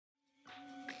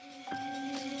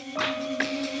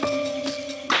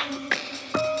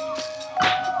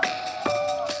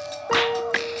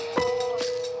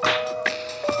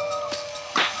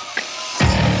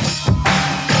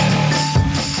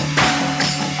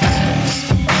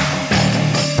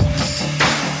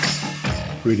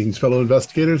Greetings, fellow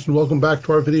investigators, and welcome back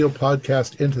to our video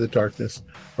podcast, Into the Darkness,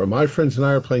 where my friends and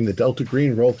I are playing the Delta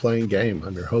Green role-playing game.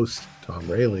 I'm your host, Tom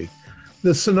Rayleigh.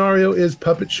 The scenario is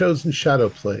Puppet Shows and Shadow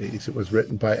Plays. It was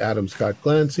written by Adam Scott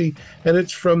Glancy, and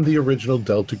it's from the original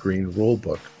Delta Green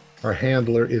rulebook. Our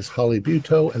handler is Holly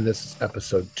Butow, and this is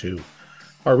episode 2.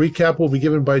 Our recap will be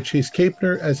given by Chase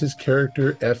Kapner as his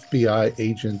character, FBI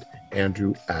agent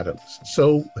Andrew Adams.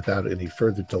 So, without any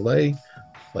further delay,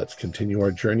 let's continue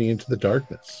our journey into the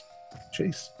darkness.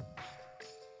 Chase.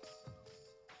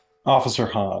 Officer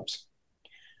Hobbs.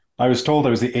 I was told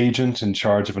I was the agent in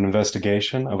charge of an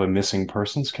investigation of a missing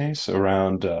persons case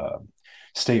around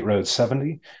State Road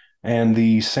 70 and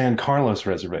the San Carlos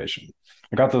Reservation.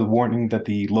 I got the warning that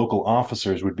the local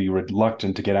officers would be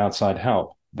reluctant to get outside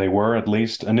help. They were, at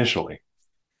least initially.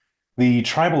 The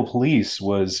tribal police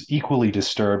was equally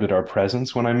disturbed at our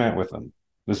presence when I met with them.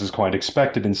 This is quite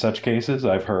expected in such cases,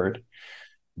 I've heard.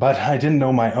 But I didn't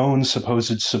know my own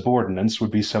supposed subordinates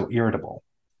would be so irritable.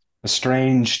 A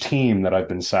strange team that I've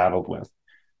been saddled with.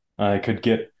 I could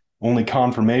get only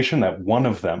confirmation that one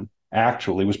of them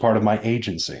actually was part of my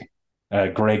agency,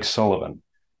 Greg Sullivan.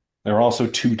 There are also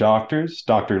 2 doctors,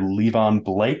 Dr. Levon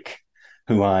Blake,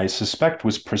 who I suspect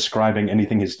was prescribing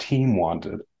anything his team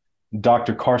wanted,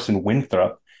 Dr. Carson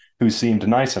Winthrop, who seemed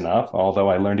nice enough, although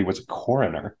I learned he was a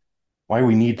coroner. Why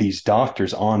we need these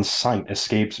doctors on site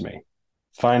escapes me.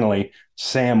 Finally,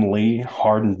 Sam Lee,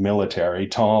 hardened military,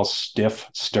 tall, stiff,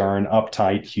 stern,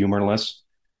 uptight, humorless.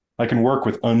 I can work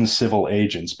with uncivil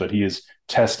agents, but he is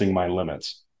testing my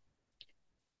limits.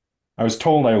 I was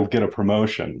told I will get a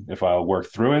promotion if I'll work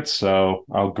through it, so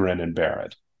I'll grin and bear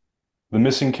it. The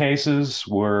missing cases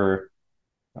were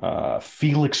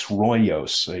Felix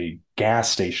Royos, a gas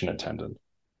station attendant.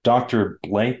 Dr.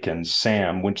 Blake and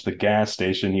Sam went to the gas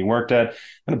station he worked at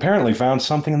and apparently found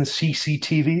something in the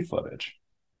CCTV footage.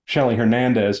 Shelley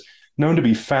Hernandez, known to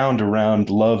be found around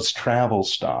Love's travel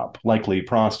stop, likely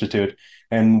prostitute,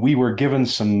 and we were given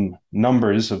some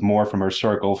numbers of more from her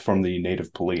circle from the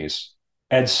native police.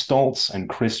 Ed Stoltz and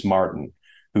Chris Martin,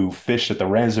 who fished at the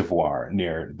reservoir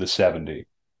near the 70.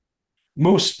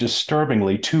 Most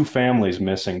disturbingly, 2 families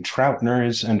missing,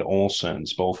 Troutners and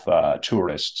Olsons, both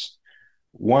tourists.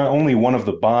 Only one of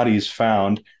the bodies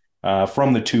found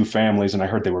from the 2 families, and I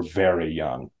heard they were very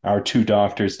young. Our 2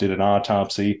 doctors did an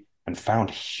autopsy and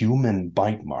found human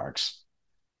bite marks.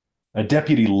 A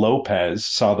Deputy Lopez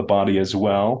saw the body as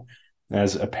well,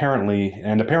 apparently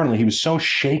he was so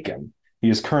shaken, he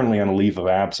is currently on a leave of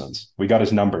absence. We got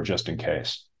his number just in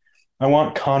case. I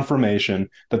want confirmation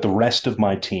that the rest of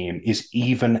my team is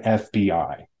even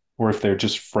FBI, or if they're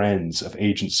just friends of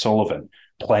Agent Sullivan,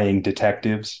 playing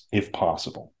detectives, if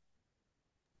possible.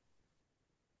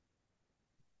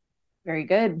 Very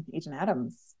good, Agent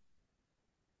Adams.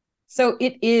 So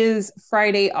it is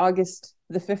Friday, August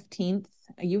the 15th.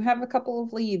 You have a couple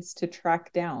of leads to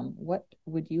track down. What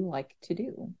would you like to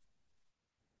do?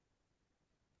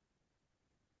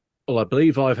 Well, I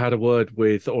believe I've had a word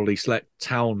with, or at least let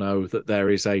Tal know, that there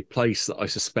is a place that I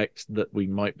suspect that we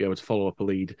might be able to follow up a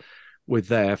lead with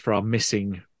there for our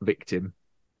missing victim.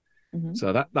 Mm-hmm.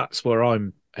 So that's where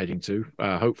I'm heading to,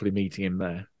 hopefully meeting him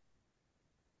there.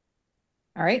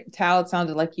 All right. Tal, it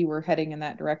sounded like you were heading in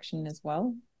that direction as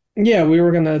well. Yeah, we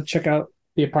were going to check out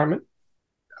the apartment.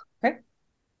 Okay.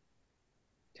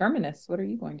 Terminus, what are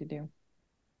you going to do?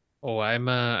 Oh,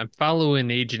 I'm following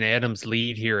Agent Adams'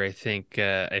 lead here. I think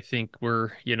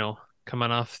we're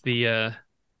coming off the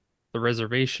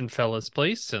reservation fella's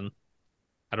place, and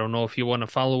I don't know if you want to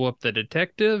follow up the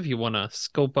detective. You want to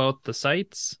scope out the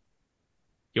sites.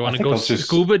 You want to go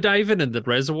scuba diving in the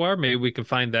reservoir? Maybe we can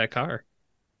find that car.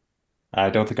 I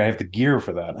don't think I have the gear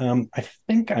for that. I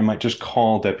think I might just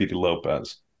call Deputy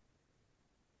Lopez.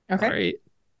 Okay. All right.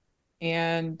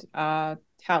 And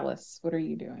Talus, what are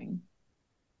you doing?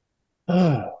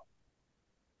 I'm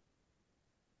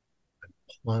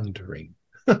pondering.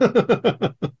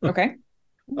 Okay.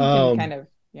 Kind of,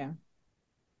 yeah.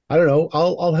 I don't know.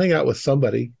 I'll hang out with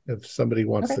somebody if somebody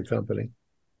wants the company.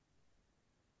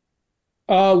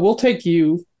 We'll take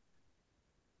you.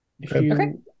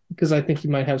 Okay. Because I think you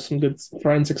might have some good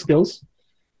forensic skills.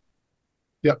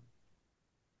 Yep.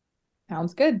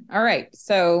 Sounds good. All right.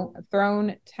 So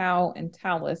Throne, Tau, and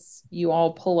Talus, you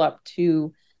all pull up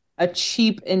to a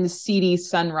cheap and seedy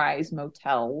Sunrise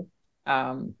motel.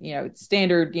 It's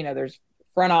standard, there's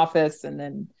front office and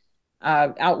then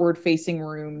outward facing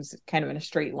rooms kind of in a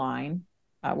straight line.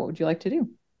 What would you like to do?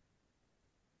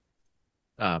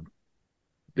 So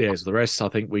the rest, I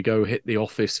think we go hit the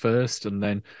office first and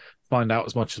then find out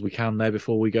as much as we can there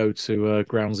before we go to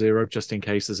Ground Zero, just in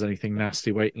case there's anything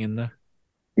nasty waiting in there.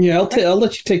 Yeah, I'll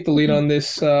let you take the lead on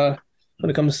this when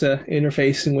it comes to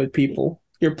interfacing with people.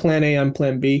 Your plan A, I'm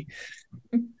plan B.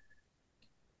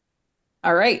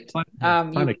 All right.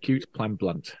 Plan acute, plan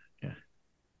blunt. Yeah.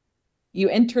 You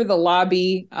enter the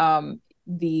lobby.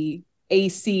 The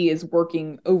AC is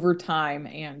working overtime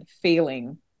and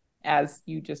failing as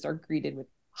you just are greeted with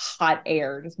hot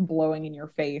air just blowing in your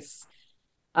face.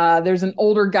 There's an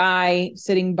older guy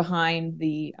sitting behind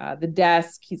the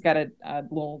desk. He's got a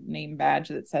little name badge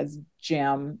that says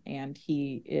Jim, and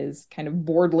he is kind of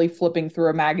boredly flipping through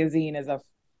a magazine as if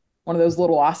one of those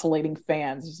little oscillating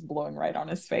fans just blowing right on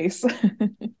his face.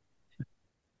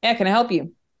 Yeah, can I help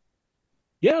you?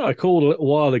 Yeah, I called a little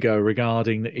while ago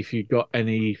regarding if you've got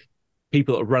any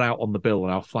people that run out on the bill,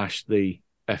 and I'll flash the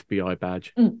FBI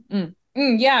badge.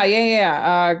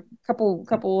 Yeah.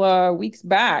 Couple weeks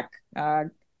back,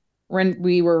 when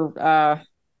we were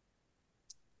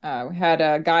had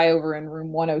a guy over in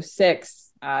room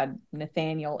 106,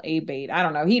 Nathaniel Abate. I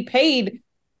don't know. He paid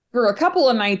for a couple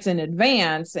of nights in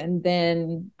advance, and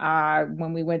then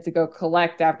when we went to go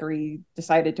collect after he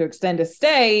decided to extend his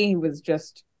stay, he was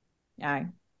just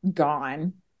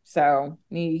gone. So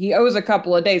he owes a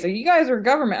couple of days. You guys are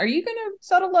government. Are you going to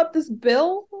settle up this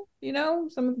bill?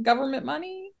 Some government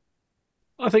money?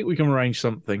 I think we can arrange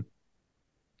something.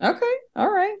 Okay. All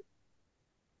right.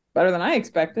 Better than I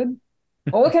expected.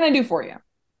 Well, what can I do for you?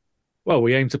 Well,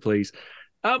 we aim to please.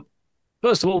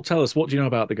 First of all, tell us, what do you know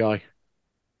about the guy?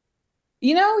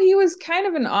 He was kind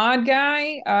of an odd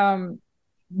guy.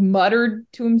 Muttered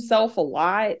to himself a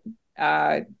lot.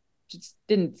 Just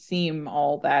didn't seem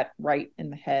all that right in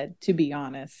the head, to be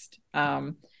honest.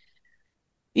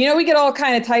 We get all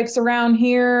kind of types around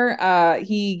here.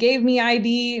 He gave me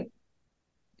ID.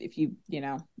 If you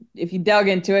dug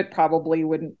into it, probably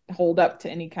wouldn't hold up to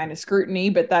any kind of scrutiny,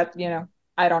 but that,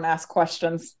 I don't ask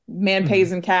questions. Man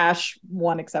pays in cash,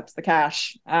 one accepts the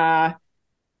cash. But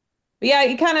yeah,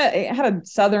 he kind of had a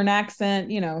southern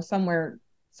accent, somewhere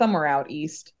out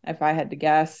east, if I had to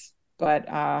guess. But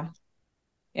yeah,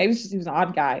 he was an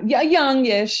odd guy. Yeah,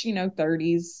 youngish,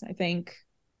 30s, I think.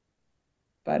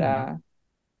 But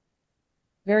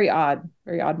very odd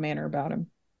manner about him.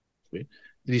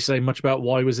 Did he say much about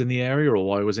why he was in the area or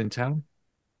why he was in town?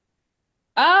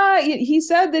 He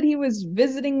said that he was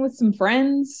visiting with some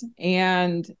friends,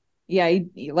 and yeah,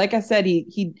 like I said, I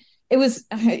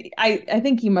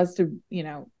think he must have,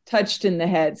 touched in the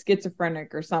head,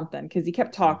 schizophrenic or something, because he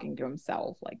kept talking to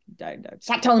himself, like,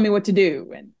 stop telling me what to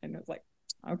do. And it was like,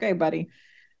 okay, buddy,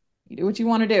 you do what you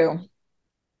want to do.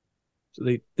 So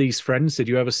these friends, did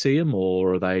you ever see them,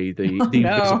 or are they the no,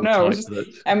 invisible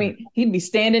type? I mean, he'd be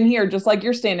standing here just like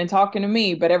you're standing talking to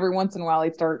me, but every once in a while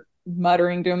he'd start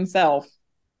muttering to himself.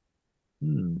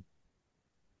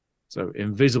 So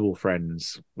invisible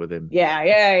friends with him.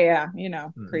 Yeah.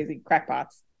 Crazy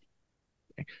crackpots.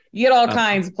 You get all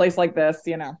kinds of place like this,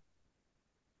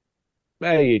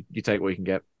 Hey, you take what you can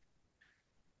get.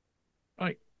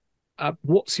 Right.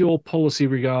 What's your policy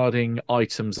regarding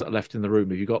items that are left in the room?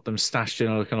 Have you got them stashed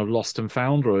in a kind of lost and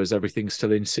found, or is everything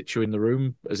still in situ in the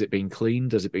room? Has it been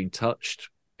cleaned? Has it been touched?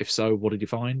 If so, what did you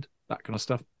find? That kind of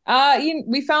stuff.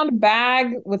 We found a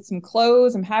bag with some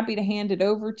clothes. I'm happy to hand it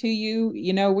over to you.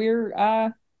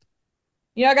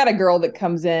 I got a girl that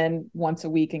comes in once a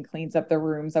week and cleans up the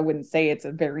rooms. I wouldn't say it's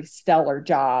a very stellar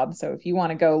job. So if you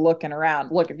want to go looking around,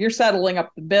 if you're settling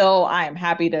up the bill, I am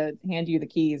happy to hand you the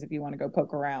keys if you want to go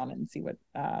poke around and see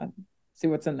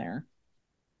what's in there.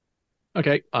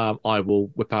 Okay. I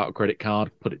will whip out a credit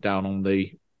card, put it down on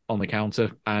the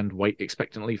counter, and wait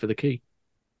expectantly for the key.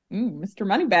 Mr.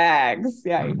 Moneybags.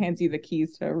 Yeah, he hands you the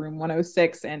keys to room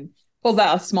 106 and pulls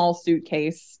out a small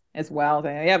suitcase as well.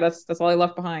 Yeah, that's all I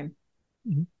left behind.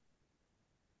 Mm-hmm.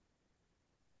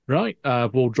 Right.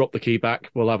 We'll drop the key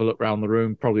back. We'll have a look around the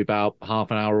room, probably about half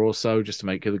an hour or so, just to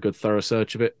make a good thorough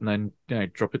search of it, and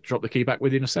then drop the key back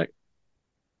with you in a sec.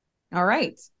 All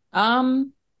right.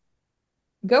 Go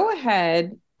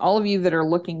ahead. All of you that are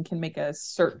looking can make a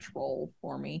search roll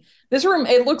for me. This room,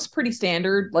 it looks pretty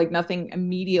standard. Like nothing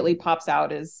immediately pops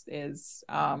out as just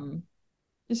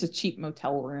a cheap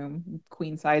motel room,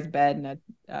 queen size bed and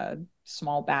a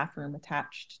small bathroom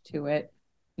attached to it.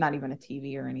 Not even a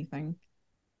TV or anything.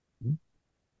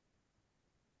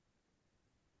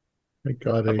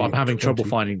 I'm having trouble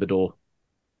finding the door.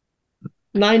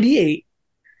 98.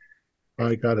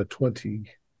 I got a 20.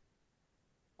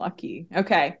 Lucky.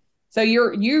 Okay. So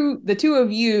the two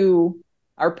of you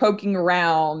are poking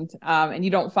around, and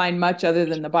you don't find much other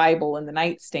than the Bible in the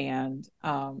nightstand.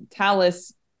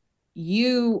 Talus,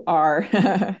 you are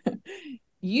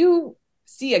you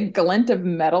see a glint of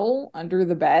metal under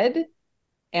the bed,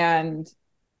 and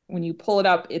when you pull it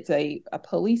up, it's a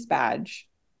police badge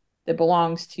that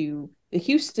belongs to the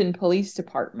Houston Police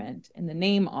Department, and the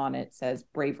name on it says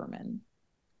Braverman.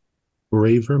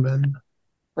 Braverman.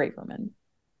 Braverman.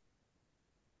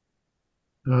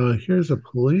 Here's a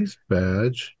police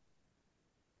badge.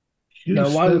 Now,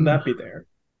 why would Houston, that be there?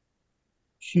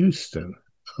 Houston.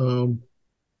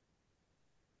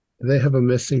 They have a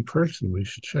missing person. We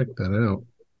should check that out.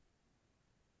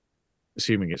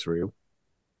 Assuming it's real.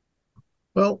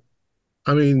 Well,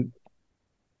 I mean,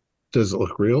 does it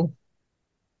look real?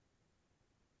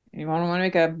 You want to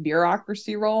make a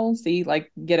bureaucracy roll? See,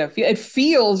 like, get a feel. It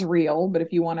feels real, but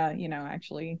if you want to,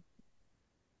 actually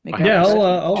make a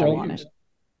I'll check roll on it.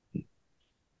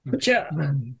 But yeah,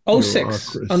 06,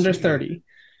 Bureaucracy. under 30.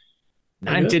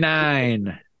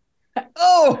 99.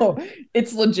 Oh,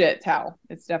 it's legit, Tao.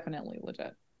 It's definitely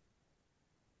legit.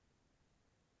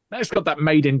 It's got that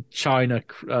made in China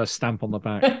stamp on the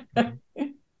back.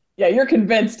 Yeah, you're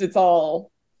convinced it's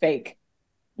all fake.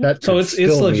 That So could it's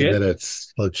still mean legit? that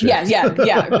it's legit. Yeah.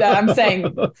 I'm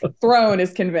saying Throne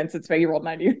is convinced it's fake. You rolled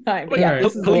 99. But yeah, Alright.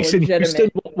 this is a Police in legitimate. Houston,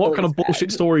 what kind of police bullshit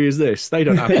badge. story is this? They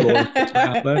don't have law enforcement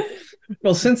out there.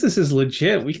 Well, since this is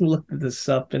legit, we can look this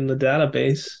up in the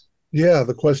database. Yeah,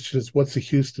 the question is, what's a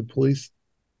Houston police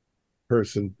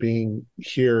person being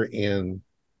here in?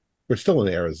 We're still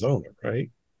in Arizona,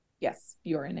 right? Yes,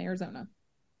 you're in Arizona.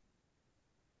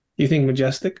 You think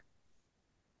Majestic?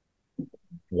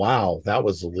 Wow, that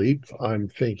was a leap. I'm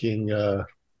thinking that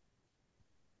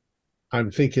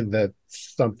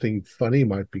something funny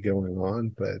might be going on,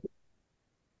 but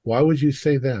why would you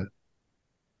say that?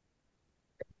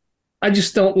 I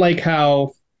just don't like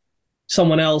how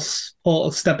someone else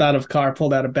stepped out of car,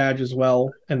 pulled out a badge as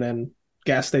well, and then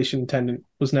gas station attendant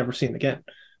was never seen again.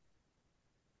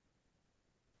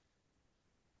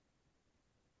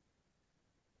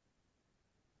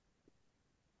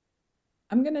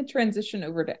 I'm going to transition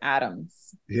over to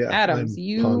Adams. Yeah, Adams, I'm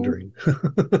you pondering.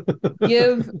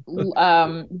 give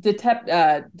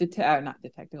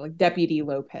Deputy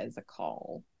Lopez a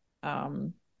call.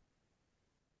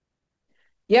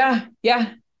 Yeah.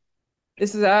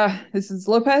 This is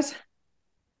Lopez.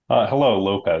 Hello,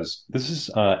 Lopez. This is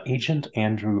Agent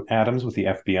Andrew Adams with the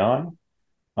FBI.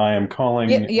 I am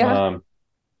calling. Yeah.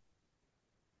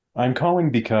 I'm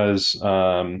calling because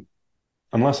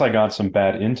unless I got some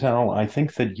bad intel, I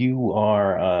think that you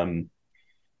are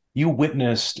you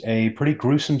witnessed a pretty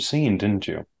gruesome scene, didn't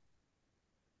you?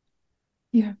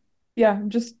 Yeah. I'm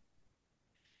just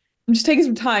taking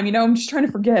some time. I'm just trying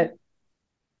to forget.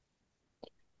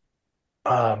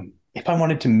 If I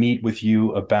wanted to meet with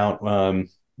you about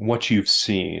what you've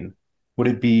seen, would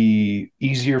it be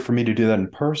easier for me to do that in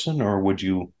person, or would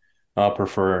you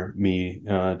prefer me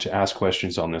to ask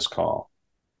questions on this call?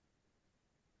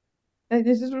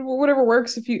 This is whatever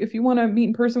works. If you want to meet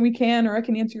in person, we can, or I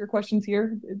can answer your questions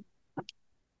here.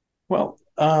 Well,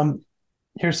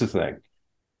 here's the thing.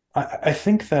 I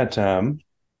think that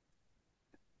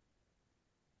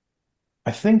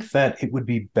it would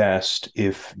be best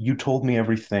if you told me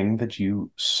everything that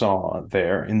you saw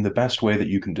there in the best way that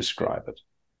you can describe it.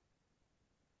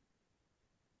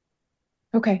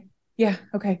 Okay. Yeah.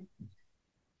 Okay.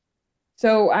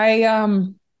 So I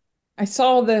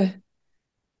saw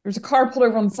there's a car pulled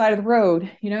over on the side of the road,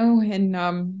 and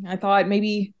I thought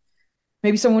maybe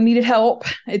someone needed help.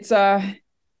 It's I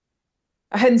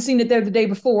hadn't seen it there the day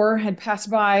before, had passed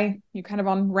by, kind of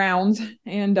on rounds,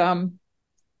 and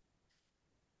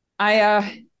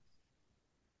I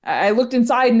looked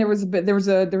inside, and there was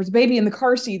a baby in the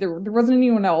car seat. There wasn't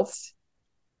anyone else,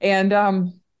 and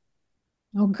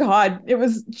oh God, it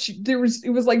was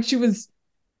like she was,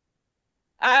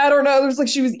 I don't know, it was like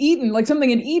she was eaten, like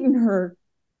something had eaten her.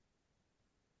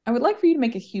 I would like for you to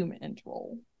make a human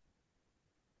roll.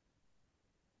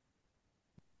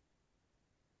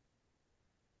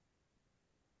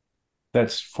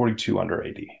 That's 42 under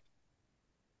 80.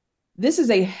 This is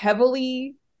a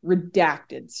heavily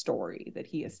redacted story that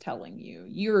he is telling you.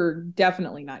 You're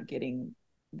definitely not getting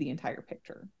the entire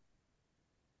picture.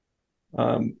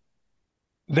 I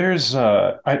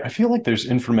feel like there's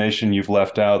information you've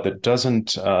left out that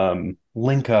doesn't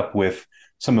link up with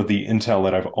some of the intel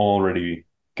that I've already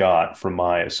got from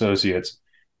my associates.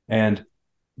 And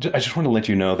I just want to let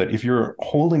you know that if you're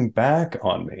holding back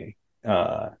on me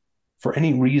for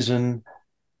any reason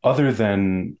other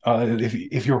than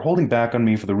if you're holding back on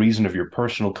me for the reason of your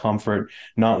personal comfort,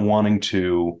 not wanting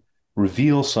to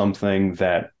reveal something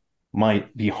that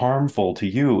might be harmful to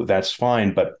you, that's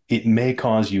fine, but it may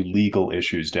cause you legal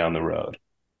issues down the road.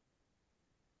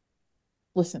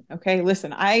 Listen, okay,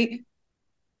 listen. I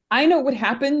I know what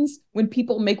happens when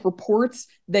people make reports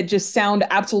that just sound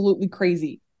absolutely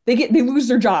crazy. They lose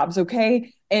their jobs,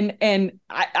 okay? And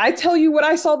I tell you what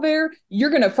I saw there,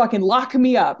 you're gonna fucking lock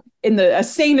me up in the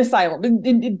insane asylum.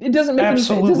 It doesn't make any sense.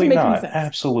 It doesn't Absolutely make any not. sense.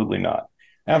 Absolutely not.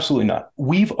 Absolutely not.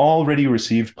 We've already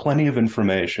received plenty of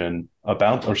information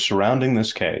about or surrounding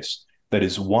this case that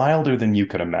is wilder than you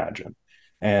could imagine.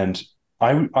 And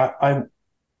I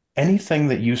anything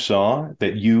that you saw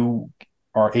that you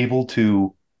are able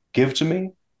to give to me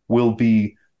will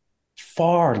be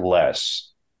far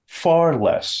less,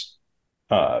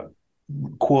 uh,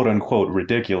 quote unquote,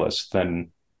 ridiculous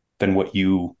than what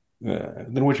you're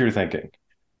thinking.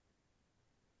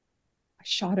 I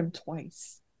shot him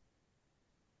twice.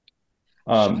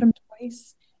 Shot him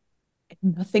twice,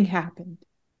 and nothing happened.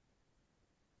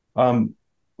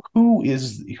 Who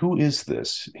is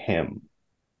this him?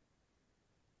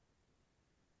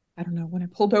 I don't know. When I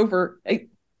pulled over, there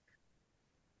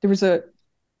was a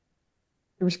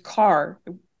car.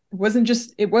 It wasn't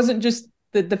just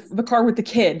the car with the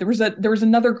kid. There was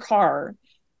another car,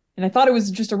 and I thought it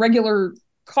was just a regular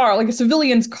car, like a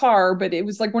civilian's car, but it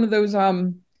was like one of those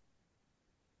an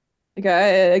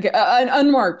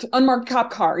unmarked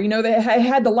cop car. You know, they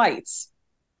had the lights,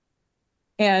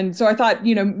 and so I thought,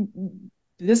 you know,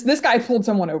 this guy pulled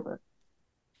someone over.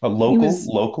 A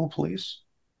local police?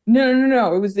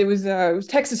 No. It was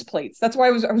Texas plates. That's why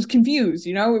I was confused.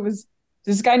 You know, does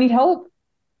this guy need help?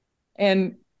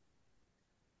 And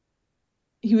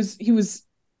he was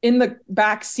in the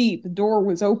back seat. The door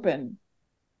was open,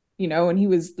 you know, and it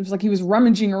was like he was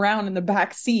rummaging around in the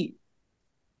back seat.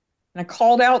 And I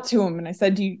called out to him and I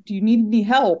said, do you need any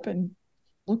help? And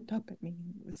he looked up at me.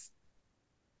 And it was,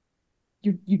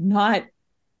 you're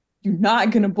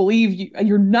not gonna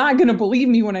believe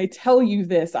me when I tell you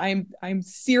this. I'm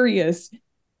serious.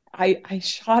 I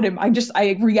shot him. I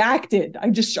reacted.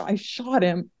 I shot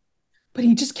him, but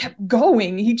he just kept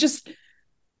going.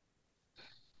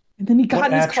 And then he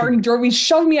got in his car and he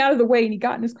shoved me out of the way and he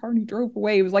got in his car and he drove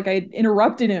away. It was like I had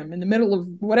interrupted him in the middle of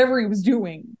whatever he was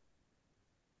doing.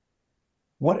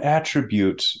 What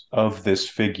attribute of this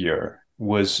figure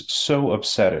was so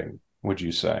upsetting, would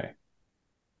you say?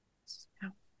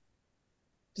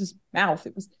 His mouth.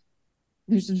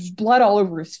 There's blood all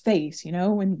over his face, you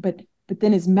know, but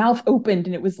then his mouth opened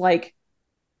and it was like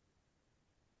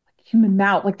human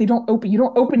mouth. Like you don't open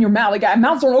your mouth. Like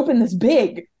mouths don't open this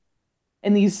big.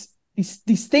 And these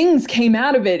things came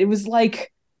out of it. It was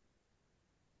like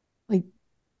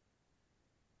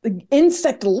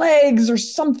insect legs or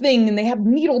something, and they have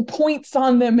needle points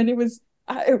on them. And it was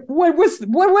what was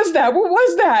that? What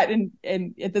was that?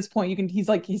 And at this point, he's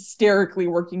like hysterically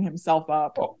working himself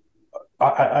up. Oh,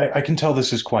 I can tell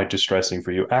this is quite distressing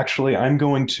for you. Actually, I'm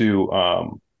going to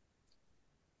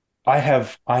I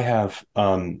have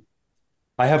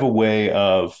a way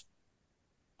of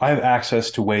I have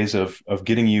access to ways of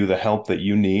getting you the help that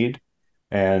you need,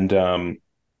 and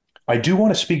I do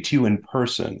want to speak to you in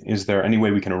person. Is there any way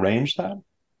we can arrange that?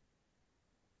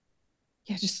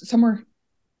 Yeah, just somewhere.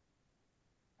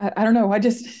 I don't know.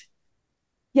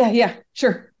 Yeah,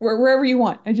 sure. Wherever you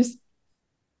want. I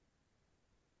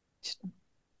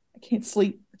can't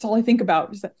sleep. That's all I think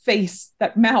about is that face,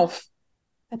 that mouth,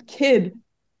 that kid.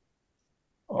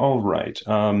 All right.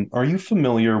 Are you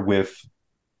familiar with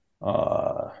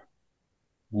Love?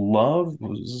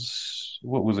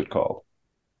 What was it called?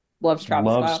 Love's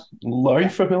Travel Stop. Are you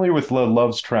familiar with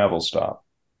Love's Travel Stop?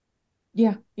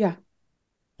 Yeah.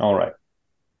 All right.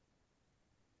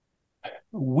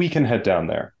 We can head down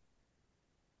there.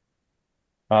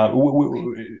 If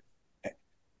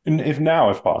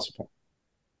possible.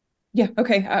 Yeah.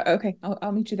 Okay. Okay.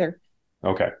 I'll meet you there.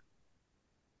 Okay.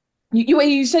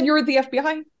 You said you were at the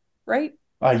FBI, right?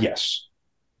 Yes.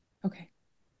 Okay.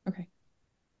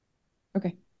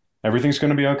 Everything's going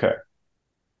to be okay.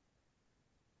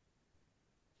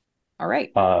 All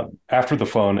right. After the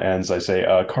phone ends, I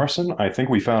say, Carson, I think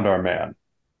we found our man.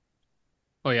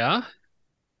 Oh, yeah?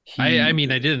 I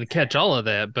mean, I didn't catch all of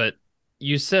that, but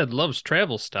you said Love's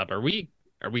Travel Stop. Are we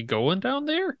going down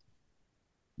there?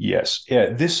 Yes. Yeah,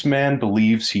 this man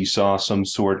believes he saw some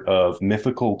sort of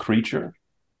mythical creature.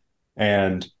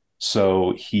 And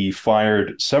so he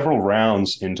fired several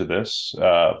rounds into this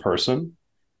person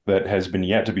that has been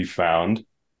yet to be found.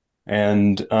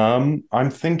 And I'm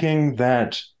thinking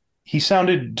that he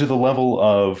sounded with the level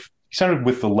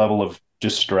of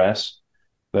distress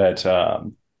that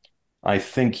I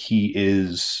think he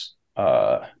is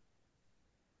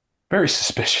very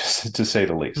suspicious, to say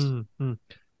the least. Mm-hmm.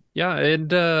 Yeah,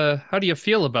 and how do you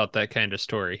feel about that kind of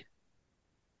story?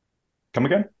 Come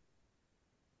again?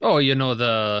 Oh, you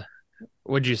know,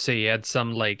 Would you say you had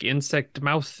some like insect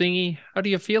mouth thingy? How do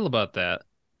you feel about that?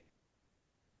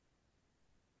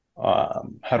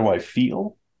 How do I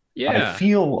feel? Yeah.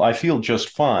 I feel just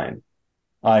fine.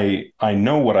 I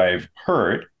know what I've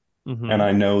heard, and Mm-hmm.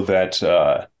 I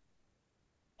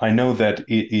know that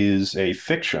it is a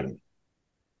fiction.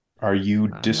 Are you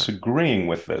disagreeing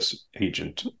with this,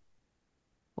 Agent?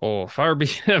 Oh, far be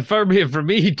far be it from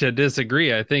me to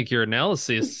disagree. I think your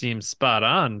analysis seems spot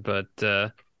on, but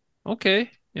okay,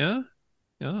 yeah,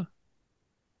 yeah.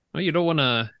 Well, you don't want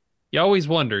to. You always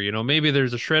wonder, maybe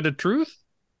there's a shred of truth.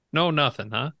 No,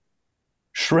 nothing, huh?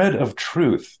 Shred of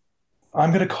truth.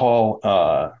 I'm gonna call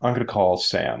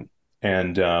Sam,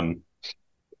 and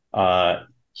uh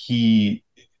he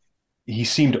he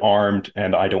seemed armed,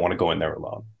 and I don't want to go in there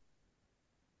alone.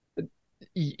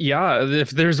 Yeah,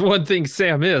 if there's one thing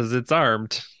Sam is, it's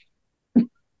armed.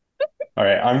 All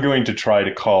right, I'm going to try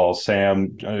to call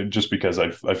Sam just because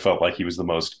I felt like he was the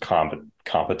most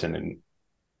competent in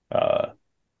uh,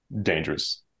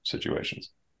 dangerous situations.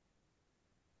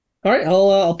 All right,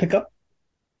 I'll pick up.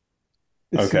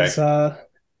 This Okay, is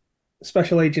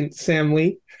Special Agent Sam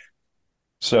Lee.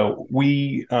 so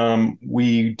we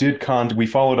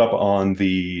followed up on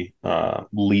the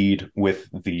lead with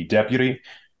the deputy,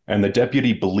 and the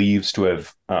deputy believes to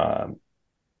have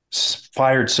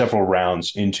fired several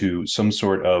rounds into some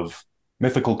sort of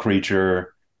mythical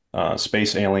creature,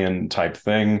 space alien type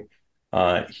thing.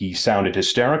 He sounded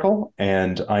hysterical,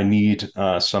 and I need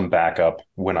some backup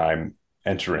when I'm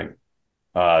entering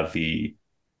the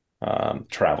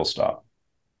travel stop.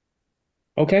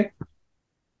 Okay.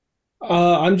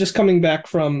 I'm just coming back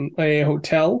from a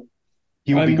hotel.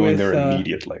 He will be I'm going with there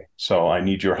immediately, so I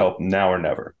need your help now or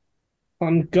never.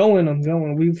 I'm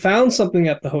going. We found something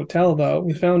at the hotel though.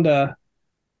 We found a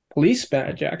police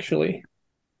badge actually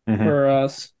Mm-hmm. for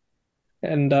us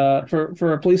and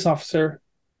for a police officer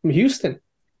from Houston.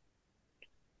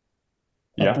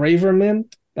 A Yeah.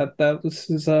 Braverman. That was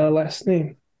his last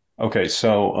name. Okay,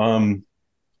 so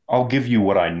I'll give you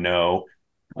what I know.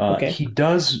 Okay. He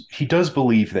does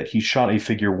believe that he shot a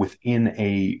figure within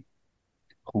a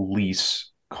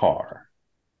police car.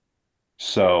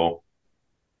 So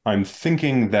I'm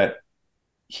thinking that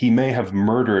he may have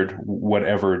murdered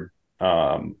whatever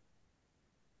holder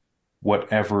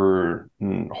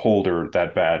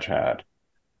that badge had.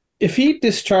 If he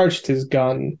discharged his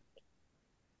gun,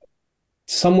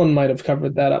 someone might have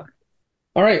covered that up.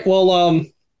 All right. Well,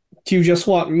 do you just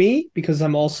want me? Because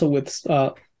I'm also with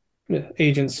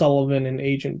Agent Sullivan and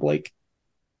Agent Blake.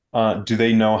 Do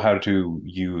they know how to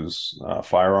use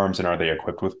firearms, and are they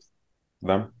equipped with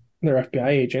them? They're FBI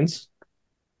agents.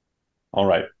 All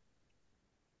right.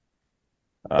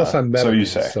 Plus, I'm So you medical,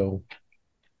 say. so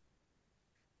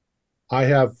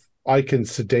I can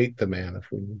sedate the man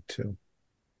if we need to.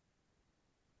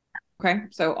 Okay,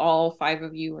 so all 5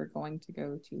 of you are going to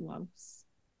go to Lumps.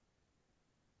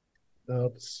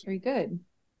 Oops. Very good.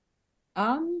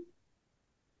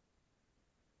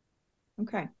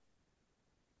 Okay.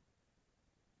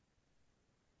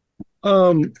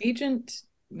 Agent.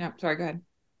 No, sorry, go ahead.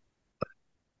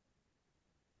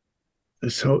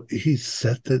 So he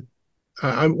said that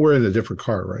we're in a different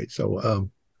car, right? So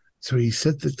he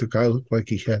said that the guy looked like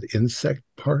he had insect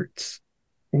parts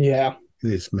Yeah. in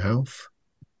his mouth.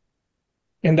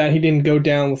 And that he didn't go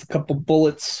down with a couple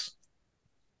bullets.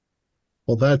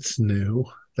 Well, that's new.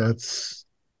 That's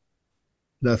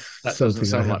That doesn't something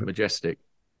I sound like haven't. Majestic.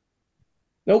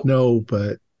 Nope. No,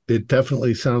 but it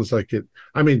definitely sounds like it.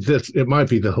 I mean, it might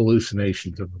be the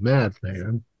hallucinations of a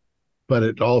madman, but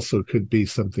it also could be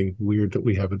something weird that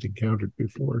we haven't encountered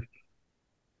before.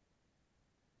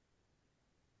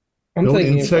 I'm Don't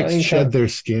thinking of insects shed their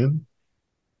skin?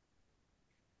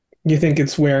 You think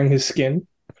it's wearing his skin?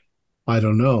 I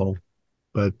don't know,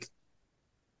 but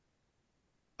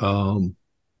um,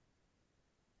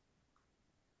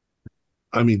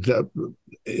 I mean,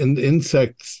 in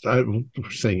insects, I'm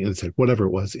saying insect, whatever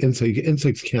it was,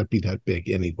 insects can't be that big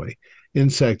anyway.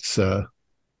 Insects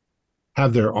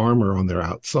have their armor on their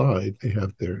outside. They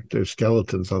have their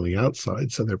skeletons on the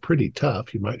outside, so they're pretty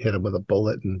tough. You might hit them with a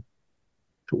bullet, and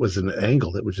if it was an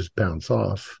angle, it would just bounce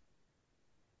off.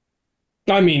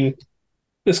 I mean,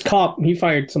 this cop, he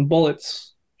fired some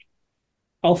bullets.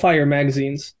 I'll fire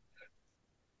magazines.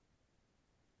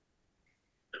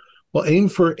 Well, aim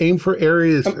for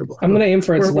areas. I'm going to aim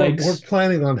for its legs. We're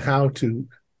planning on how to.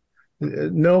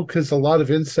 No, because a lot of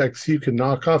insects, you can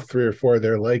knock off 3 or 4 of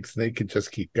their legs, and they could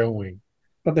just keep going.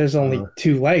 But there's only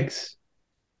 2 legs.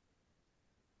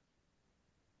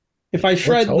 If I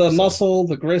shred the muscle,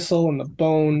 the gristle, and the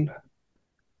bone,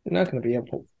 you're not going to be able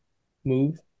to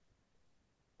move.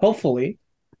 Hopefully.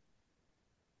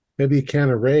 Maybe a can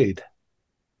of Raid.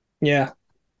 Yeah.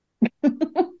 We're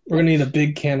gonna need a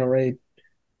big can of Raid.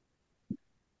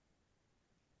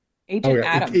 Agent yeah,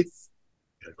 Adams.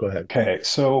 Go ahead. Okay,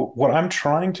 so what I'm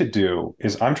trying to do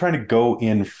is I'm trying to go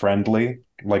in friendly,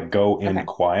 like go in Okay.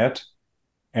 quiet,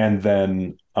 and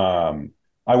then I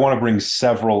want to bring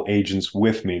several agents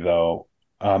with me, though.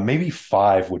 Maybe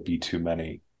 5 would be too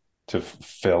many to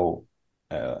fill.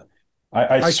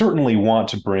 I certainly want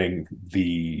to bring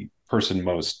the person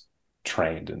most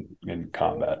trained in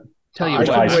combat. Tell you I what,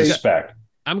 can I wait. suspect.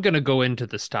 I'm gonna go into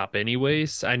the stop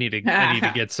anyways. I need to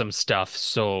get some stuff.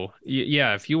 So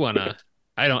yeah, if you wanna,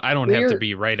 I don't have to We're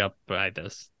be right up by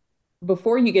this.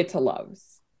 before you get to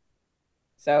Loves.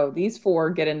 So these 4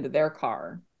 get into their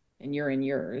car and you're in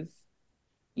yours.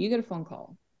 You get a phone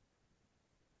call.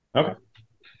 Okay.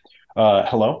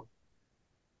 Hello?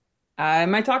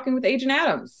 Am I talking with Agent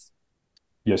Adams?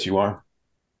 Yes, you are.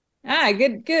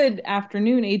 Good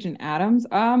afternoon, Agent Adams.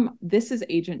 This is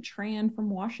Agent Tran from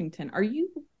Washington. Are you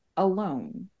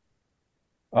alone?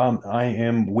 I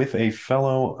am with a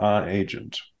fellow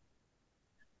agent.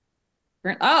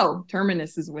 Oh,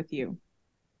 Terminus is with you.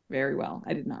 Very well.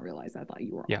 I did not realize. I thought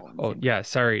you were Yeah. all in the Oh same. yeah.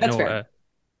 Sorry. That's No. fair.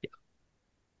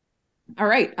 All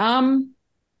right.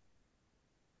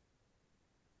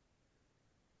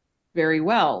 Very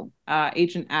well.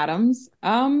 Agent Adams,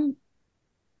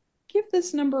 give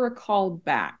this number a call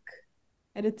back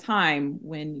at a time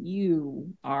when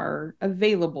you are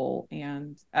available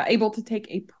and able to take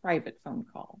a private phone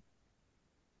call.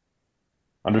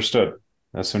 Understood.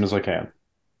 As soon as I can.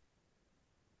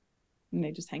 And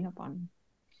they just hang up on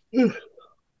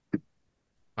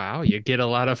Wow, you get a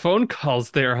lot of phone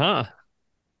calls there, huh?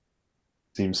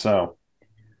 Seems so.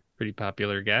 Pretty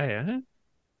popular guy, huh?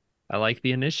 I like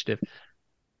the initiative.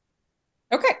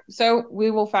 Okay, so we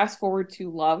will fast forward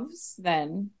to Loves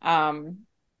then.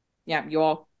 Yeah, you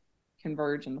all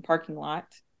converge in the parking lot.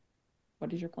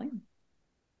 What is your plan?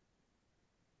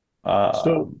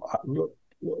 So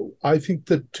I think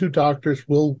the 2 doctors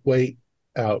will wait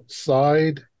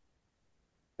outside.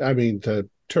 I mean, the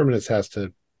Terminus has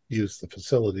to use the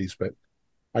facilities, but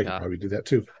I can probably do that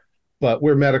too. But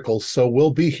we're medical, so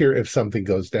we'll be here if something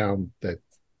goes down that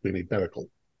we need medical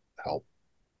help.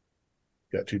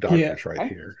 Got 2 doctors right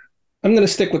here. I'm gonna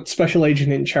stick with Special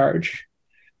Agent in Charge.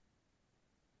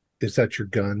 Is that your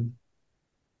gun?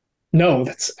 No,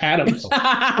 that's Adams.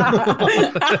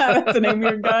 That's the name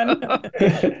of your gun.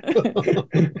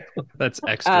 That's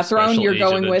extra Throne, special you're agent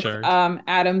going in with charge.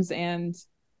 Adams and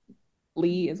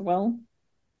Lee as well,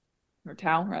 or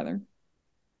Tal rather.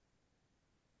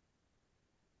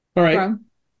 All right. Throne,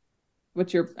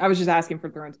 what's your? I was just asking for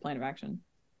Throne's plan of action.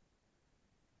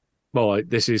 Well,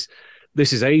 this is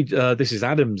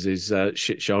Adams's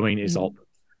shit show. I mean, it's op.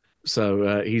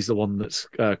 So he's the one that's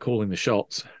calling the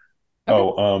shots.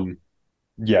 Okay.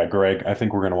 Yeah, Greg, I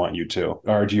think we're going to want you too.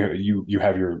 Or do you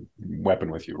have your weapon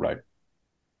with you, right?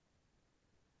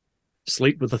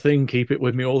 Sleep with the thing, keep it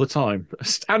with me all the time. A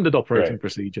standard operating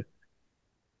procedure.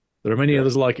 There are many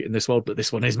others like it in this world, but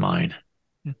this one is mine.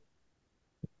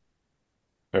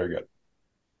 Very good.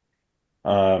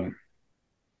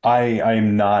 I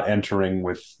am not entering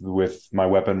with my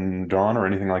weapon drawn or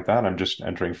anything like that. I'm just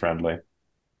entering friendly.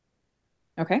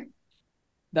 Okay.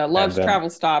 The Love's Travel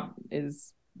Stop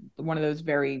is one of those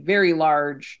very, very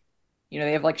large,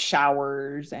 they have like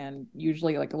showers and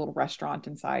usually like a little restaurant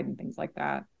inside and things like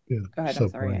that. Yeah, go ahead. I'm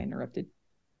sorry, I interrupted.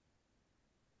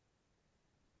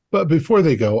 But before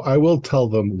they go, I will tell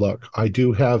them, look, I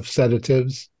do have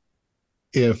sedatives.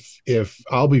 If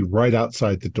I'll be right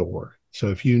outside the door. So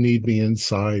if you need me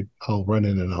inside, I'll run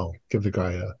in and I'll give the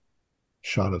guy a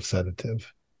shot of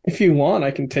sedative. If you want,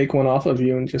 I can take one off of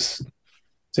you and just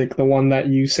take the one that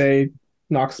you say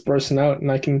knocks the person out,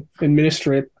 and I can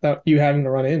administer it without you having to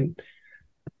run in.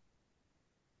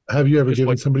 Have you ever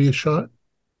given somebody a shot?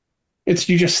 It's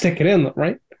you just stick it in,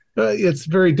 right? It's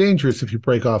very dangerous if you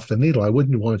break off the needle. I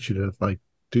wouldn't want you to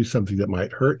do something that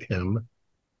might hurt him,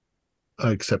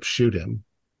 except shoot him.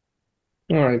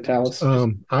 All right, Talus.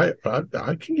 I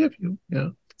can give you. Yeah,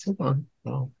 hold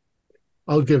on.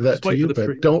 I'll give that to you,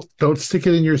 but don't stick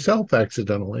it in yourself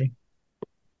accidentally.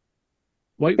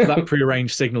 Wait for that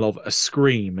prearranged signal of a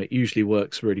scream. It usually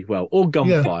works really well. Or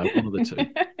gunfire, one of the two.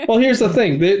 Well, here's the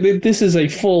thing. This is a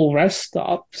full rest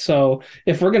stop. So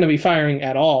if we're going to be firing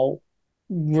at all,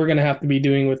 we're going to have to be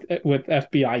doing with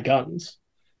FBI guns.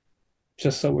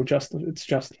 Just so it's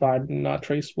justified and not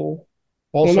traceable.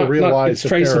 Also realize it's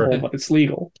traceable, but it's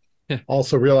legal.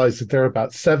 Also realize that there are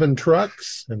about 7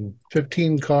 trucks and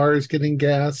 15 cars getting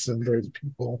gas, and there's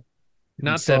people.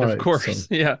 Not that, of course.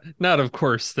 So. Yeah, not of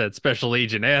course that Special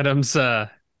Agent Adams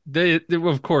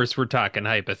Of course, we're talking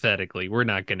hypothetically. We're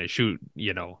not going to shoot,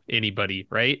 anybody,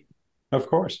 right? Of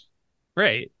course.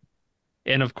 Right.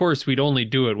 And of course, we'd only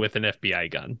do it with an FBI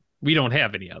gun. We don't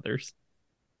have any others.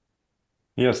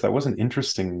 Yes, that was an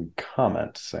interesting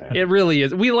comment, Sam. It really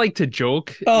is. We like to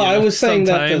joke. Oh, I was saying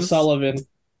that to sometimes. Sullivan.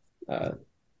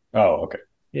 Oh, okay.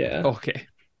 Yeah. Okay.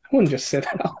 I wouldn't just sit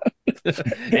out.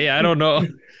 Hey, I don't know.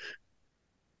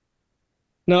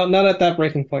 No, not at that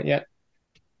breaking point yet.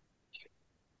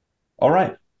 All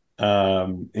right.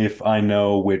 If I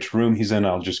know which room he's in,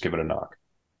 I'll just give it a knock.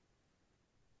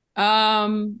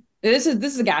 This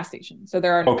is a gas station, so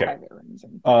there are no Okay. private rooms.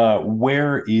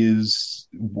 Where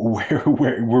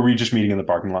were we just meeting in the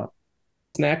parking lot?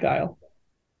 Snack aisle.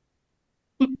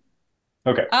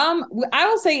 Okay. I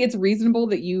will say it's reasonable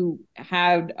that you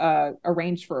had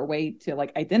arranged for a way to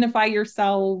like identify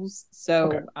yourselves.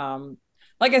 So, Okay.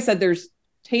 Like I said, there's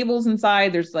tables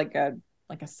inside. There's like a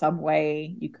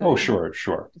subway. You could Oh, sure.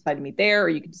 decide to meet there, or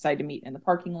you could decide to meet in the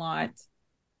parking lot.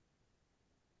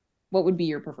 What would be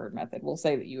your preferred method? We'll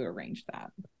say that you arranged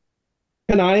that.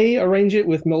 Can I arrange it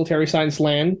with military science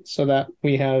land so that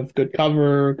we have good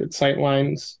cover, good sight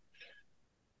lines?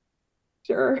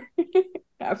 Sure.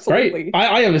 Absolutely. Great.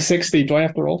 I have a 60. Do I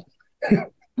have to roll?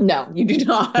 No, you do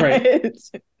not. Right.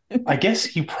 I guess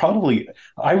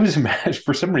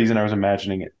for some reason, I was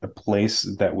imagining a place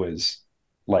that was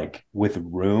like with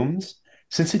rooms.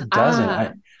 Since it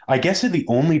doesn't, I guess the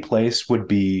only place would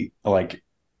be like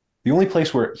the only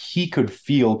place where he could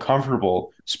feel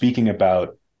comfortable speaking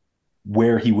about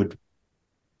where he would,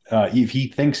 if he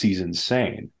thinks he's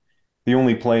insane, the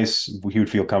only place he would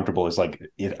feel comfortable is like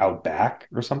it out back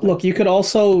or something. Look, you could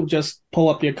also just pull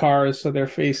up your cars so they're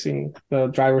facing the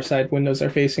driver's side windows are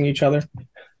facing each other.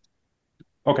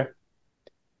 Okay.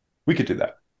 We could do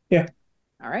that. Yeah.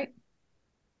 All right.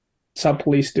 Sub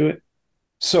police do it.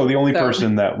 So the only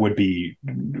person that would be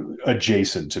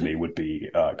adjacent to me would be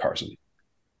Carson.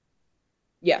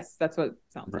 Yes, that's what it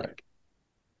sounds Right. like.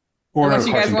 Or Unless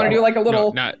you guys want to do like a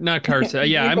little. No, not Carson.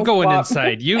 Yeah, I'm Eagle going swap.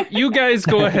 inside. You guys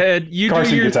go ahead. You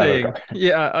Carson do your gets out of the thing. car.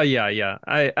 Yeah.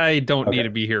 I don't Okay. need to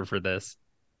be here for this.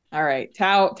 All right,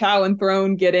 Tau and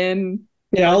Throne get in.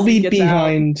 Yeah, I'll Carson be gets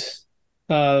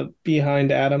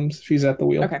behind Adams. She's at the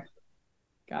wheel. Okay,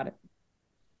 got it.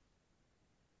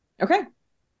 Okay.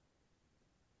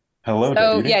 Hello,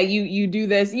 So deputy. yeah, you do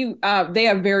this. They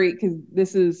have because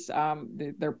this is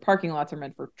their parking lots are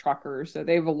meant for truckers, so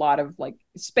they have a lot of like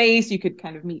space. You could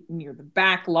kind of meet near the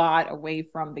back lot, away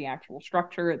from the actual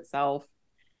structure itself.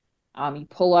 You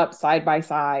pull up side by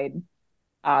side.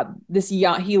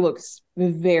 He looks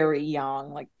very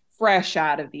young, like fresh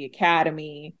out of the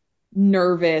academy,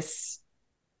 nervous,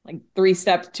 like 2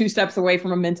 steps away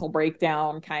from a mental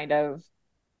breakdown, kind of.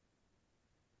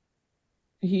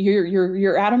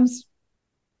 You're Adams?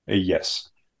 Yes,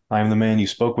 I am the man you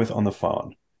spoke with on the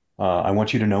phone. I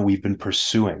want you to know we've been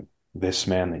pursuing this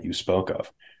man that you spoke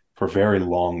of for a very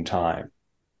long time,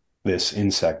 this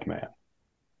insect man.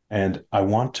 And I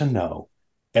want to know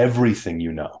everything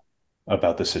you know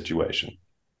about the situation.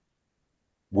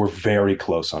 We're very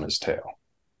close on his tail.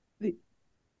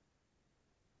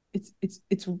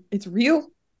 It's real?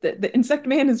 The insect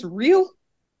man is real?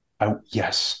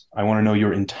 Yes, I want to know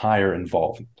your entire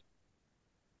involvement.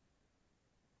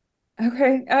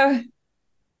 Okay.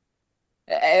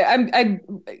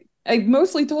 I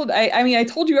mostly told. I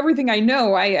told you everything I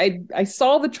know. I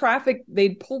saw the traffic.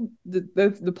 They'd pulled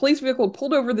the police vehicle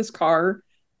pulled over this car.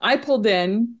 I pulled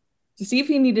in to see if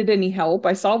he needed any help.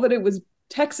 I saw that it was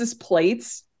Texas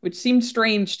plates, which seemed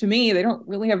strange to me. They don't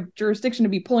really have jurisdiction to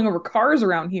be pulling over cars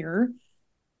around here.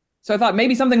 So I thought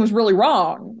maybe something was really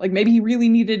wrong. Like maybe he really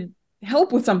needed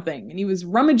help with something, and he was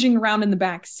rummaging around in the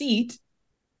back seat.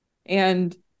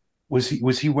 And Was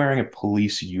he wearing a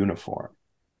police uniform?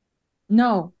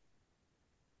 no,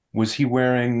 Was he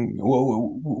wearing?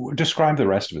 Describe the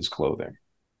rest of his clothing.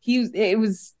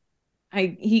 if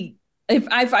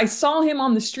I saw him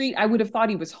on the street, I would have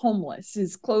thought he was homeless.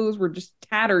 His clothes were just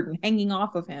tattered and hanging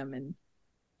off of him,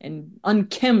 and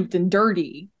unkempt and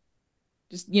dirty.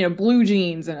 Just blue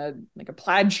jeans and a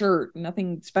plaid shirt,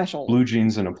 nothing special. Blue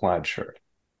jeans and a plaid shirt.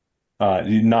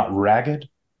 Not ragged.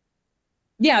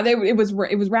 Yeah, it was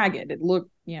ragged. It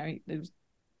looked,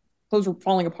 clothes were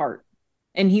falling apart,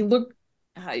 and he looked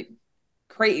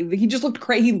crazy. He just looked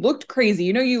crazy. He looked crazy.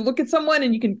 You look at someone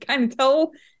and you can kind of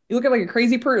tell. You look at like a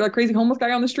crazy crazy homeless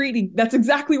guy on the street. That's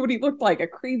exactly what he looked like—a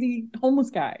crazy homeless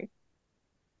guy.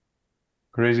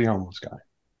 Crazy homeless guy.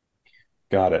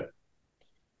 Got it.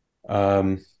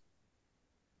 I'm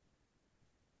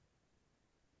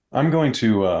going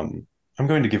to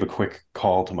give a quick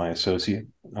call to my associate.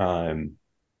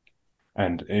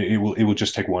 and it will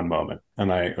just take one moment,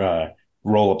 and I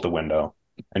roll up the window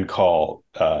and call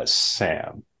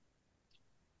Sam.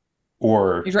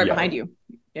 Or He's right behind you.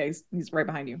 Yeah, he's right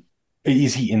behind you.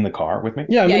 Is he in the car with me?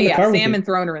 Yeah, I'm in the car with Sam you. and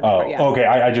Throne are in the car. Yeah. Okay.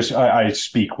 I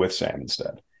speak with Sam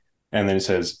instead, and then it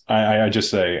says I just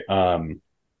say,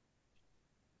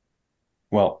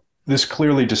 well, this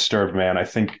clearly disturbed man, I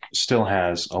think, still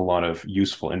has a lot of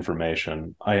useful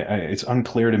information. It's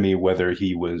unclear to me whether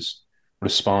he was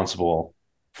responsible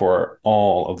for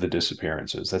all of the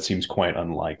disappearances. That seems quite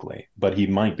unlikely, but he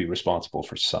might be responsible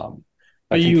for some.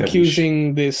 Are you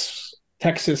accusing this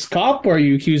Texas cop, or are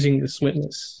you accusing this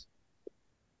witness?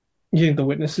 You think the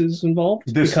witness is involved?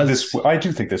 I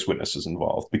do think this witness is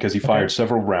involved because he fired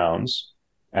several rounds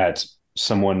at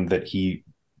someone that he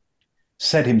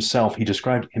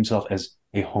described himself as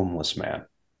a homeless man.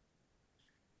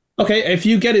 Okay, if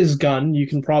you get his gun, you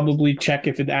can probably check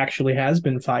if it actually has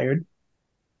been fired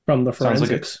from the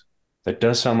forensics. That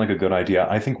does sound like a good idea.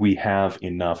 I think we have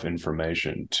enough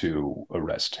information to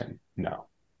arrest him now.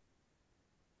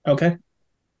 Okay,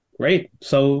 great.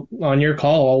 So on your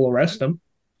call, I'll arrest him.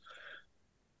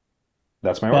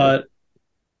 That's my order. But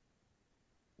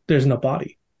there's no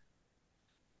body.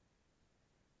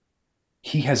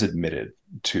 He has admitted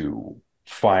to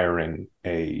firing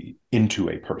into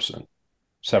a person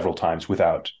several times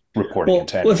without reporting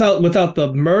intent. Without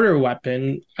the murder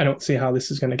weapon, I don't see how this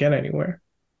is going to get anywhere.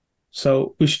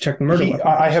 So we should check the murder weapon.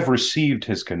 I have received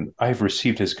his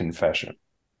confession.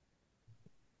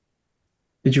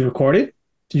 Did you record it?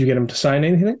 Did you get him to sign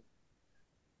anything?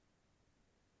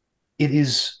 It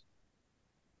is.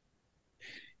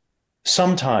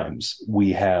 Sometimes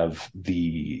we have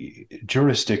the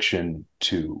jurisdiction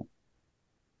to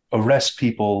arrest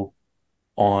people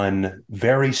on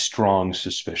very strong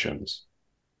suspicions.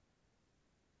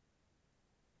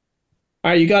 All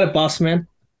right, you got it, boss man.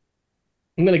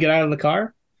 I'm going to get out of the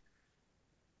car,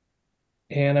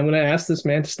 and I'm going to ask this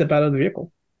man to step out of the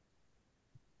vehicle.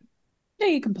 Yeah,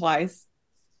 he complies.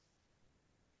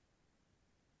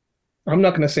 I'm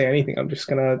not going to say anything. I'm just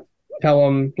going to tell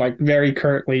him, like, very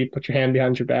currently, put your hand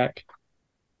behind your back.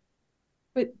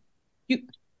 But you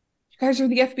guys are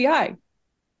the FBI.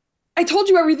 I told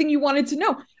you everything you wanted to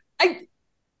know. I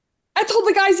told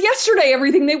the guys yesterday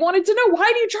everything they wanted to know. Why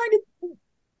are you trying to?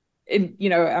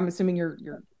 And I'm assuming you're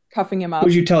cuffing him up. What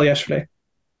did you tell yesterday?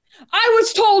 I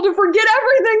was told to forget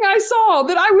everything I saw.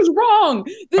 That I was wrong.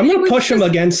 I'm going to push him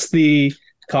against the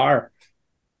car.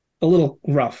 A little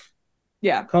rough.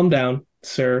 Yeah. Calm down,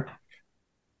 sir.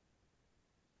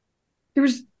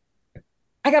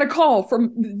 I got a call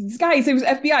from this guy. He said it was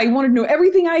FBI. He wanted to know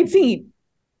everything I had seen.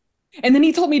 And then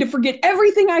he told me to forget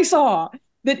everything I saw,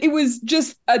 that it was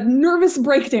just a nervous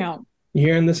breakdown. You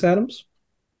hearing this, Adams?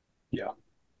 Yeah.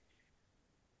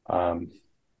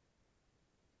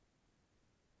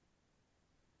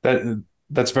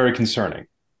 That's very concerning.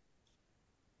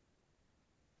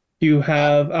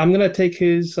 I'm going to take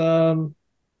his,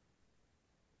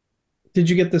 did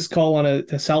you get this call on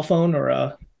a cell phone or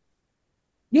a?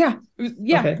 Yeah.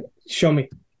 Yeah. Okay. Show me.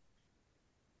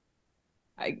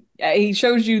 He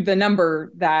shows you the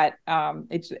number that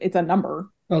it's a number.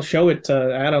 I'll show it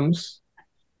to Adams.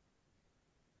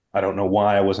 I don't know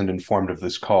why I wasn't informed of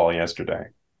this call yesterday.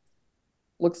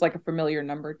 Looks like a familiar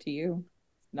number to you.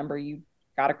 Number you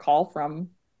got a call from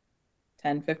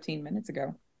 10, 15 minutes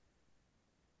ago.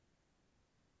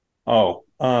 Oh,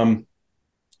 I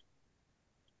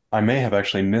may have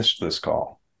actually missed this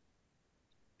call.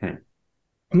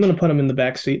 I'm going to put him in the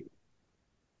back seat.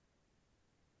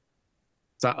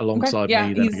 Is that alongside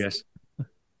me then, I guess?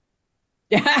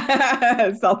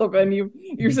 Yeah, Sullivan,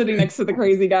 you're sitting next to the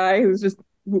crazy guy who's just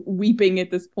weeping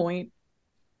at this point.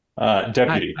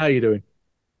 Deputy. How are you doing?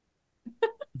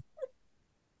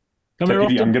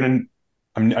 Deputy,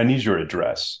 I need your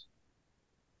address.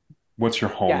 What's your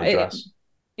home address?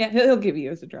 He'll give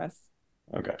you his address.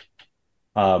 Okay.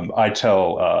 I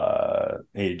tell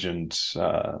Agent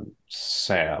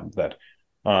Sam that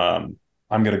I'm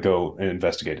going to go and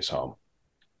investigate his home.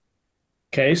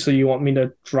 Okay, so you want me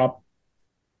to drop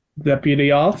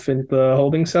Deputy off in the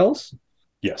holding cells?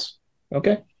 Yes.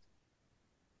 Okay.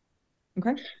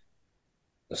 Okay.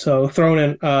 So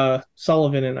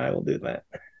Sullivan and I will do that.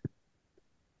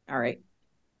 All right.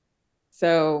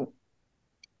 So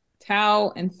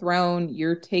Tau and Throne,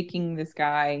 you're taking this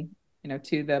guy,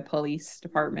 to the police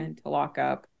department to lock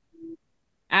up.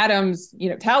 Adams,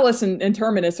 Talus and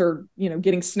Terminus are,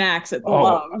 getting snacks at the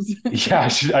Loves. Yeah,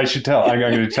 I should tell. I'm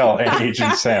going to tell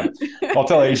Agent Sam. I'll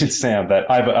tell Agent Sam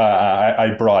that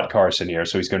I brought Carson here,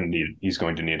 so he's going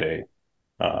to need a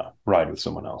ride with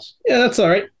someone else. Yeah, that's all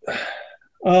right.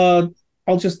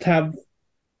 I'll just have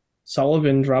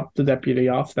Sullivan drop the deputy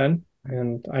off then,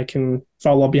 and I can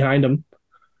follow behind him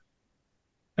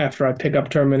after I pick up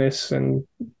Terminus and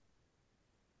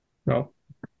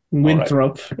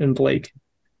Winthrop and Blake.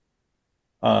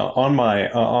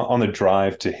 On the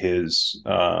drive to his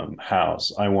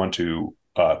house, I want to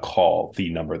call the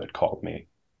number that called me.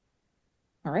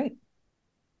 All right.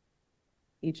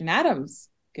 Agent Adams,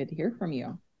 good to hear from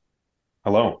you.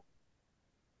 Hello.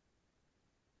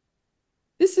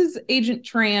 This is Agent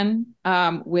Tran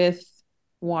with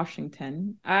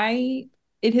Washington.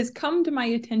 It has come to my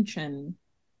attention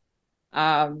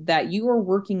that you are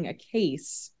working a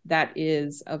case that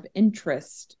is of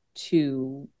interest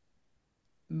to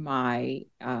my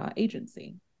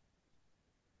agency.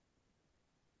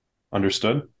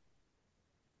 Understood.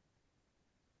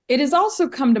 It has also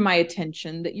come to my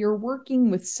attention that you're working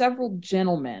with several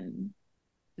gentlemen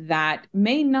that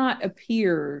may not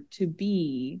appear to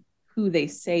be who they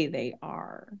say they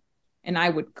are. And I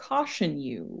would caution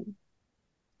you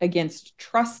against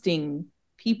trusting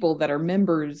people that are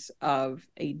members of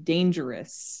a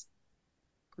dangerous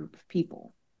group of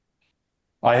people.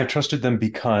 I have trusted them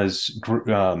because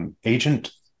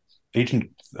Agent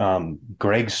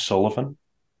Greg Sullivan,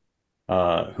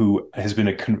 who has been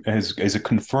is a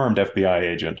confirmed FBI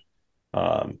agent,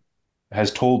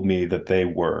 has told me that they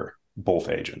were both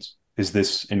agents. Is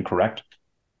this incorrect?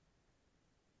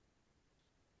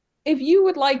 If you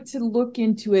would like to look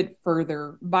into it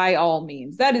further, by all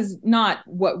means. That is not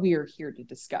what we are here to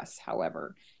discuss,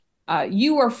 however.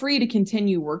 You are free to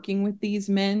continue working with these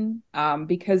men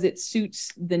because it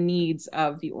suits the needs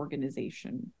of the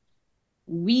organization.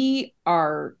 We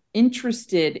are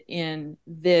interested in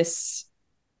these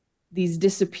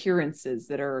disappearances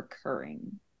that are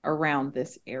occurring around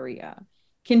this area.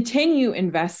 Continue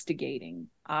investigating.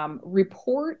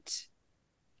 Report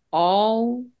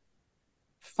all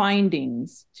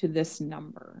findings to this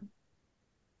number.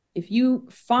 If you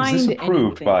find is this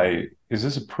approved anything,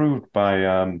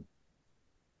 by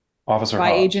Officer by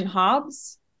Hobbs? Agent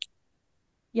Hobbs?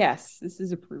 Yes, this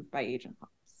is approved by Agent Hobbs.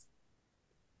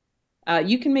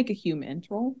 You can make a human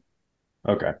roll.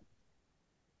 Okay.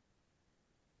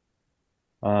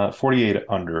 48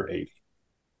 under 80.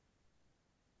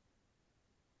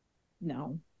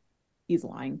 No, he's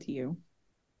lying to you.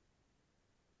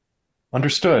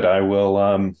 Understood. I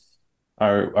will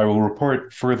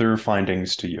report further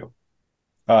findings to you.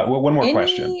 One more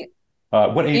question.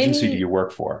 What agency do you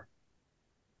work for?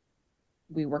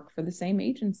 We work for the same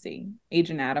agency.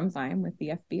 Agent Adams, I am with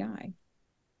the FBI.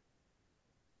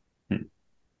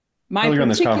 My Earlier in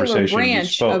this particular conversation,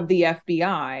 branch of the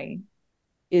FBI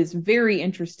is very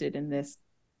interested in this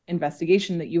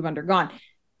investigation that you've undergone.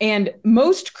 And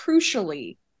most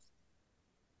crucially,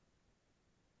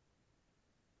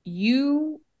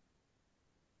 your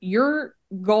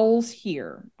goals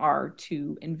here are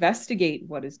to investigate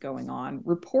what is going on,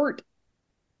 report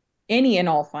any and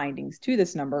all findings to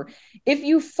this number. If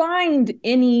you find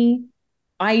any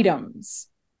items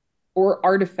or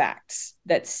artifacts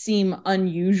that seem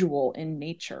unusual in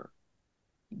nature,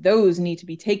 those need to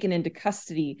be taken into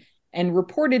custody and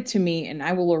reported to me, and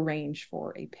I will arrange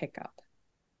for a pickup.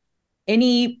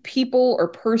 Any people or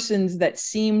persons that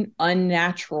seem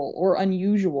unnatural or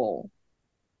unusual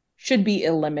should be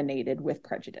eliminated with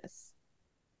prejudice.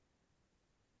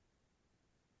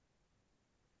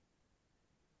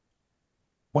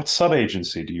 What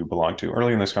sub-agency do you belong to?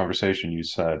 Early in this conversation, you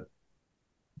said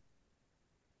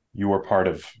you were part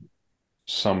of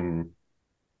some...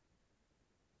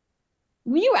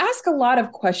 You ask a lot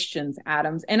of questions,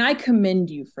 Adams, and I commend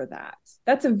you for that.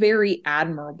 That's a very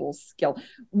admirable skill.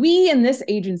 We in this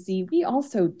agency, we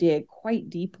also dig quite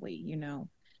deeply,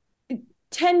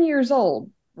 10 years old,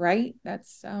 right?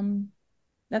 That's how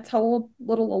old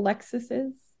little Alexis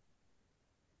is.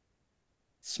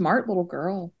 Smart little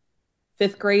girl.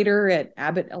 5th grader at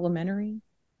Abbott Elementary.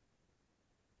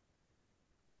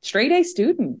 Straight A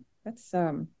student. That's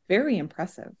very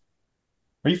impressive.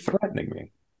 Are you threatening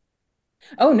me?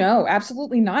 Oh, no,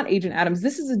 absolutely not, Agent Adams.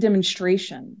 This is a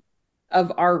demonstration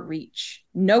of our reach.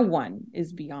 No one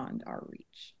is beyond our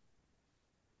reach.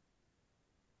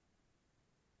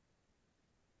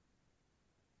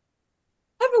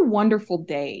 Have a wonderful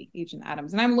day, Agent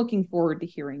Adams, and I'm looking forward to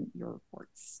hearing your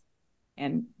reports.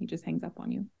 And he just hangs up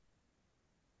on you.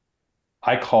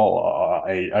 I call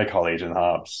Agent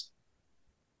Hobbs.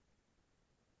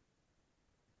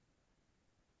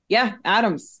 Yeah,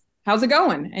 Adams. How's it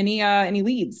going? Any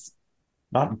leads?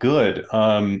 Not good.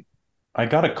 I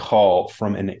got a call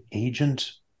from an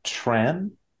Agent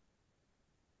Tran.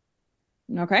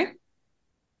 Okay.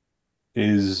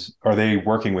 Are they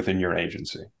working within your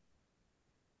agency?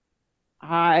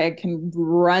 I can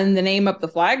run the name up the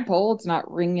flagpole. It's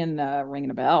not ringing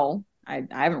a bell. I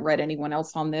haven't read anyone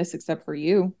else on this except for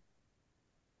you.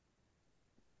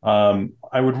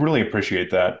 I would really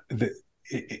appreciate that.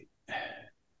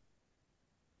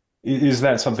 Is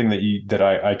that something that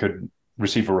I could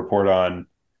receive a report on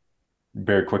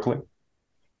very quickly?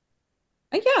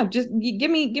 Yeah, just give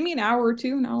me an hour or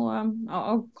two, and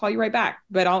I'll call you right back.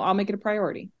 But I'll make it a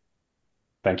priority.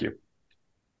 Thank you.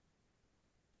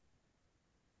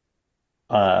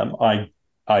 I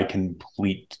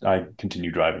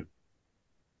continue driving.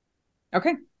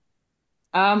 Okay.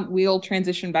 We'll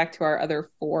transition back to our other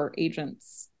 4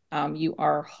 agents. You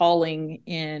are hauling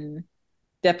in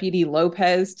Deputy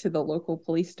Lopez to the local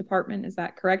police department. Is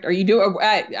that correct? Are you doing?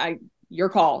 Your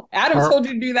call. Adam told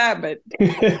you to do that, but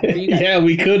yeah,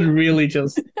 we could really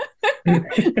just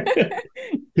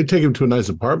could take him to a nice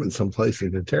apartment someplace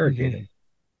and interrogate him,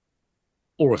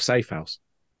 or a safe house.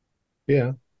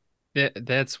 Yeah,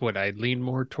 that's what I'd lean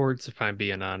more towards, if I'm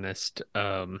being honest.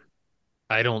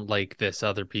 I don't like this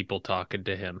other people talking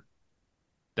to him.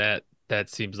 That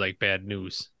seems like bad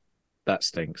news. That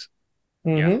stinks.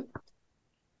 Mm-hmm. Yeah.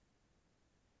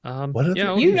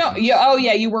 You know,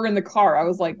 you were in the car. I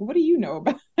was like, what do you know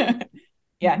about it?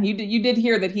 Yeah, you did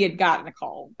hear that he had gotten a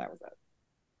call. That was it.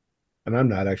 And I'm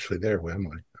not actually there, am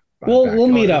I? We'll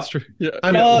meet up. Yeah.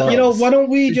 Why don't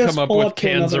we just come up pull with up to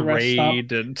cans another of rest stop?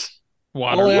 Raid and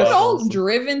water You're all bottles.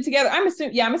 driven together. I'm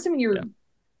assuming you're.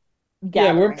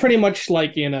 Yeah, we're pretty much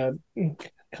like in a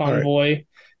convoy.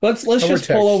 Let's just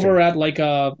pull over at like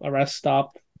a rest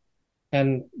stop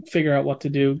and figure out what to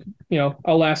do.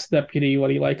 I'll ask the deputy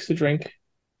what he likes to drink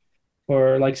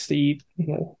or likes to eat.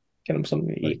 Get him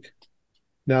something to eat.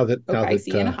 Now that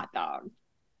and a hot dog.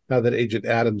 Now that Agent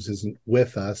Adams isn't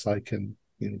with us, I can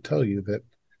tell you that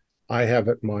I have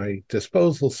at my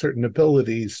disposal certain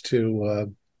abilities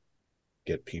to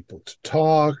get people to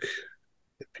talk,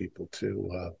 get people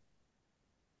to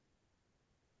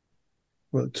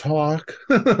talk.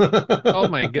 Oh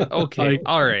my god. Okay.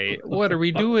 All right. What are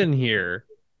we doing here?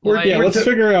 Let's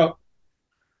figure out.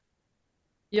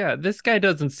 Yeah, this guy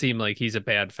doesn't seem like he's a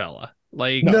bad fella.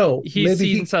 Like, no, he's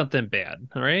seen something bad,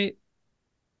 all right?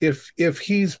 If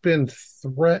he's been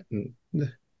threatened,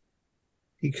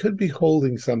 he could be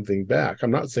holding something back.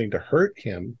 I'm not saying to hurt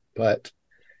him, but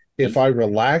if I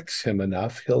relax him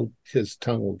enough, his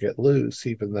tongue will get loose,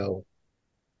 even though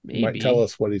he might tell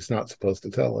us what he's not supposed to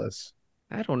tell us.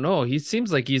 I don't know. He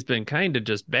seems like he's been kind of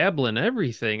just babbling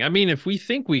everything. I mean, if we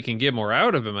think we can get more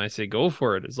out of him, I say go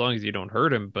for it, as long as you don't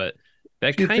hurt him. But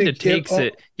that kind of takes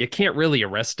it. You can't really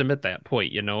arrest him at that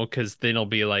point, because then he'll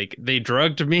be like, they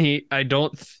drugged me. I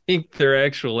don't think they're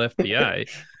actual FBI.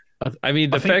 I mean,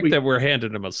 the fact that we're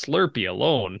handing him a Slurpee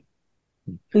alone.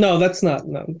 No, that's not.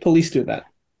 No, police do that.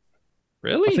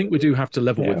 Really? I think we do have to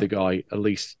level with the guy, at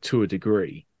least to a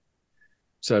degree.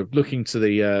 So looking to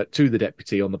the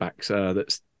deputy on the back,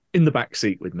 that's in the back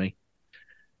seat with me.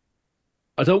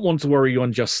 I don't want to worry you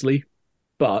unjustly,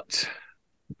 but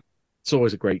it's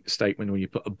always a great statement when you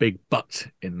put a big but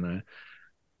in there.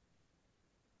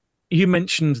 You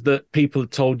mentioned that people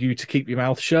had told you to keep your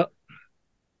mouth shut.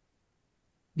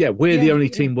 Yeah, we're the only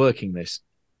team working this.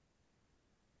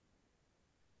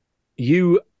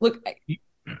 You've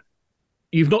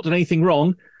not done anything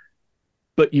wrong,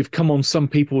 but you've come on some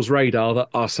people's radar that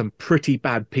are some pretty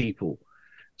bad people.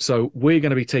 So we're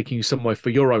going to be taking you somewhere for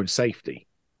your own safety.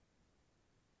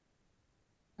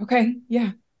 Okay,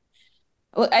 yeah.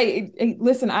 I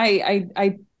listen,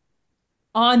 I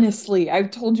honestly,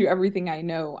 I've told you everything I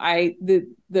know.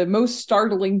 The most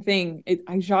startling thing,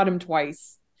 I shot him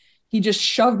twice. He just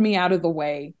shoved me out of the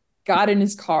way, got in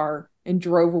his car, and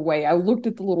drove away. I looked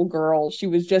at the little girl. She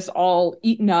was just all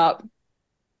eaten up.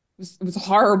 It was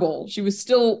horrible. She was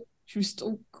still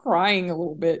crying a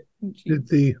little bit.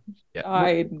 She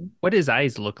died. What his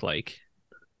eyes look like?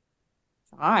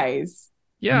 Eyes?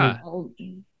 Yeah.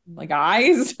 Like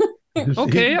eyes?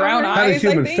 Okay. Brown eyes.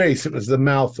 Not a human face. It was the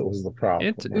mouth that was the problem.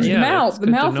 It was the mouth. The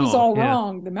mouth was all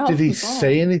wrong. The mouth. Did he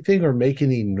say anything or make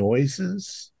any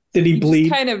noises? Did he bleed?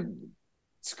 Just kind of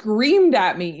screamed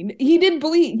at me. He did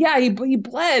bleed. Yeah, he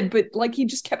bled, but like he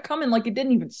just kept coming. Like it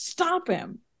didn't even stop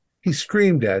him. He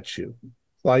screamed at you,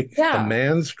 like a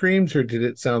man screams, or did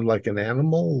it sound like an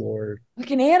animal, or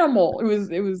like an animal?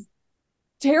 It was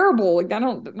terrible. Like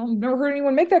I've never heard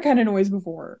anyone make that kind of noise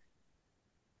before.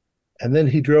 And then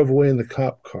he drove away in the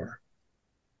cop car.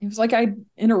 It was like I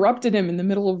interrupted him in the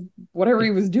middle of whatever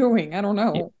he was doing. I don't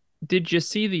know. Did you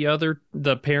see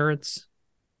the parents?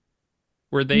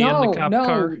 Were they in the cop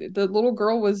car? No, the little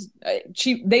girl was.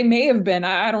 They may have been.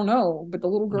 I don't know, but the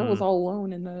little girl was all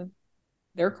alone in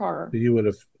their car. You would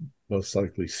have most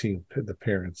likely seen the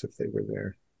parents if they were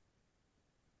there.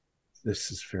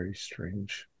 This is very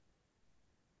strange.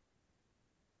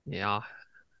 Yeah.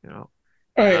 You know,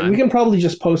 All right, we I can probably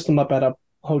just post them up at a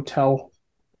hotel.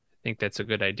 think that's a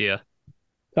good idea.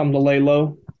 Tell them to lay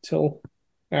low till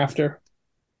after.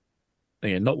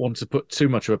 Again, not want to put too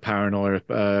much of a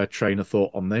paranoia train of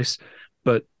thought on this,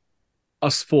 but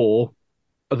us four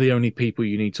are the only people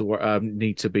you need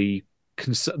to be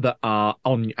that are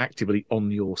actively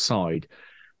on your side.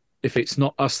 If it's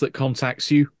not us that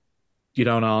contacts you, you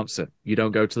don't answer. You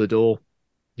don't go to the door.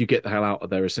 You get the hell out of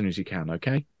there as soon as you can.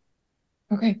 Okay.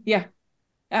 Okay. Yeah.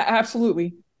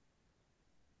 Absolutely.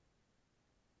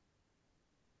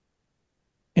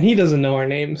 And he doesn't know our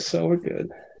names, so we're good.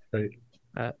 Right.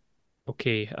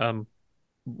 Okay.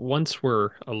 Once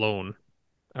we're alone,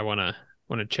 I wanna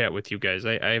chat with you guys.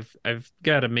 I've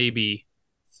got a maybe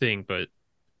thing, but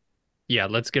yeah,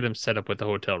 let's get him set up with the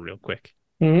hotel real quick.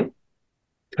 Mm-hmm.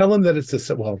 Tell him that it's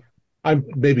a, well, I'm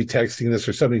maybe texting this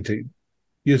or something to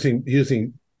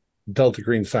using Delta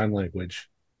Green sign language.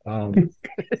 Semaphore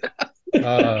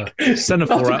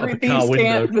out of the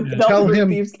car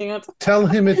window. Tell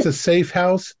him it's a safe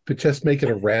house, but just make it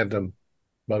a random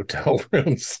motel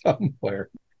room somewhere.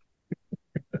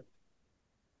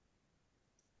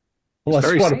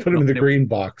 Unless you want to put him in the green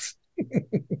box.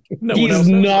 No, he's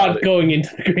not going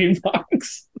into the green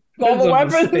box. All the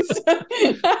weapons.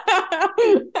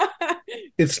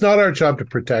 It's not our job to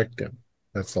protect him.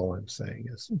 That's all I'm saying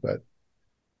but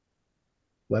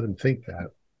let him think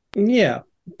that. Yeah,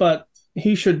 but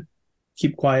he should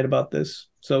keep quiet about this.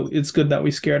 So it's good that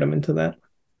we scared him into that.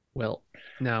 Well,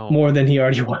 now more than he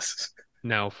already was.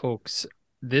 Now, folks,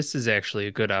 this is actually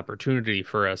a good opportunity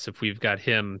for us if we've got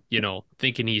him,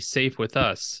 thinking he's safe with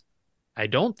us. I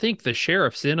don't think the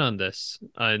sheriff's in on this.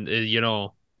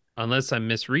 Unless I'm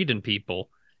misreading people,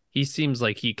 he seems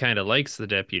like he kind of likes the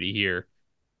deputy here.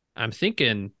 I'm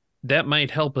thinking that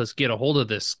might help us get a hold of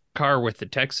this car with the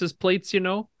Texas plates,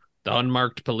 the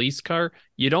unmarked police car.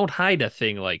 You don't hide a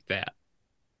thing like that.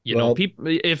 People,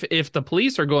 if the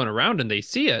police are going around and they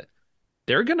see it,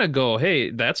 they're going to go,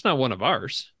 hey, that's not one of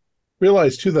ours.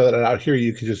 Realize, too, that out here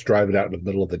you can just drive it out in the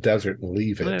middle of the desert and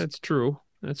leave it. That's true.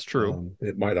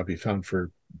 It might not be found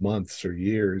for months or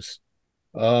years.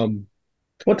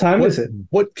 What time is it?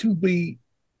 What can we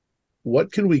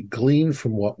glean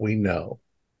from what we know?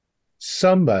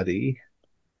 Somebody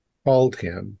called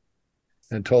him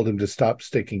and told him to stop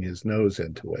sticking his nose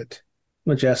into it.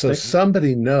 Majestic. So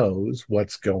somebody knows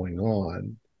what's going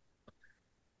on.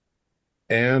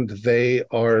 And they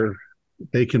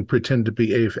can pretend to be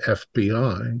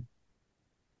FBI.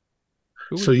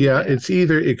 So yeah,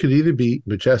 it could either be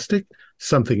Majestic,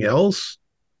 something else,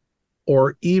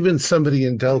 or even somebody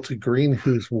in Delta Green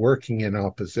who's working in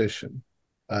opposition,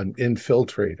 an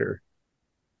infiltrator.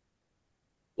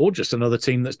 Or just another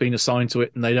team that's been assigned to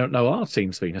it and they don't know our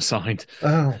team's been assigned.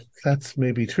 Oh, that's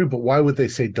maybe true, but why would they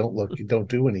say don't look, don't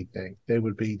do anything? They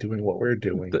would be doing what we're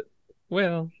doing.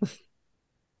 Well,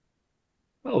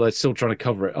 they're still trying to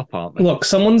cover it up, aren't they? Look,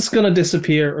 someone's going to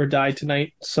disappear or die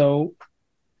tonight, so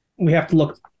we have to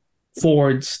look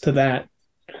forwards to that.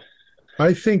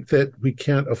 I think that we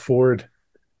can't afford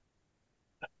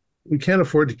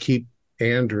to keep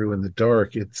Andrew in the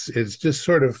dark. It's just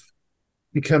sort of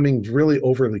becoming really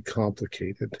overly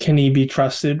complicated. Can he be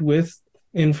trusted with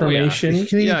information?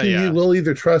 We'll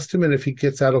either trust him, and if he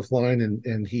gets out of line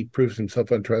and he proves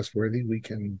himself untrustworthy, we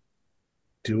can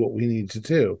do what we need to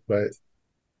do. But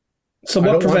so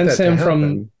what prevents him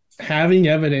from having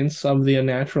evidence of the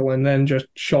unnatural and then just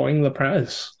showing the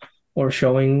press or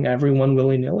showing everyone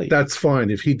willy-nilly? That's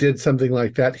fine. If he did something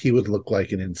like that, he would look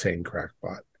like an insane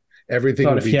crackpot.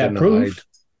 Everything would be denied. Proof.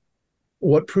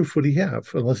 What proof would he have?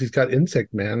 Unless he's got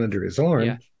Insect Man under his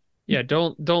arm. Yeah.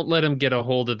 Don't let him get a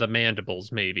hold of the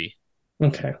mandibles, maybe.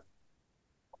 Okay.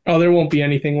 Oh, there won't be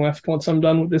anything left once I'm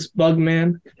done with this bug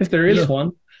man, if there is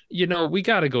one. We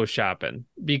got to go shopping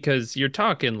because you're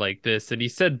talking like this, and he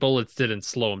said bullets didn't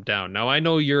slow him down. Now, I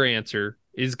know your answer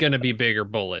is going to be bigger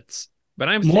bullets, but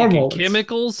I'm thinking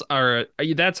chemicals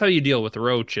that's how you deal with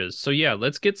roaches. So, yeah,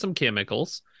 let's get some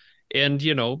chemicals and,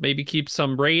 maybe keep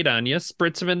some Raid on you,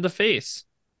 spritz them in the face.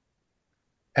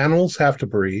 Animals have to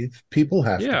breathe. People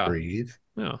have to breathe.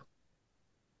 Yeah.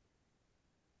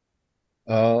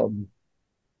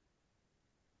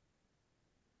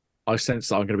 I sense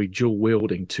that I'm going to be dual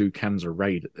wielding 2 cans of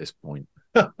Raid at this point.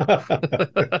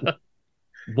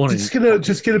 Just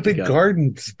get a big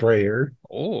garden sprayer.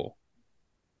 Oh,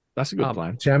 that's a good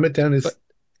plan. Jam it down his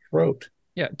throat.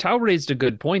 Yeah, Tao raised a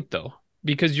good point though,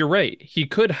 because you're right. He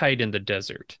could hide in the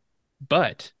desert,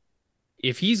 but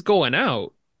if he's going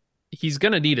out, he's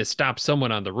gonna need to stop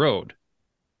someone on the road.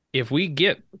 If we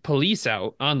get police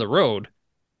out on the road,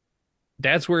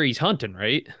 that's where he's hunting,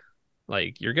 right?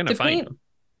 Like, you're gonna find him.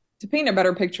 To paint a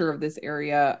better picture of this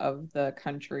area of the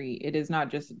country, it is not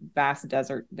just vast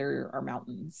desert. There are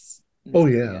mountains in this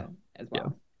area as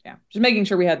well. Yeah. Just making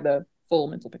sure we had the full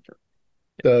mental picture.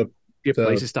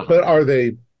 Places to but hunt. are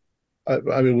they?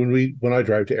 I mean, when I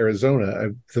drive to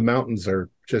Arizona, the mountains are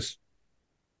just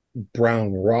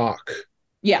brown rock.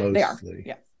 Yeah, mostly. they are.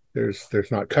 Yeah.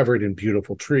 There's not covered in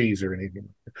beautiful trees or anything.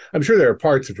 I'm sure there are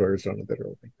parts of Arizona that are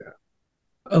like that.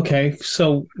 Okay,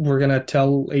 so we're gonna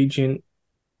tell Agent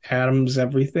Adams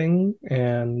everything,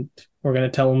 and we're gonna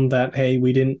tell him that, hey,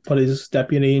 we didn't put his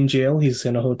deputy in jail. He's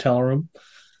in a hotel room.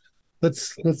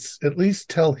 Let's at least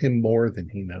tell him more than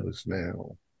he knows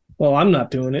now. Well, I'm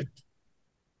not doing it.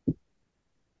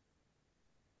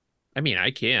 I mean,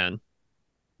 I can.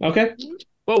 Okay.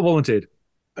 Well volunteered.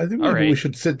 I think All maybe we right.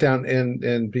 should sit down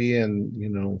and be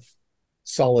in,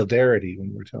 solidarity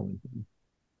when we're telling him.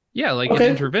 Yeah, like Okay.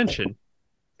 an intervention.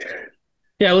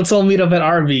 Yeah, let's all meet up at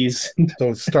Arby's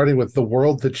So starting with the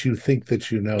world that you think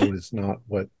that you know is not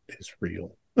what is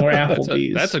real. or That's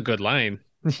Applebee's. a good line.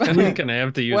 We're gonna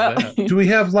have to use that. Do we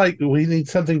have we need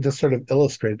something to sort of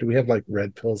illustrate? Do we have like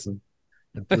red pills and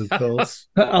blue pills?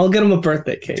 I'll get him a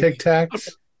birthday cake. Tic Tacs?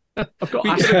 I've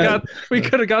got We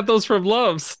could have got those from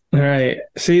Loves. All right.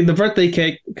 See, the birthday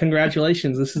cake,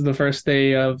 congratulations. This is the first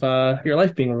day of your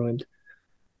life being ruined.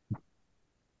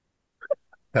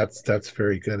 That's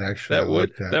very good, actually. I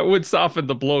like that. That would soften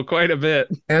the blow quite a bit.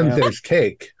 And Yeah. there's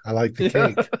cake. I like the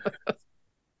cake.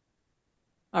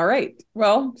 All right.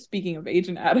 Well, speaking of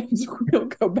Agent Adams, we'll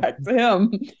go back to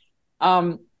him.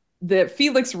 The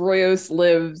Felix Royos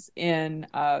lives in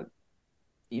a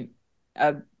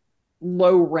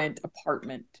low rent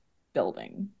apartment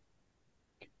building.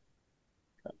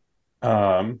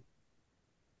 Felix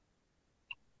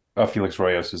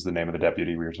Royos is the name of the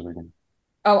deputy we were talking.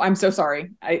 Oh, I'm so sorry.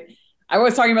 I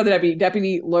was talking about the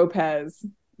Deputy Lopez.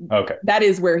 Okay. That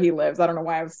is where he lives. I don't know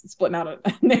why I was splitting out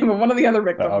a name of one of the other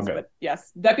victims, but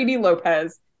yes, Deputy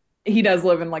Lopez. He does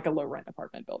live in like a low rent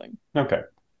apartment building. Okay.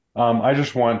 I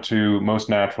just want to, most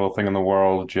natural thing in the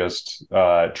world, just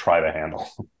try the handle.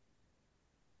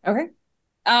 Okay.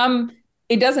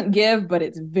 It doesn't give, but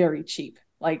it's very cheap.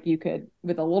 Like you could,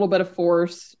 with a little bit of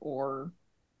force, or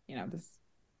this.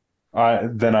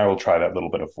 Then I will try that little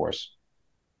bit of force.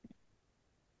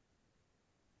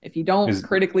 If you don't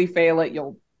critically fail it,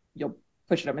 you'll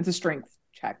push it up. It's a strength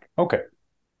check. Okay.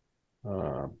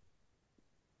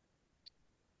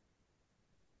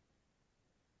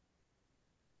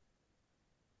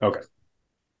 Okay.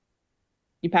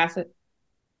 You pass it,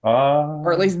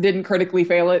 or at least didn't critically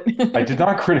fail it. I did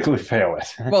not critically fail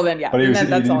it. Well, then, yeah. But it was,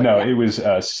 that's all. No, yeah. it was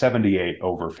 78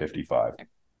 over 55.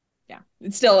 Yeah,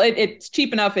 it's still it's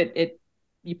cheap enough.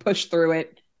 You push through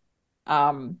it.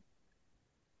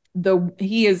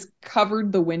 He has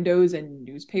covered the windows in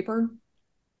newspaper,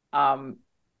 and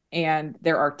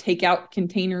there are takeout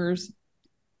containers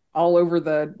all over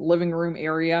the living room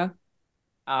area.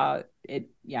 It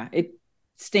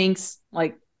stinks,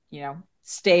 like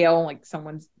stale, like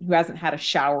someone who hasn't had a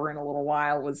shower in a little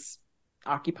while was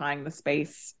occupying the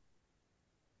space.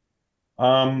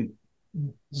 I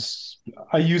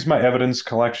use my evidence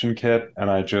collection kit and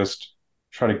I just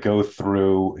try to go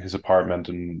through his apartment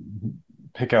and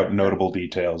pick out notable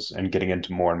details and getting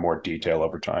into more and more detail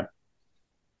over time.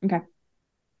 Okay.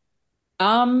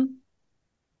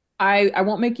 I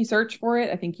won't make you search for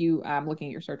it. I think I'm looking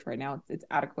at your search right now. It's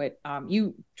adequate.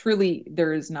 You truly,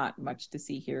 there is not much to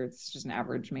see here. It's just an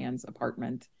average man's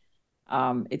apartment.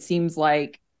 It seems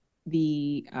like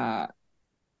he'd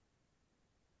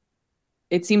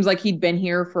been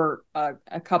here for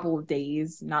a couple of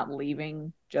days, not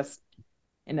leaving, just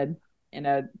in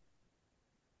a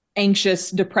anxious,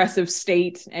 depressive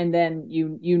state. And then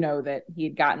you know that he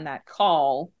had gotten that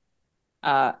call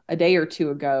a day or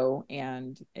two ago,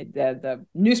 and the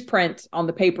newsprint on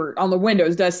the paper on the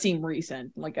windows does seem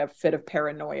recent, like a fit of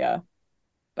paranoia,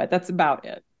 but that's about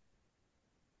it.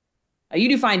 You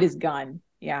do find his gun.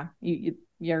 Yeah, you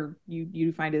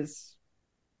do find his.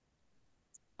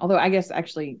 Although I guess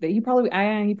actually that he probably would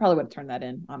have turned that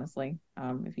in, honestly,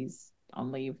 if he's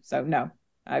on leave. So no,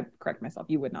 I correct myself.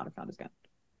 You would not have found his gun.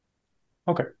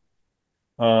 Okay.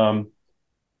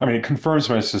 I mean, it confirms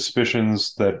my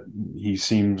suspicions that he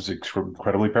seems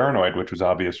incredibly paranoid, which was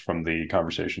obvious from the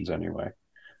conversations anyway.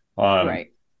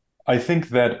 Right. I think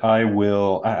that I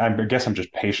will. I guess I'm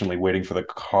just patiently waiting for the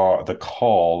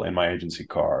call in my agency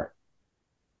car.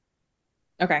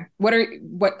 Okay.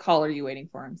 What call are you waiting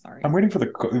for? I'm sorry. I'm waiting for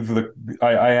the.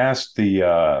 I asked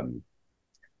the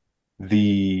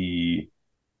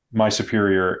my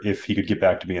superior if he could get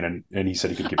back to me, and he said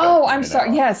he could get back Oh, to me I'm in an sorry.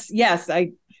 hour. Yes,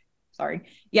 sorry.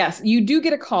 Yes, you do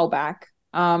get a call back.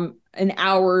 An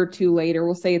hour or two later,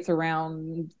 we'll say it's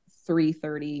around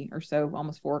 3:30 or so,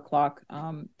 almost 4 o'clock.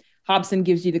 Hobson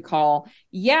gives you the call.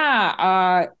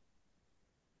 Yeah,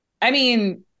 I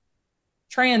mean,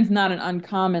 Tran's not an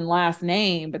uncommon last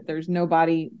name, but there's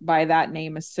nobody by that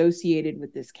name associated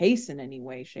with this case in any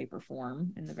way, shape, or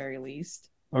form, in the very least.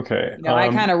 Okay. I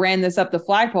kind of ran this up the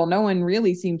flagpole. No one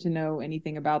really seemed to know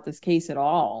anything about this case at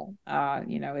all.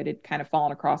 It had kind of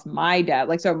fallen across my desk.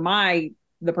 Like, so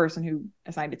the person who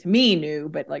assigned it to me knew,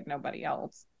 but like nobody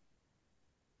else.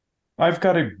 I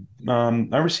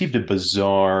received a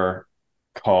bizarre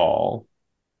call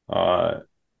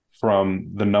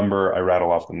from the number. I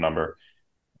rattle off the number,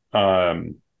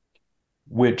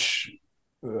 which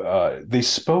they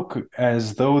spoke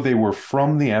as though they were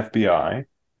from the FBI.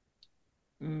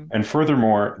 And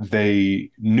furthermore,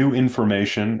 they knew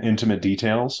information, intimate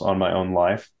details on my own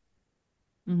life.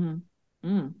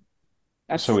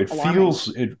 That's so it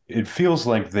feels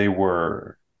like they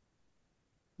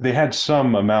had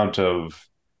some amount of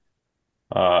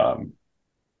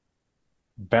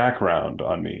background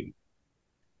on me,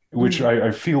 which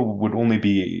I feel would only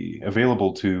be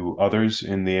available to others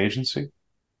in the agency.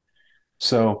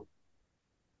 So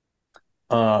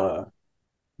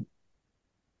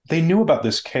they knew about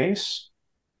this case,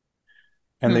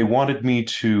 and they wanted me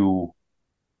to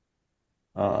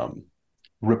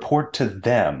report to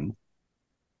them.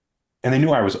 And they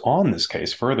knew I was on this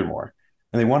case, furthermore,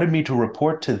 and they wanted me to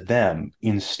report to them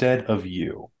instead of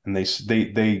you. And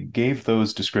they gave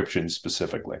those descriptions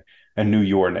specifically and knew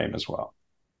your name as well.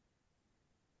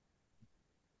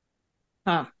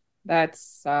 Huh.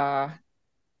 That's I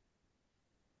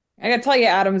gotta tell you,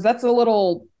 Adams, that's a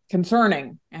little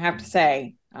concerning, I have to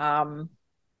say.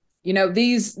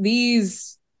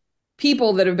 These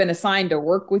people that have been assigned to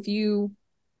work with you,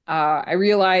 I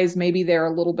realize maybe they're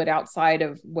a little bit outside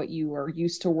of what you are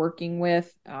used to working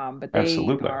with, but they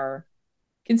Absolutely.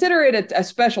 consider it a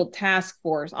special task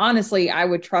force. Honestly, I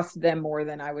would trust them more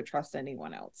than I would trust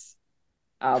anyone else.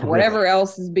 Whatever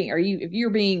else is if you're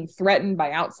being threatened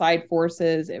by outside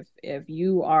forces,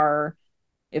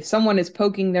 if someone is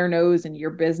poking their nose in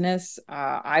your business,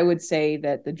 I would say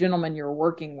that the gentlemen you're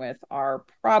working with are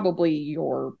probably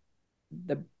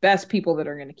the best people that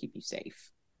are going to keep you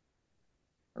safe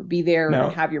or be there Now,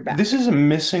 and have your back. This is a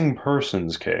missing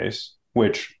persons case,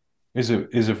 which is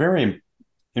a very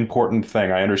important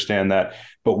thing. I understand that,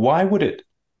 but why would it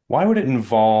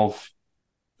involve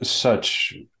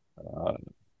such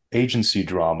agency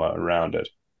drama around it?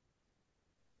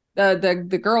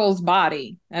 The girl's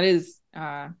body, that is,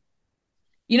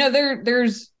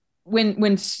 there's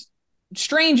when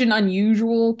strange and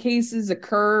unusual cases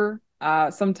occur,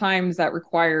 sometimes that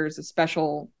requires a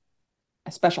special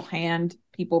hand,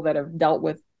 people that have dealt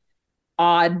with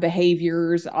odd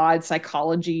behaviors, odd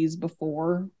psychologies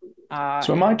before.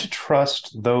 So am I to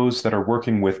trust those that are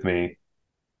working with me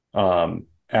am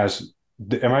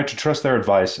I to trust their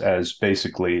advice as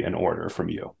basically an order from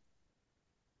you?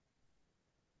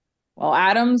 Well,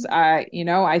 Adams,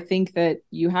 I think that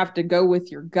you have to go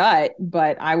with your gut,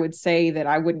 but I would say that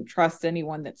I wouldn't trust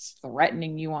anyone that's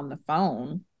threatening you on the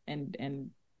phone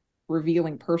and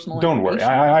revealing personal Don't worry,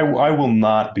 information. I will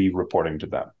not be reporting to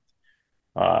them.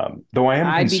 Though I am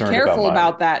I'd be concerned careful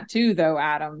about that too, though,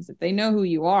 Adams. If they know who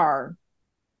you are,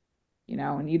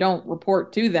 and you don't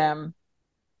report to them,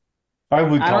 I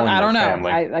would call I don't know.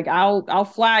 family. I'll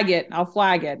flag it. I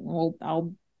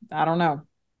don't know.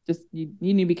 Just you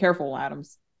need to be careful,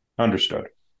 Adams. Understood.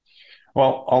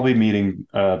 Well, I'll be meeting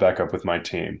back up with my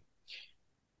team.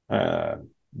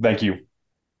 Thank you.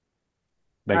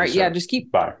 All right, yeah, just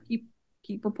keep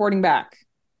reporting back.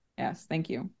 Yes, thank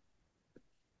you.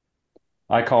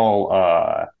 I call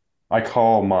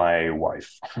my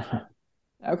wife.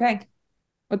 Okay.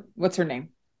 What's her name?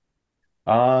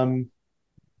 Can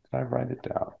I write it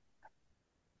down?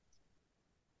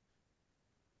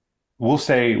 We'll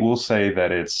say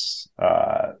that it's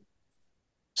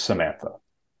Samantha.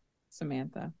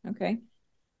 Samantha. Okay.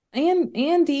 And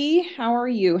Andy, how are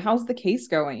you? How's the case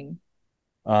going?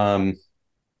 I've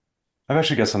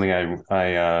actually got something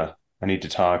I need to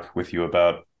talk with you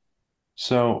about.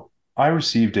 So I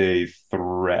received a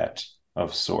threat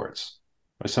of sorts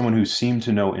by someone who seemed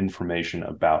to know information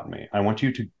about me. I think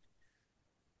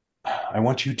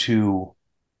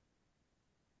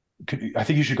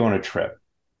you should go on a trip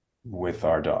with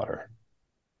our daughter.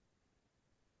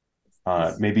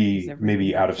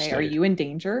 Maybe out of state. Are you in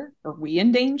danger? Are we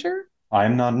in danger?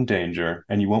 I'm not in danger,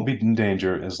 and you won't be in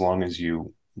danger as long as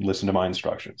you listen to my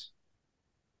instructions.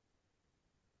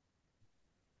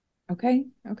 Okay.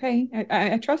 Okay.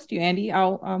 I trust you, Andy.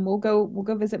 I'll we'll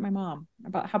go visit my mom.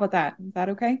 How about that? Is that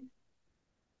okay?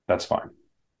 That's fine.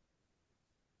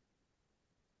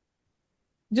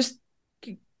 Just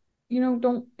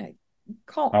don't I'll be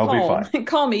call fine.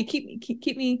 call me.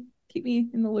 Keep me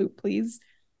in the loop, please.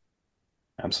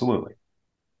 Absolutely.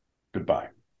 Goodbye.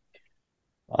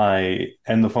 I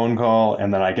end the phone call,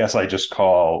 and then I guess I just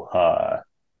call.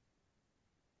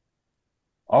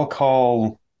 I'll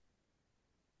call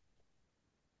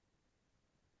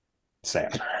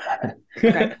Sam.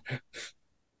 Okay.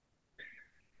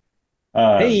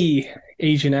 Hey,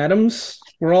 Agent Adams,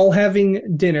 we're all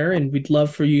having dinner and we'd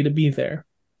love for you to be there.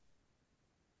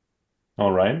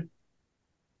 All right.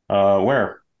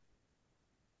 Where?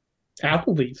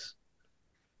 Applebee's.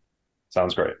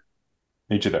 Sounds great.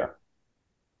 Meet you there.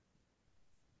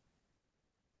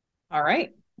 All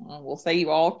right. Well, we'll say you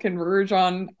all converge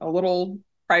on a little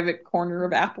private corner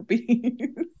of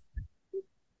Applebee's.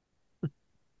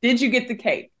 Did you get the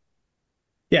cake?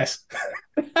 Yes.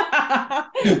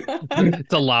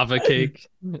 It's a lava cake.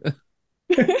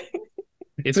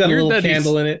 It's got a weird little that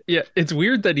candle in it. Yeah, it's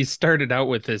weird that he started out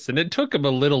with this, and it took him a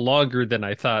little longer than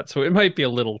I thought. So it might be a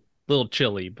little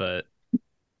chilly, but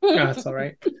That's all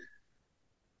right.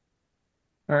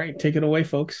 All right, take it away,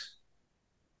 folks.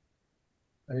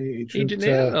 Hey, Agent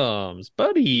Adams,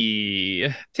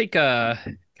 buddy, take a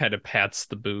kind of pats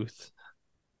the booth.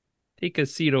 Take a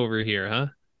seat over here, huh?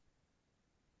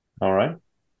 All right.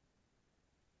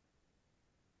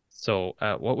 So,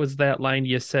 what was that line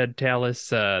you said, Talus?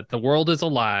 The world is a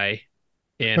lie,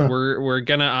 and we're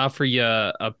gonna offer you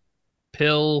a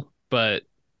pill, but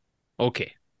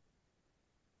okay.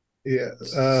 Yeah.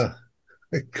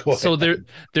 So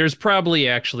there's probably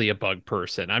actually a bug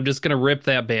person. I'm just gonna rip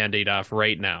that band-aid off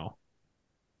right now.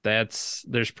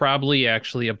 There's probably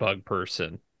actually a bug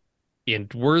person,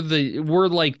 and we're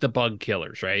like the bug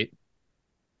killers, right?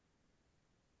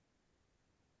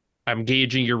 I'm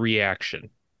gauging your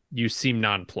reaction. You seem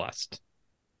nonplussed.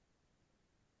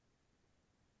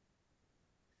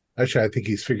 Actually, I think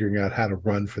he's figuring out how to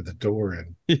run for the door.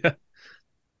 And Yeah.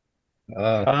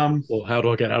 Well, how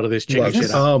do I get out of this chicken Look,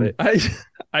 shit outfit?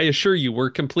 I assure you, we're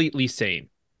completely sane,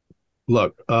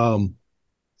 look,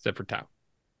 except for Tao.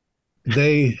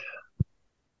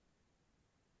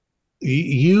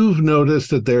 you've noticed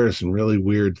that there are some really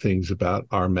weird things about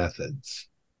our methods.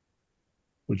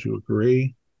 Would you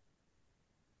agree?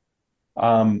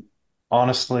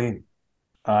 Honestly,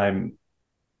 I'm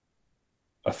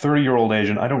a 30-year-old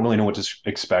agent. I don't really know what to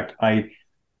expect. I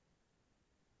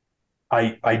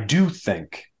do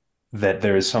think that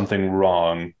there is something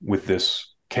wrong with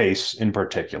this case in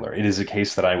particular. It is a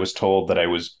case that I was told that I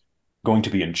was going to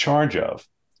be in charge of.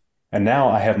 And now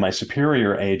I have my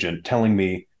superior agent telling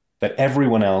me that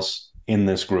everyone else in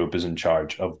this group is in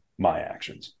charge of my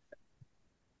actions.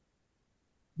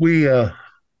 We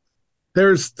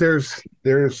there's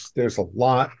a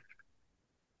lot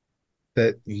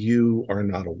that you are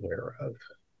not aware of.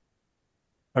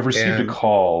 I've received a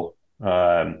call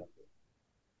that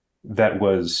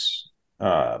was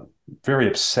very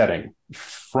upsetting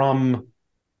from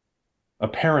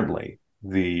apparently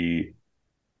the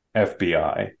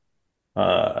FBI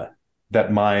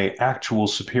that my actual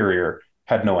superior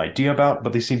had no idea about,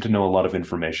 but they seemed to know a lot of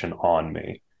information on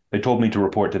me. They told me to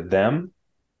report to them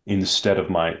instead of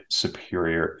my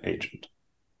superior agent.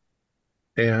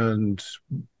 And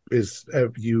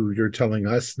you're telling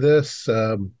us this?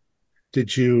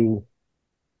 Did you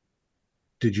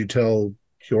tell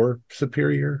your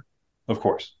superior? Of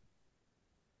course.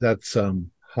 That's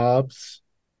Hobbs.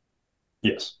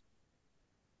 Yes.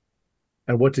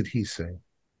 And what did he say?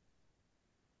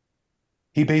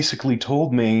 He basically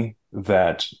told me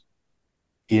that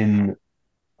in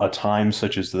a time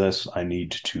such as this, I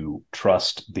need to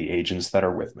trust the agents that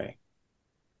are with me.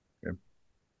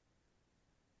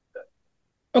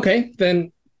 Okay,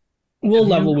 then we'll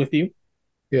level with you.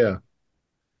 Yeah.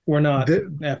 We're not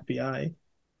FBI.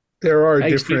 There are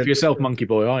Hey, different. speak for yourself, monkey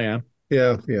boy. I am.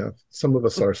 Yeah. Some of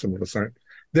us are, some of us aren't.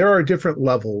 There are different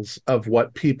levels of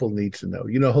what people need to know.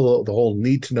 You know, the whole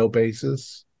need to know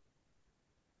basis.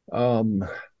 The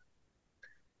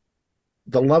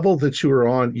level that you are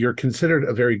on, you're considered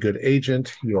a very good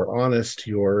agent. You're honest.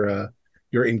 You're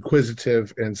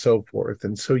inquisitive, and so forth.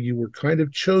 And so you were kind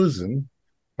of chosen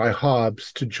by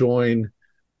Hobbs to join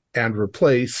and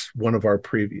replace one of our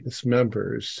previous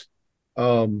members.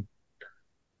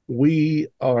 We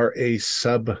are a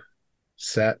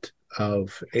subset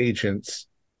of agents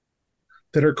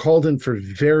that are called in for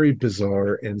very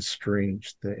bizarre and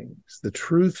strange things. The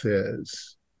truth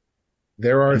is,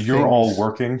 there are and you're things... all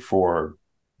working for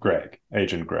Greg,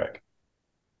 Agent Greg.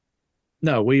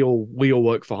 No, we all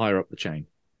work for higher up the chain.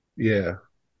 Yeah.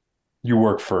 You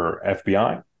work for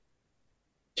FBI?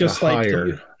 Just like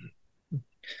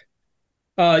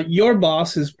higher. your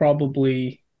boss is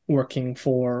probably working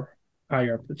for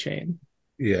higher up the chain.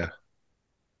 Yeah.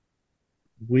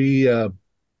 We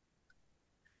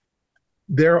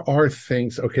there are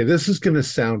things, okay, this is going to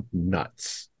sound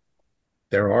nuts.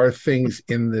 There are things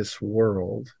in this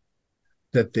world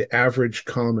that the average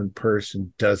common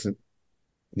person doesn't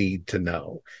need to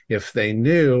know. If they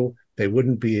knew, they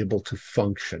wouldn't be able to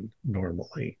function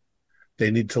normally.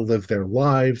 They need to live their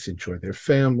lives, enjoy their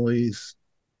families,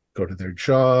 go to their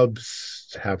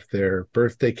jobs, have their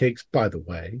birthday cakes, by the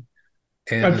way.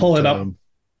 And I pull it up.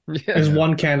 There's Yeah.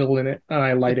 one candle in it, and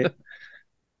I light it.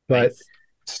 But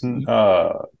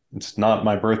It's not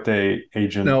my birthday,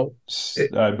 Agent. No,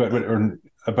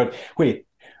 but wait,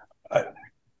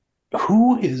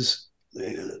 who is?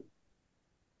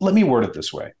 Let me word it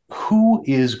this way: who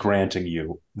is granting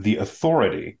you the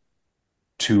authority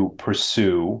to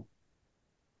pursue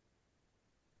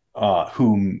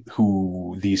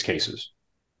who these cases?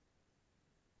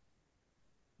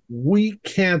 we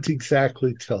can't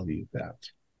exactly tell you that.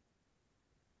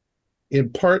 In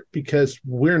part because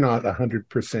we're not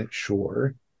 100%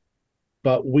 sure,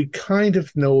 but we kind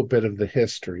of know a bit of the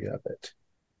history of it.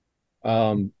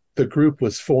 The group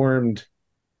was formed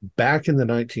back in the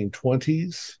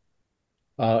 1920s.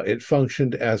 It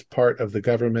functioned as part of the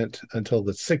government until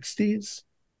the 60s,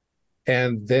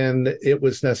 and then it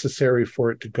was necessary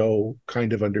for it to go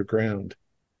kind of underground.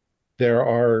 There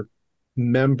are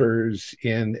members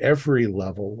in every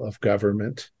level of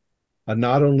government,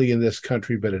 not only in this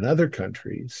country, but in other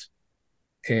countries.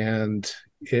 And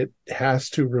it has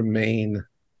to remain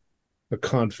a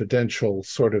confidential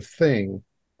sort of thing,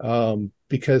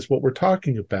 because what we're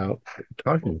talking about,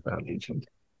 Agent,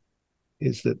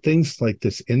 is that things like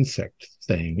this insect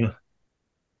thing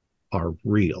are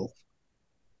real.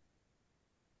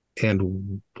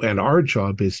 And our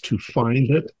job is to find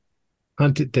it,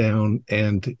 hunt it down,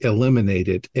 and eliminate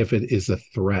it if it is a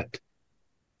threat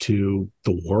to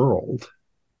the world.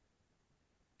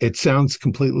 It sounds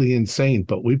completely insane,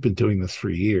 but we've been doing this for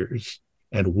years,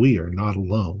 and we are not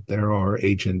alone. There are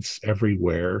agents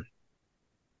everywhere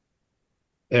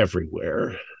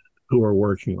who are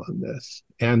working on this.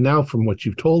 And now, from what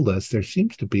you've told us, there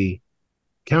seems to be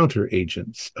counter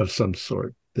agents of some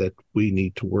sort that we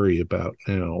need to worry about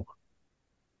now.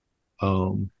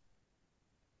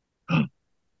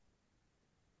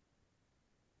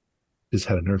 Just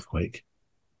had an earthquake.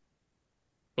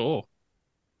 Oh,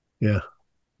 Yeah.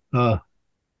 Did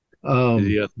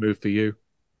the earth move for you?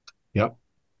 Yep.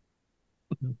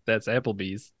 that's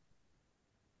Applebee's.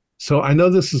 So I know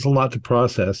this is a lot to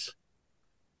process.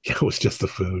 It was just the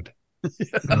food.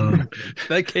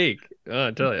 That cake,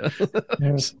 I tell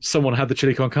you. Someone had the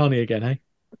chili con carne again, hey?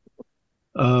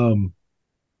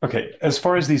 Okay, as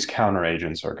far as these counter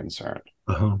agents are concerned,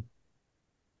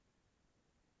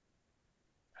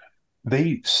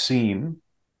 they seem.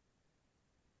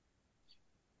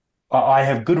 I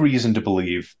have good reason to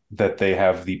believe that they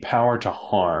have the power to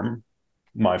harm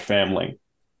my family,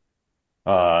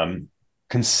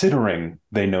 considering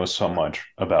they know so much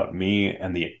about me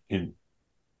and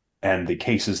the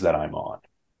cases that I'm on.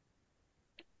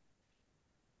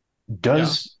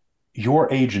 Does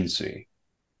your agency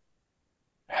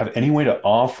have any way to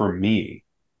offer me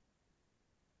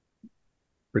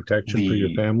protection for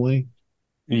your family?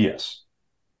 Yes.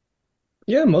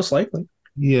 Yeah, most likely.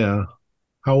 Yeah.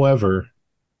 However,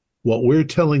 what we're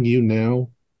telling you now,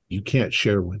 you can't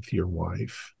share with your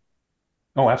wife.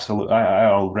 Oh, absolutely. I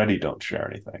already don't share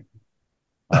anything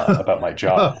about my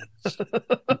job.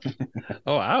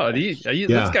 Oh, wow. This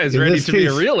Yeah, guy's in ready this to be a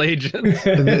case- real agent.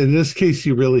 In this case,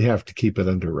 you really have to keep it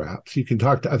under wraps. You can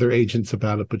talk to other agents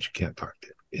about it, but you can't talk to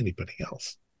anybody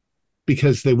else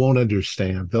because they won't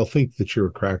understand. They'll think that you're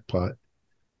a crackpot,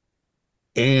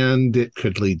 and it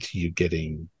could lead to you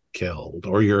getting killed,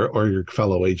 or your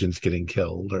fellow agents getting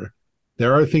killed. Or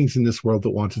there are things in this world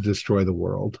that want to destroy the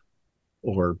world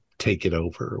or take it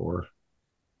over, or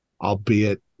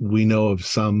albeit we know of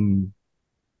some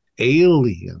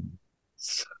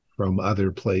aliens from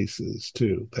other places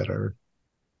too that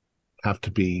have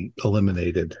to be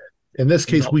eliminated. In this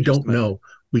case, Not we just don't know.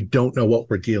 We don't know what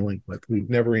we're dealing with. We've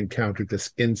never encountered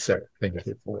this insect thing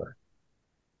before.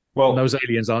 Well, And those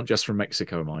aliens aren't just from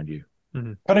Mexico, mind you.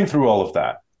 cutting through all of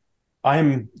that,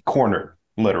 I'm cornered,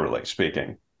 literally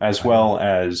speaking, as well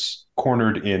as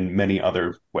cornered in many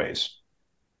other ways.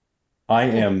 I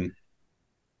am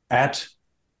at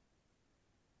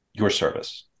your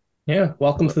service. Yeah,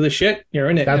 welcome to the shit. You're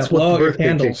in it. That's Now blow what out the your birthday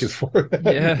candles. cake is for.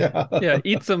 Yeah,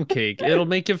 eat some cake. It'll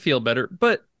make you feel better.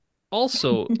 But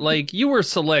also, like you were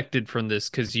selected from this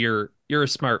because you're a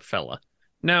smart fella.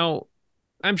 Now,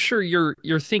 I'm sure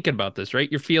you're thinking about this, right?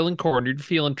 You're feeling cornered, you're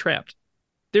feeling trapped.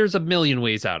 There's a million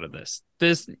ways out of this.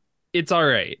 It's all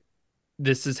right.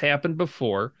 This has happened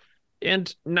before,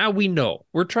 and now we know.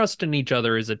 We're trusting each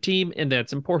other as a team, and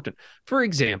that's important. For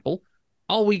example,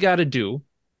 all we got to do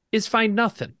is find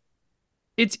nothing.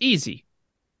 It's easy.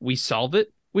 We solve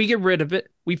it, we get rid of it,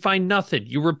 we find nothing.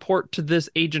 You report to this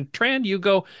Agent Tran, you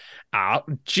go,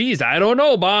 geez, I don't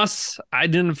know, boss. I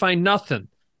didn't find nothing.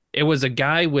 It was a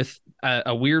guy with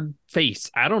a weird face.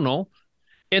 I don't know.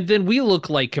 And then we look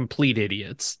like complete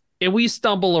idiots. And we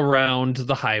stumble around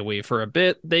the highway for a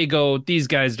bit. They go, these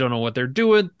guys don't know what they're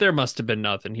doing. There must have been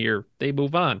nothing here. They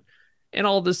move on. And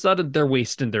all of a sudden, they're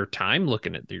wasting their time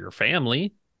looking at your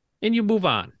family. And you move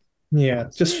on. Yeah,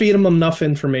 just feed them enough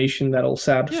information that'll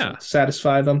Yeah.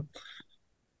 satisfy them.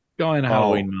 Guy in a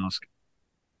Halloween mask.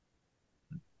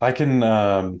 I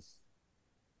can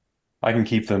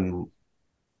keep them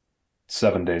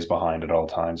 7 days behind at all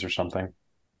times or something.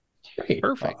 Great.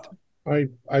 Perfect.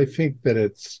 I think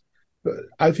that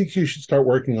I think you should start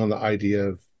working on the idea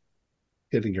of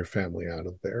getting your family out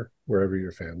of there, wherever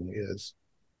your family is.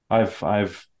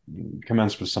 I've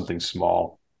commenced with something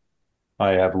small.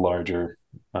 I have larger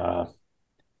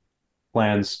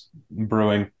plans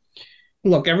brewing.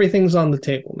 Look, everything's on the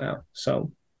table now,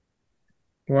 so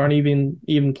we're on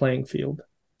even playing field.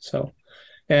 So,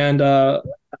 and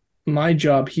my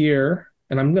job here,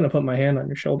 and I'm going to put my hand on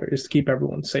your shoulder, is to keep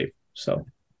everyone safe. So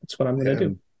that's what I'm going to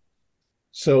do.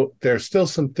 So there's still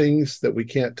some things that we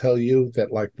can't tell you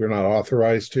that like we're not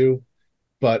authorized to,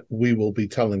 but we will be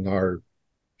telling our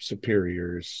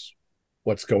superiors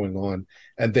what's going on,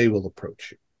 and they will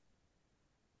approach you.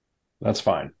 That's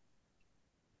fine.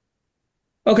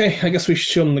 Okay, I guess we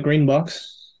should show them the green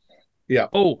box. Yeah.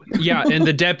 Oh, yeah, and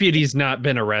the deputy's not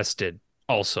been arrested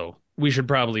also. We should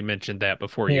probably mention that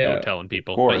before you go telling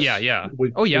people. But yeah.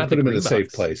 We put them in a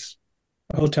safe place.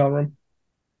 A hotel room.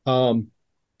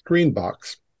 Green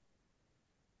box.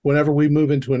 Whenever we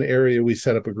move into an area, we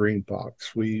set up a green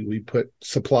box. We put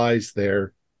supplies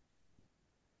there.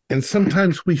 And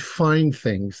sometimes we find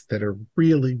things that are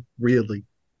really, really,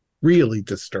 really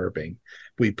disturbing.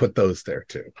 We put those there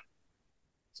too.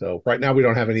 So right now we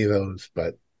don't have any of those,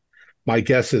 but my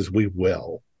guess is we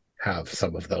will have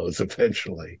some of those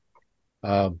eventually.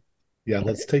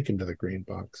 Let's take him to the green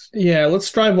box. Yeah,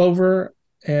 let's drive over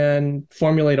and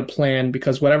formulate a plan,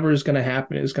 because whatever is going to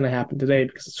happen today,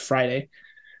 because it's Friday.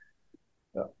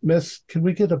 Miss, can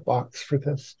we get a box for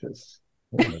this? Because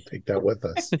I want to take that with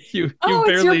us. You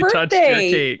barely touched your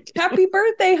cake. Happy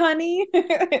birthday, honey.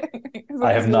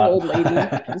 I have not. Old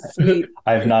lady. Sweet.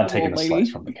 I have not taken Old a lady.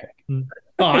 slice from the cake.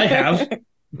 Oh, I have.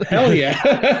 Hell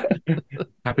yeah.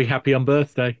 Happy on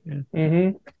birthday. Yeah.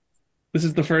 Mm-hmm. This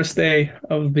is the first day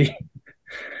of the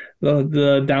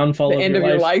downfall The of end your of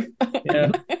your life. life.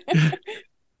 Yeah.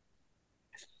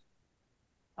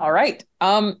 All right.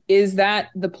 Is that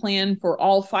the plan for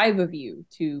all 5 of you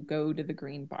to go to the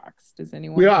green box? Does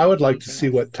anyone? I would like to see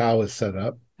what Tao has set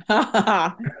up.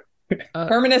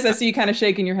 Terminus, I see you kind of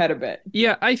shaking your head a bit.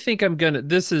 Yeah, I think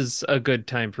this is a good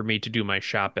time for me to do my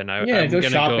shopping. I'm go gonna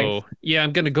shopping.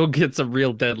 I'm gonna go get some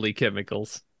real deadly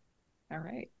chemicals. All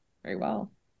right. Very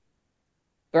well.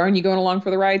 Vern, you going along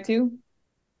for the ride too?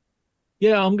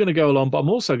 Yeah, I'm going to go along, but I'm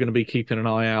also going to be keeping an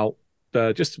eye out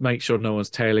just to make sure no one's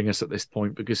tailing us at this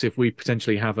point, because if we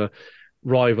potentially have a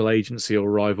rival agency or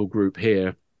rival group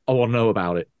here, I want to know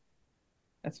about it.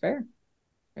 That's fair.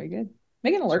 Very good.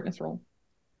 Make an alertness roll.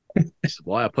 This is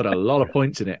why I put a lot of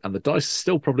points in it, and the dice are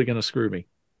still probably going to screw me.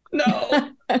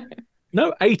 No.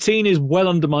 No, 18 is well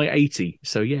under my 80,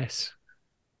 so yes.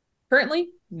 Currently,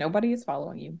 nobody is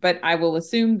following you, but I will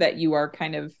assume that you are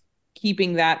kind of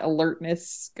keeping that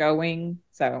alertness going.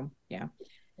 So, yeah.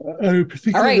 I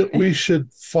think All right. that we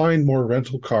should find more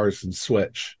rental cars and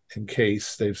switch in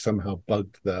case they've somehow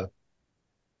bugged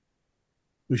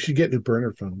we should get new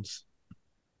burner phones.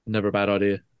 Never a bad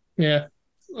idea. Yeah.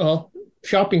 Well,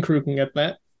 shopping crew can get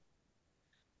that.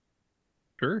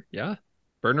 Sure, yeah.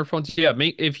 Burner phones. Yeah,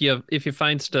 if you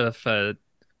find stuff,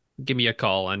 give me a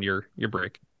call on your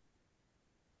break.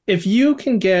 If you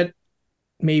can get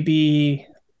maybe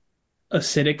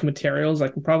acidic materials, I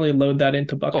can probably load that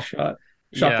into buckshot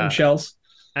shotgun shells.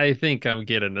 I think I'm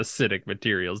getting acidic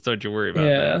materials. Don't you worry about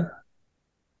Yeah. that.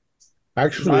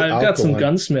 Actually, I've got some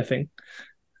alkaline. gunsmithing.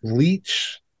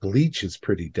 Bleach is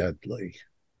pretty deadly.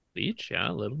 Bleach,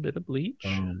 yeah, a little bit of bleach.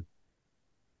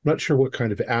 I'm not sure what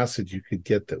kind of acid you could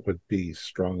get that would be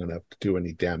strong enough to do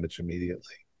any damage immediately.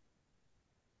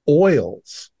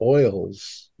 Oils.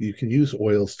 You can use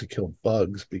oils to kill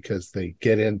bugs because they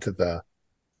get into the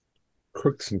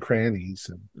crooks and crannies.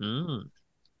 And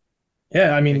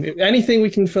Yeah, I mean, anything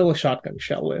we can fill a shotgun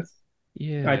shell with,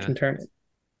 Yeah. I can turn it.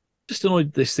 Just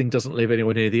annoyed this thing doesn't live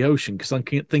anywhere near the ocean because I'm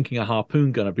thinking a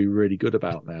harpoon gun would be really good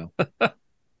about now.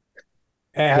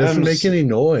 It doesn't make any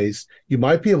noise. You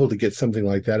might be able to get something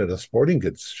like that at a sporting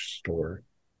goods store.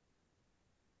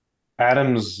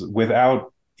 Adams,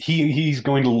 without he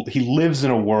lives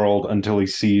in a world until he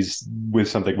sees with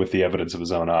something with the evidence of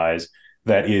his own eyes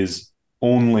that is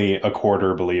only a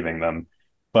quarter believing them.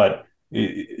 But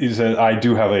I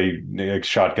do have a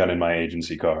shotgun in my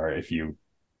agency car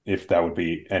if that would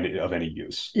be of any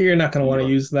use. You're not going to want to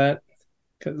use that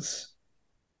because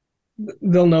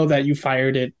they'll know that you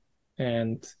fired it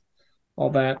and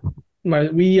all that.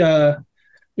 We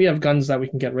have guns that we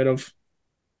can get rid of.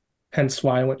 Hence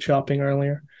why I went shopping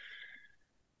earlier.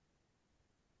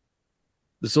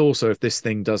 There's also, if this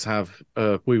thing does have,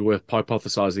 we were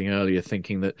hypothesizing earlier,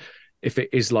 thinking that if it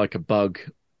is like a bug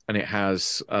and it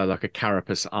has like a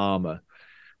carapace armor,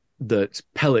 that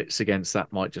pellets against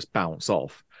that might just bounce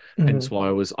off. Mm-hmm. Hence why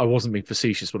I wasn't being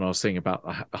facetious when I was saying about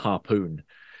a harpoon.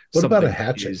 What about a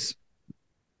hatchet?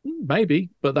 Maybe,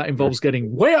 but that involves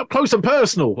getting way up close and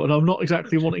personal, and I'm not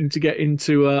exactly wanting to get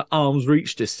into arm's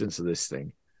reach distance of this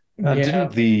thing.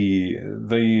 Didn't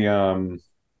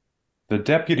the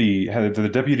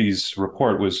deputy's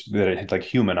report was that it had like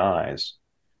human eyes?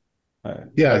 I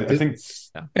think,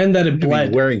 and that it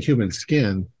bled. Wearing human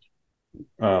skin.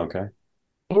 Oh, okay.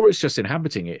 Or it's just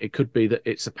inhabiting it. It could be that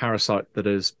it's a parasite that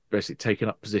has basically taken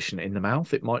up position in the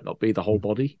mouth. It might not be the whole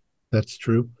body. That's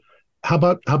true. How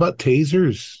about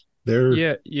tasers?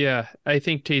 Yeah. I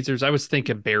think tasers. I was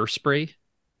thinking bear spray.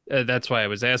 That's why I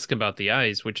was asking about the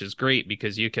eyes, which is great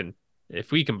because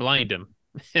if we can blind him.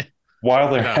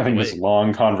 While they're having this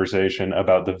long conversation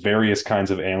about the various kinds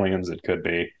of aliens it could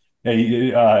be,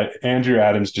 Andrew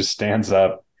Adams just stands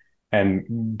up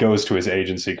and goes to his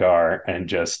agency car and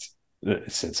just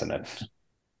sits in it.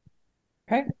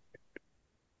 Okay.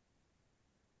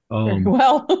 Very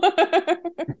well.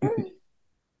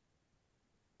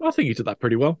 I think you did that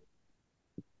pretty well.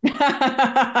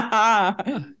 Yeah.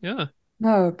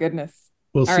 Oh goodness.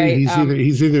 Well, see, right,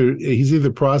 he's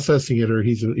either processing it or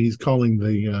he's calling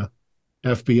the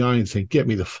FBI and saying, "Get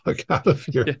me the fuck out of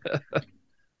here." Yeah.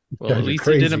 Well, at least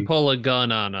he didn't pull a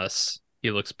gun on us. He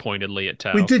looks pointedly at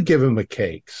Tao. We did give him a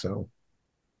cake, so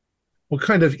what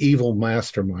kind of evil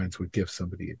masterminds would give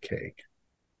somebody a cake?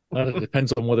 It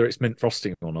depends on whether it's mint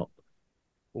frosting or not.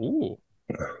 Ooh.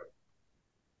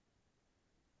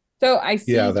 So I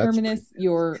see, Terminus,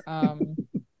 your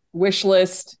wish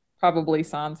list, probably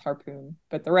Sans harpoon,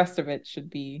 but the rest of it should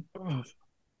be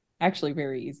actually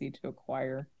very easy to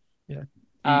acquire. Yeah.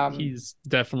 He's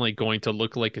definitely going to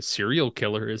look like a serial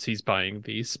killer as he's buying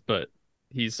these, but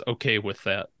he's okay with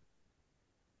that.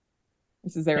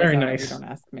 This is Arizona. Very nice. We don't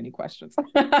ask many questions.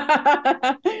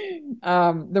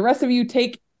 The rest of you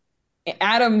take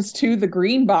Adams to the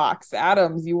green box.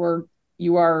 Adams, you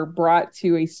are brought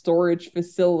to a storage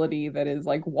facility that is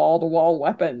like wall-to-wall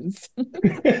weapons.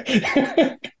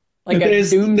 Like a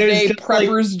doomsday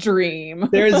prepper's dream.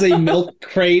 There's a milk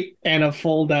crate and a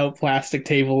fold-out plastic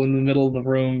table in the middle of the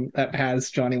room that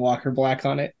has Johnny Walker Black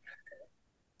on it.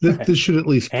 This should at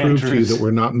least prove to you that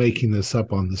we're not making this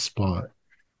up on the spot.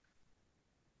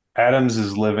 Adams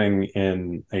is living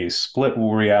in a split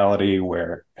reality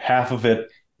where half of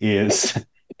it is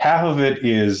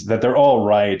that they're all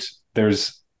right.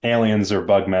 There's aliens or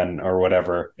bugmen or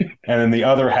whatever. And then the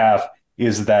other half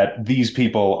is that these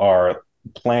people are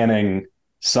planning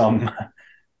something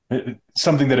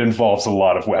that involves a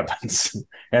lot of weapons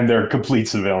and they're complete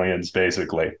civilians,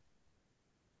 basically.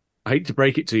 I hate to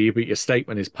break it to you, but your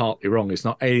statement is partly wrong. It's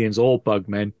not aliens or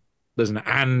bugmen. There's an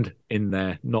 "and" in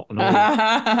there, not an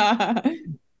 "or."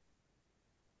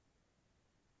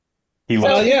 He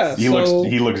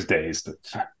looks dazed.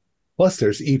 Plus,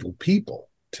 there's evil people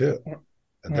too,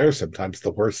 and they're sometimes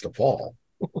the worst of all.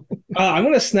 I'm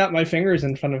going to snap my fingers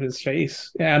in front of his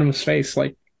face, Adam's face,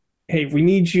 like, "Hey, we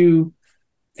need you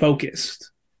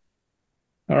focused,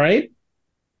 all right?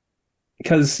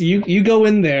 Because you go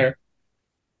in there,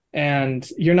 and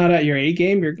you're not at your A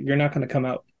game. You're not going to come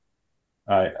out."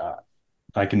 I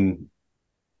could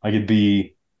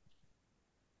be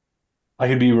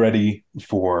ready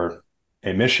for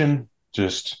a mission.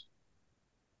 Just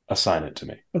assign it to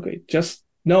me. Okay,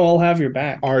 no, I'll have your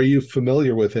back. Are you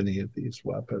familiar with any of these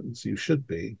weapons? You should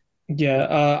be.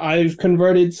 Yeah, I've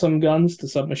converted some guns to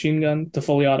submachine gun to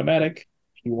fully automatic.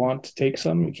 you want to take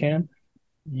some, you can.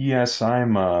 Yes,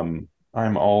 I'm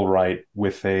all right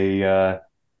with a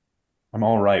I'm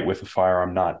all right with a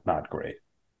firearm, not great.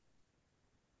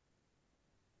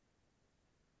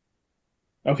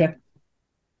 Okay.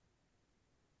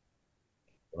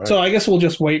 All So right. I guess we'll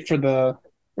just wait for the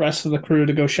rest of the crew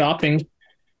to go shopping.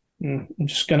 I'm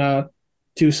just gonna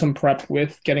do some prep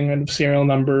with getting rid of serial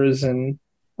numbers and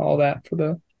all that for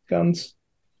the guns.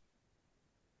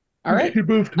 All We right. should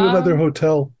move to another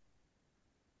hotel.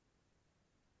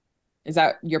 Is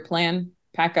that your plan?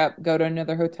 Pack up, go to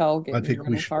another hotel, get I new think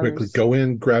we rental should quickly cars? go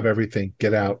in, grab everything,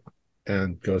 get out,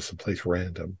 and go someplace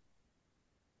random.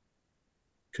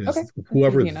 Because Okay, that's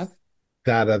whoever easy enough.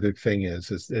 that other thing is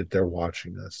they're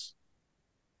watching us.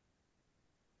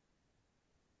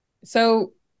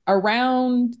 So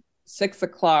around 6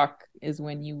 o'clock is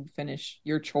when you finish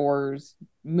your chores,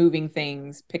 moving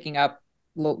things, picking up,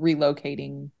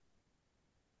 relocating.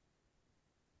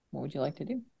 What would you like to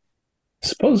do?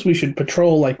 Suppose we should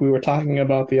patrol like we were talking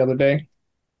about the other day.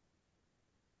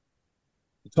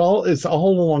 It's all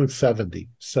along 70.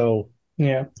 So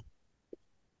Yeah.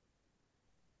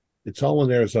 it's all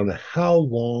in Arizona. How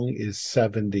long is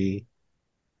 70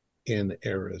 in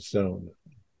Arizona?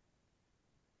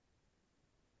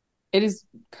 It is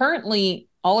currently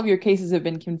all of your cases have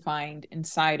been confined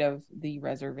inside of the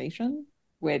reservation,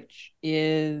 which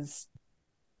is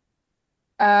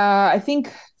I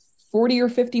think 40 or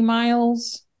 50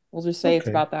 miles. We'll just say it's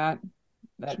Okay. about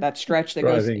that stretch that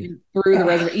goes Driving. through the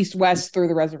reservation, east west through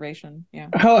the reservation. Yeah.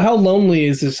 How lonely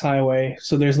is this highway?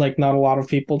 So there's like not a lot of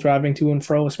people driving to and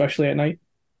fro, especially at night.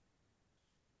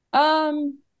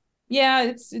 Yeah,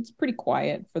 it's pretty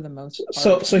quiet for the most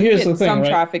part. So You here's get the thing, some right?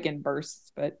 traffic in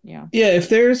bursts, but yeah. Yeah, if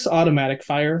there's automatic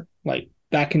fire, like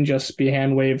that can just be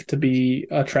hand waved to be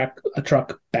a truck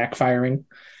backfiring.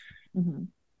 Mhm.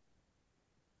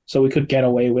 So we could get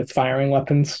away with firing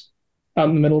weapons out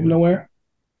in the middle of nowhere.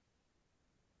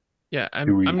 Yeah,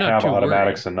 Do we I'm not have too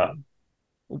automatics worried. enough?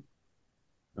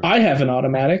 I have an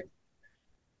automatic.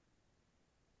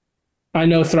 I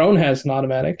know Throne has an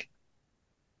automatic.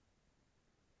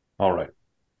 All right.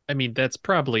 I mean, that's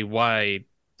probably why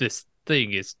this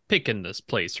thing is picking this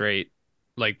place, right?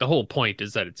 Like the whole point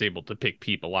is that it's able to pick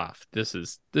people off. This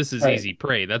is Right. easy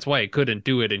prey. That's why it couldn't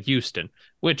do it in Houston.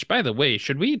 Which, by the way,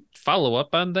 should we follow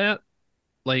up on that?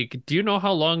 Like, do you know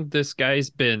how long this guy's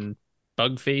been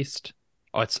bug faced?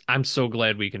 Oh, I'm so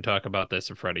glad we can talk about this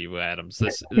in front of you, Adams.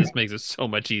 This makes it so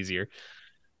much easier.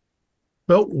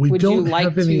 Well, we Would you don't like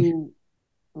have any. to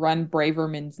run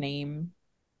Braverman's name,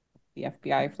 the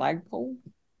FBI flagpole,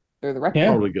 through the record?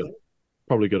 Yeah.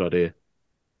 Probably good idea.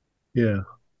 Yeah.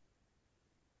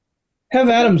 Have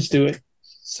Adams do it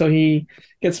so he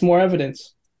gets more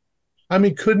evidence. I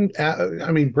mean,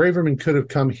 Braverman could have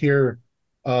come here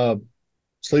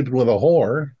sleeping with a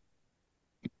whore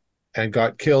and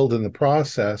got killed in the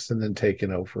process and then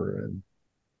taken over. And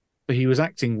But he was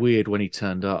acting weird when he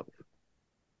turned up.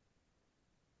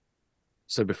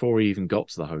 So before he even got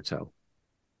to the hotel.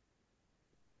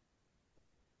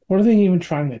 What are they even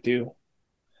trying to do?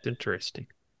 It's interesting.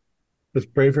 was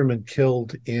Braverman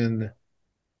killed in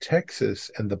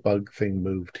Texas and the bug thing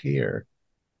moved here?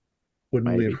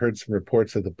 Wouldn't we Maybe. have heard some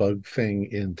reports of the bug thing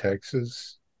in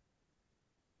Texas?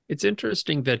 It's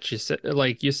interesting that you said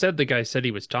the guy said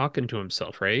he was talking to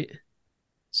himself, right?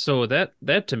 So that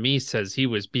to me says he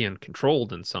was being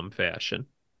controlled in some fashion.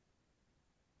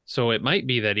 So it might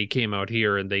be that he came out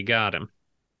here and they got him.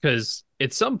 Because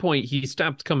at some point he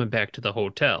stopped coming back to the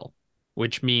hotel,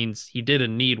 which means he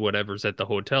didn't need whatever's at the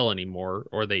hotel anymore,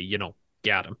 or they,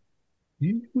 got him.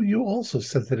 You also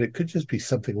said that it could just be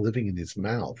something living in his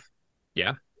mouth.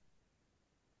 Yeah.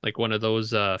 Like one of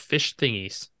those fish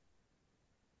thingies.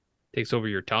 Takes over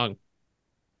your tongue.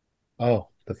 Oh,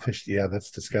 the fish. Yeah, that's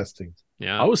disgusting.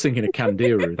 Yeah. I was thinking of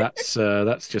Candiru.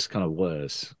 That's just kind of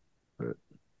worse. But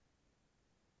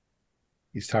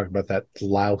He's talking about that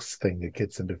louse thing that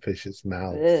gets into fish's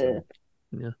mouths. Ugh.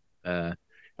 Yeah.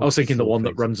 I was thinking the one that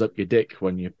Things. runs up your dick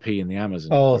when you pee in the Amazon.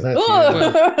 Oh, that's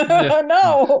Ugh!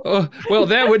 No. Oh, well,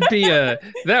 that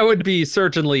would be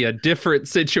certainly a different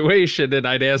situation, and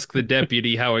I'd ask the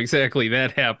deputy how exactly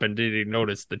that happened. Did he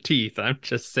notice the teeth? I'm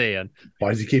just saying. Why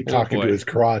does he keep Oh, talking boy. to his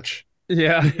crotch?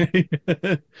 Yeah.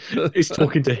 He's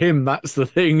talking to him. That's the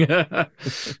thing.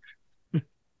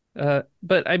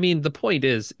 But I mean, the point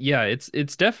is, yeah, it's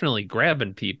definitely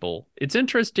grabbing people. It's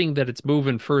interesting that it's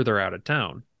moving further out of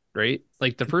town, right?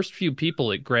 Like the first few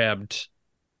people it grabbed,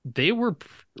 they were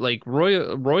like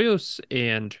Royos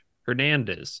and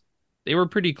Hernandez. They were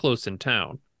pretty close in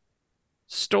town.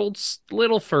 Stoltz,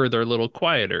 little further, a little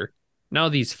quieter. Now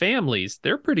these families,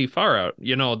 they're pretty far out.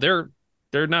 They're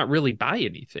they're not really by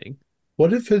anything.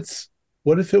 What if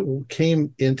it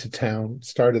came into town,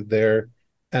 started there,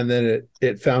 and then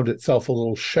it found itself a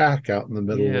little shack out in the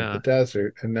middle of the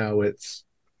desert, and now it's...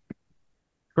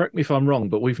 Correct me if I'm wrong,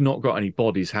 but we've not got any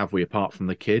bodies, have we, apart from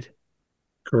the kid?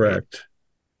 Correct.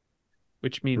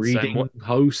 Which means Breeding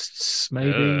hosts,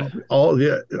 maybe. All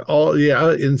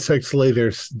insects lay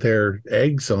their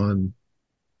eggs on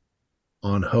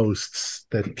hosts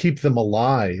that keep them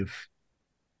alive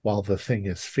while the thing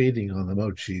is feeding on them.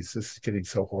 Oh, geez, this is getting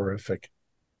so horrific.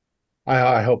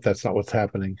 I hope that's not what's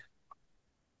happening.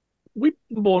 We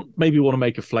maybe want to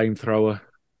make a flamethrower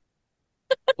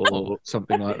or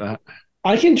something like that.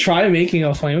 I can try making a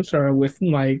flamethrower with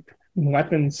my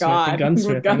weapons,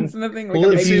 gunsmithing.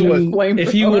 Well,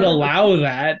 if you would allow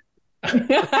that.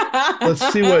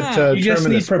 Let's see what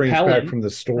Terminus brings back from the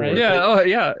store. Right? Yeah, oh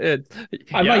yeah.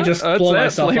 I might just blow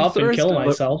myself up and kill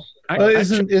myself.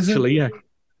 Actually,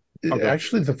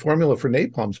 the formula for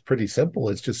napalm's pretty simple.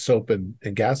 It's just soap and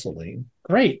gasoline.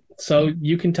 Great. So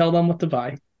you can tell them what to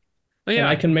buy. Oh, yeah, and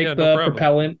I can make the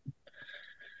propellant.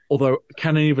 Although,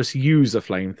 can any of us use a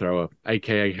flamethrower?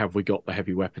 AKA, have we got the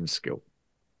heavy weapons skill?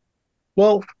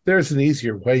 Well, there's an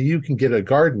easier way. You can get a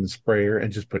garden sprayer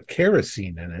and just put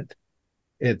kerosene in it.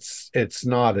 It's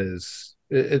not as...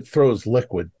 It throws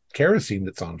liquid kerosene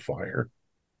that's on fire.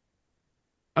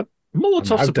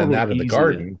 Molotovs I've done that in the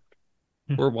garden.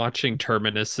 We're watching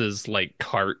Terminus's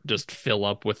cart just fill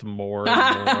up with more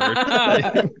and more.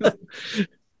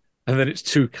 And then it's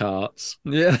 2 carts.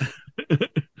 Yeah.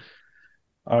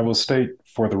 I will state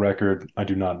for the record, I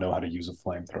do not know how to use a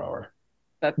flamethrower.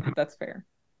 That's fair.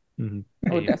 Mm-hmm.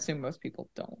 I would assume most people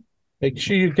don't. Make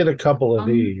sure you get a couple of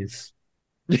these.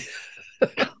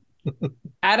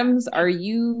 Adams, are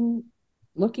you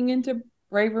looking into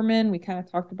Braverman? We kind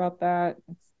of talked about that.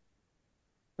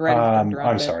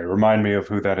 I'm sorry. Remind me of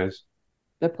who that is.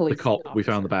 The police. The cop. We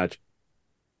found the badge.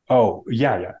 Oh,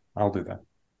 yeah. I'll do that.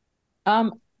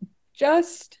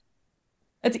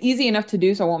 It's easy enough to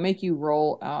do, so I won't make you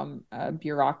roll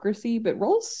bureaucracy, but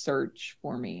roll search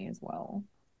for me as well.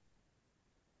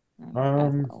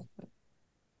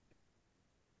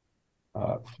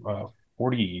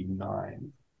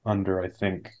 49 under, I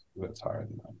think that's higher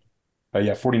than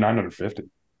that. 49 under 50.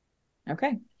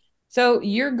 Okay. So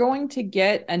you're going to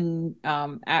get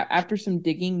after some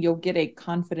digging, you'll get a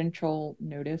confidential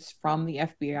notice from the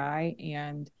FBI,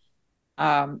 and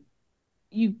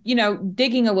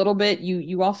digging a little bit,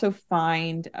 you also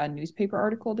find a newspaper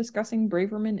article discussing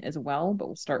Braverman as well, but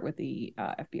we'll start with the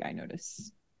FBI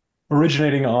notice.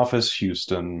 Originating office,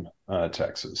 Houston,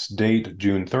 Texas. Date,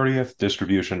 June 30th.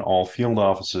 Distribution, all field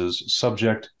offices.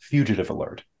 Subject, fugitive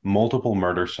alert. Multiple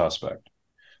murder suspect.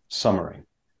 Summary.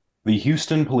 The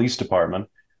Houston Police Department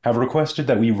have requested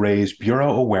that we raise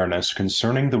Bureau awareness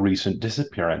concerning the recent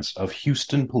disappearance of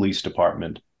Houston Police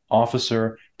Department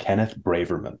Officer Kenneth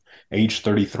Braverman, age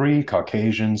 33,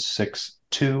 Caucasian,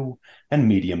 6'2", and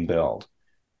medium build.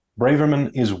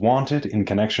 Braverman is wanted in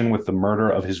connection with the murder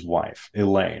of his wife,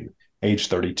 Elaine, age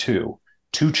 32,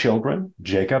 2 children,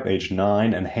 Jacob, aged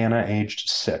 9, and Hannah, aged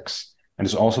 6, and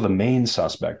is also the main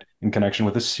suspect in connection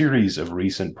with a series of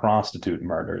recent prostitute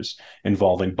murders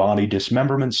involving body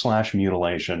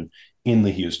dismemberment/mutilation in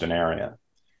the Houston area.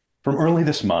 From early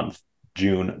this month,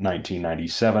 June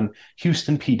 1997,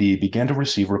 Houston PD began to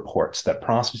receive reports that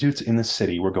prostitutes in the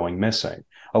city were going missing.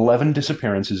 11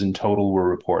 disappearances in total were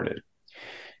reported.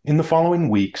 In the following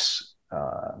weeks,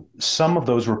 some of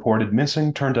those reported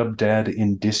missing turned up dead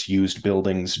in disused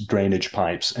buildings, drainage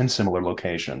pipes, and similar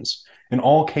locations. In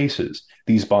all cases,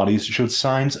 these bodies showed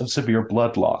signs of severe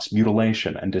blood loss,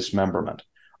 mutilation, and dismemberment.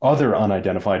 Other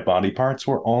unidentified body parts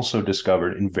were also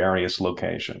discovered in various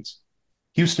locations.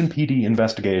 Houston PD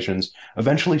investigations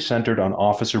eventually centered on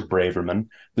Officer Braverman.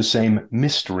 The same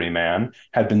mystery man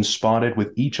had been spotted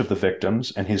with each of the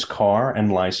victims, and his car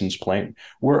and license plate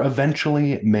were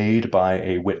eventually made by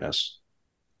a witness.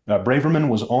 Braverman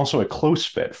was also a close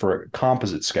fit for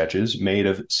composite sketches made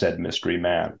of said mystery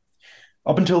man.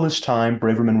 Up until this time,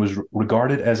 Braverman was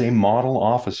regarded as a model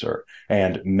officer,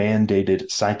 and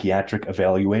mandated psychiatric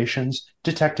evaluations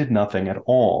detected nothing at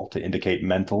all to indicate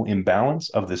mental imbalance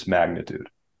of this magnitude.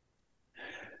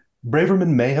 Braverman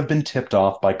may have been tipped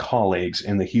off by colleagues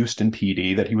in the Houston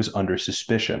PD that he was under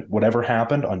suspicion. Whatever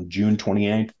happened on June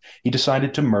 28th, he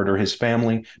decided to murder his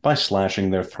family by slashing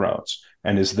their throats,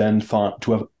 and is then thought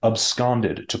to have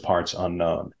absconded to parts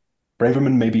unknown.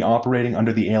 Braverman may be operating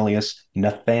under the alias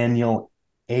Nathaniel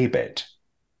Abate.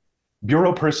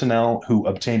 Bureau personnel who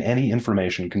obtain any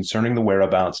information concerning the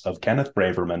whereabouts of Kenneth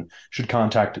Braverman should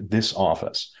contact this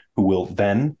office, who will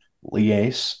then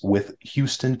Liaise with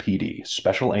Houston PD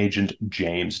Special Agent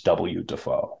James W.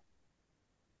 Defoe.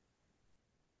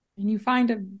 And you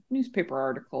find a newspaper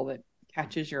article that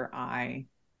catches your eye.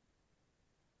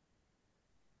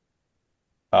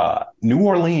 New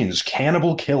Orleans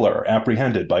cannibal killer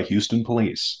apprehended by Houston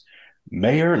police.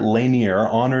 Mayor Lanier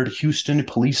honored Houston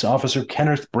police officer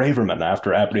Kenneth Braverman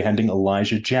after apprehending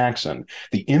Elijah Jackson,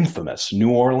 the infamous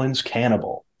New Orleans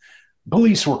cannibal.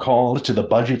 Police were called to the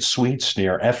Budget Suites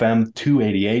near FM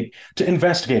 288 to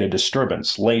investigate a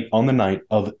disturbance late on the night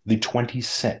of the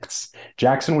 26th.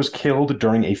 Jackson was killed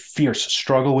during a fierce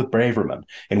struggle with Braverman,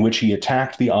 in which he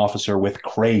attacked the officer with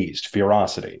crazed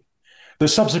ferocity. The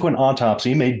subsequent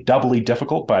autopsy, made doubly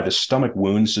difficult by the stomach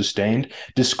wounds sustained,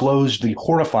 disclosed the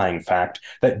horrifying fact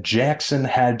that Jackson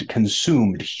had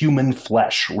consumed human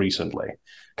flesh recently,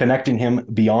 connecting him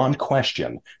beyond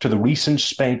question to the recent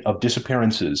spate of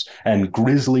disappearances and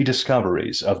grisly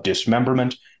discoveries of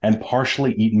dismemberment and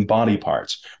partially eaten body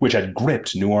parts, which had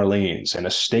gripped New Orleans in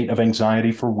a state of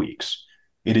anxiety for weeks.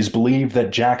 It is believed that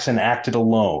Jackson acted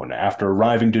alone after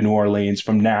arriving to New Orleans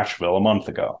from Nashville a month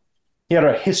ago. He had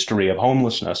a history of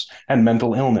homelessness and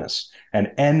mental illness,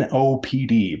 and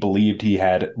NOPD believed he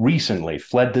had recently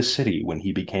fled the city when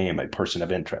he became a person of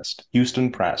interest.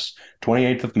 Houston Press,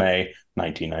 28th of May,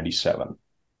 1997.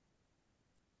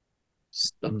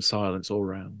 Stunned silence all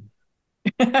round.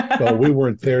 Well, we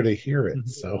weren't there to hear it,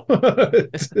 so.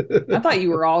 I thought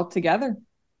you were all together.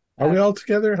 Are we all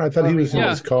together? I thought he was in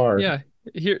his car. Yeah.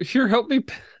 Here, help me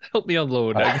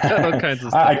unload. I got all kinds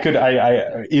of stuff. I could,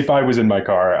 if I was in my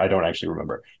car, I don't actually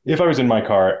remember. If I was in my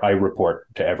car, I report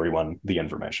to everyone the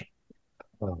information.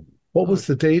 What was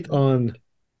the date on?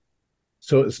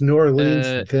 So it's New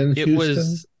Orleans, then it Houston?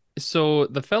 was, so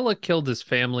the fella killed his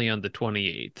family on the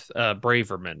 28th,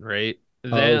 Braverman, right?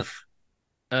 That,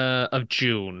 of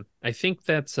June. I think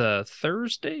that's a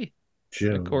Thursday.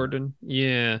 June. According,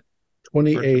 yeah.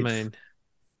 28th.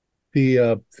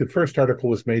 The first article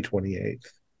was May 28th.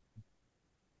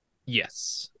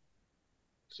 Yes.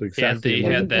 So exactly. And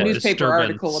they had that newspaper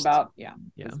article about yeah.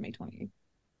 It was May 28th.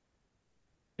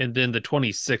 And then the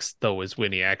 26th though is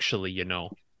when he actually,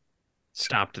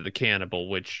 stopped the cannibal,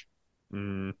 which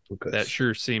that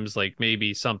sure seems like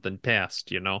maybe something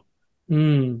passed,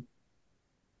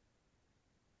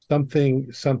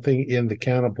 Something in the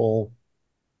cannibal.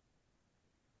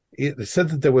 It said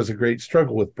that there was a great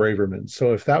struggle with Braverman.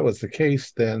 So if that was the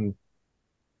case, then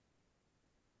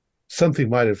something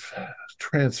might have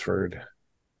transferred.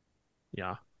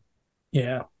 Yeah.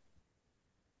 Yeah.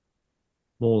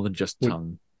 More than just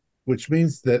tongue. Which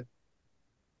means that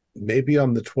maybe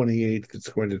on the 28th it's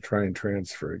going to try and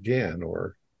transfer again,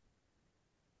 or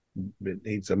it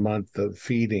needs a month of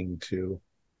feeding to.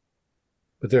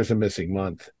 But there's a missing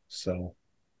month, so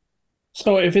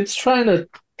if it's trying to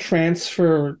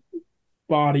transfer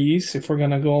bodies, if we're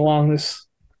going to go along this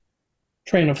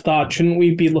train of thought, shouldn't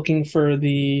we be looking for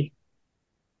the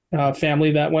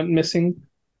family that went missing?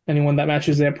 Anyone that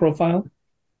matches their profile?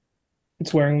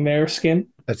 It's wearing their skin?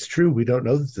 That's true. We don't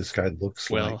know that this guy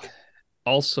looks like.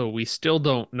 Also, we still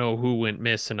don't know who went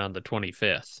missing on the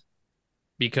 25th.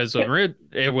 Because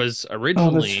it was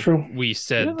originally, we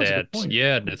said that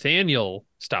Nathaniel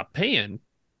stopped paying,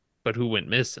 but who went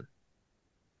missing?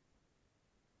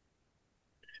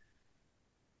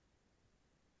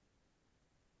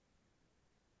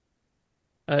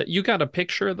 You got a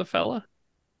picture of the fella?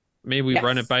 Maybe we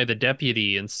run it by the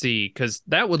deputy and see, because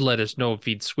that would let us know if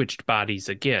he'd switched bodies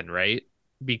again, right?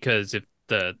 Because if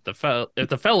the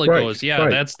fella goes,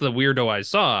 that's the weirdo I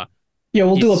saw. Yeah,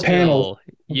 we'll do a panel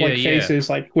of faces,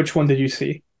 like which one did you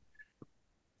see?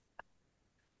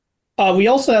 We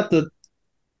also have to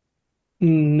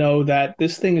know that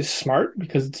this thing is smart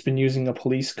because it's been using a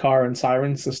police car and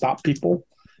sirens to stop people.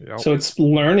 Yep. So it's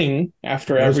learning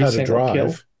after every single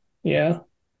kill. Yeah.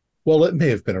 Well, it may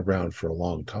have been around for a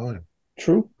long time.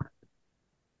 True.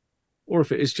 Or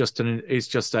if it is just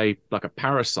a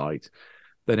parasite,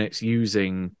 then it's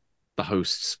using the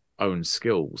host's own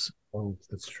skills. Oh,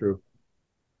 that's true.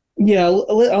 Yeah,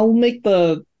 I'll make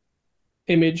the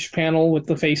image panel with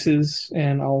the faces,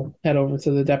 and I'll head over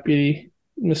to the deputy,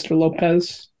 Mr.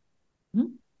 Lopez.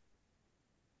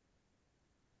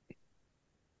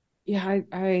 Yeah,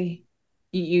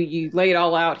 you lay it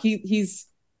all out. He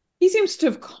seems to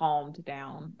have calmed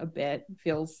down a bit,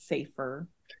 feels safer.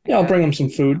 Yeah, I'll bring him some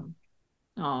food.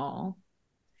 Oh,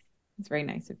 it's very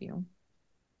nice of you.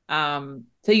 So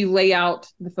you lay out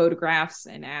the photographs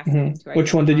and ask him to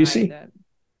which one did you see?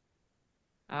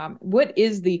 What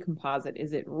is the composite?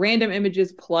 Is it random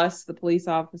images plus the police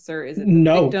officer? Is it the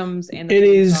victims and the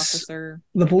police officer?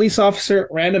 The police officer,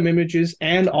 random images,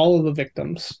 and all of the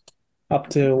victims. up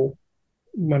till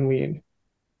when we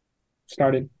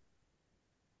started.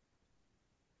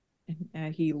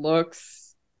 And he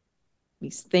looks,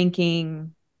 he's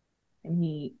thinking, and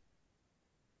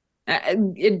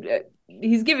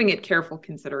he's giving it careful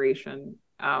consideration.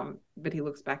 But he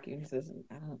looks back and says,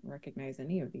 I don't recognize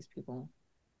any of these people.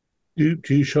 Do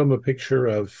you show him a picture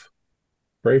of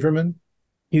Braverman?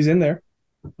 He's in there.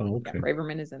 Oh, okay. Yeah,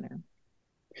 Braverman is in there.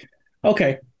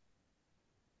 Okay.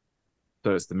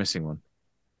 So it's the missing one.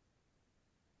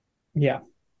 Yeah.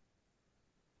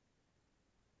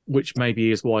 Which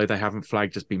maybe is why they haven't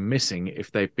flagged as being missing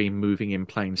if they've been moving in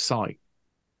plain sight.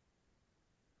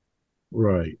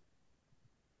 Right.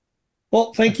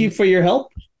 Well, thank you for your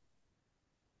help.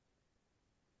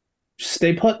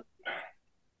 Stay put.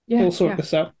 Yeah, We'll sort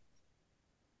this out.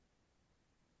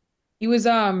 He was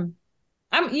I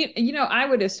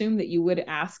would assume that you would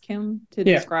ask him to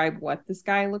describe what this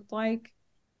guy looked like.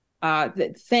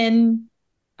 That thin.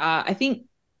 I think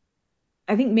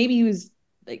maybe he was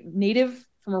like native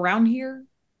from around here.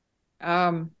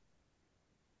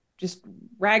 Just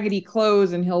raggedy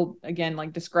clothes, and he'll again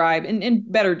like describe in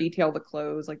better detail the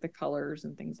clothes, like the colors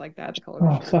and things like that. The color.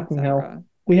 Oh, fucking hell.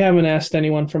 We haven't asked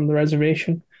anyone from the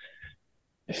reservation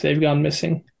if they've gone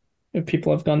missing, if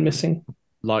people have gone missing.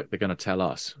 Like they're going to tell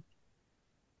us.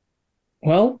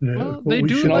 Well, they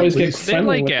do always get they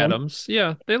friendly like with them. Adams.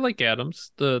 Yeah, they like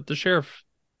Adams. The sheriff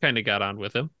kind of got on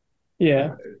with him.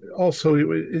 Yeah. Also,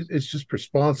 it's just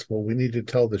responsible. We need to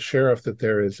tell the sheriff that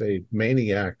there is a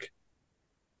maniac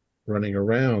running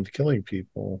around killing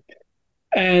people.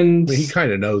 And I mean, he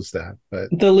kind of knows that, but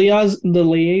the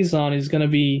liaison is going to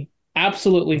be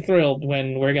absolutely thrilled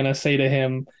when we're going to say to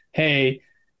him, hey,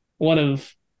 one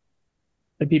of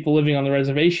the people living on the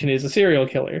reservation is a serial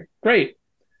killer. Great.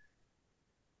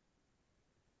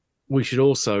 We should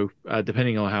also,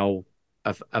 depending on how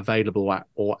available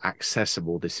or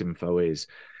accessible this info is,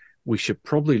 we should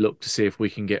probably look to see if we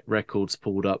can get records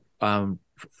pulled up from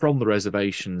the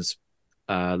reservation's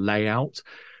layout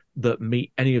that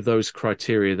meet any of those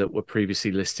criteria that were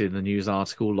previously listed in the news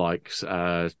article, like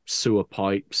sewer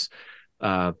pipes,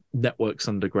 networks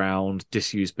underground,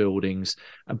 disused buildings,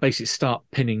 and basically start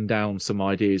pinning down some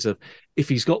ideas of, if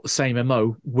he's got the same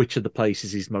MO, which of the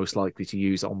places he's most likely to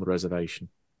use on the reservation.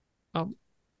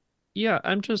 Yeah,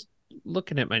 I'm just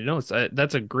looking at my notes.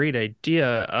 That's a great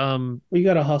idea. We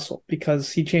got to hustle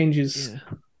because he changes,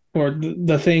 or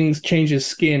the things changes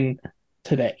skin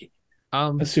today.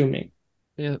 Assuming.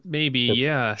 Yeah, maybe,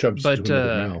 yeah. Jumps But into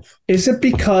another mouth. Is it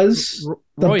because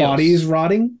the body is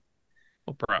rotting?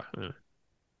 Oh,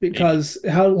 Because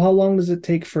how long does it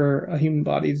take for a human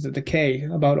body to decay?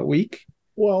 About a week?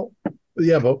 Well,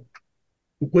 yeah, but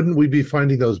wouldn't we be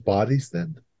finding those bodies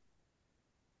then?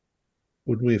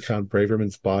 Wouldn't we have found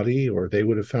Braverman's body, or they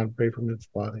would have found Braverman's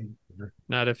body?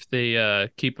 Not if they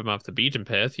keep him off the beaten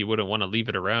path. You wouldn't want to leave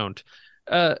it around.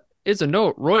 It's a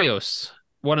note, Royos,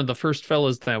 one of the first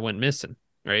fellas that went missing,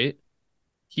 right?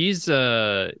 He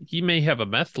may have a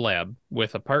meth lab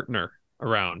with a partner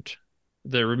around.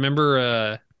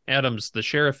 Remember Adams, the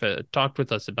sheriff, talked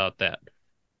with us about that.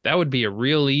 That would be a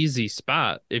real easy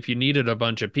spot if you needed a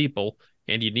bunch of people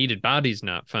and you needed bodies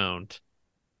not found.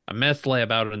 A meth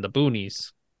lab out in the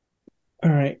boonies.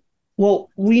 All right. Well,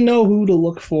 we know who to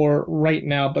look for right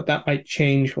now, but that might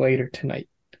change later tonight.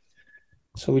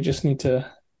 So we just need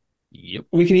to... Yep.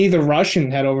 We can either rush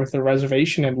and head over to the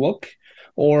reservation and look,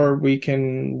 or we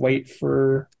can wait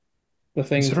for the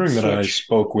thing. Considering that I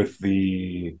spoke with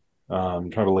the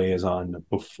tribal liaison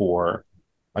before,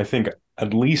 I think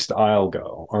at least I'll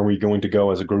go. Are we going to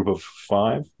go as a group of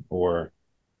 5, or?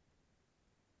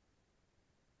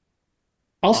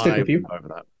 I'll stick with you. Over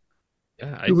that.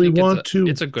 Yeah, I Do we think want to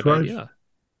it's a good drive- idea.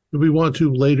 Do we want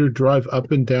to later drive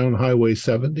up and down Highway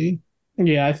 70?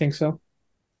 Yeah, I think so.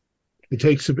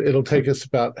 It'll take us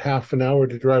about half an hour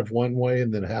to drive one way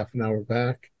and then half an hour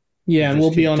back. Yeah, and Just we'll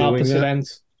be keep on doing opposite that.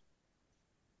 ends.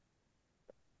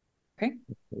 Okay.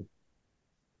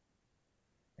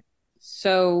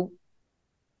 So,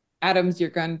 Adams,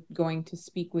 you're going to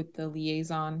speak with the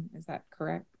liaison. Is that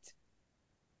correct?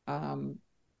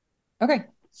 Okay.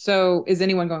 So, is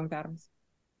anyone going with Adams?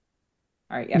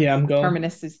 All right. Yeah, I'm going.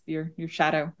 Terminus is your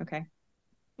shadow. Okay.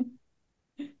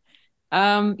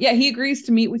 Yeah, he agrees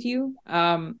to meet with you.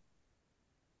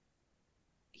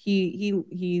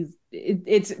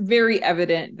 It's very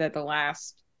evident that the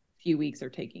last few weeks are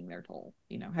taking their toll.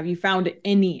 Have you found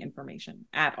any information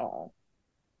at all?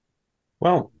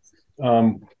 Well,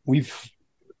 we've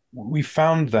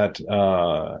found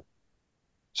that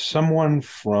someone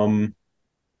from...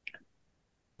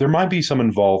 There might be some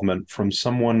involvement from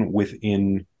someone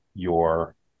within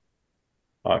your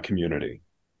community,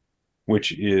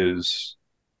 which is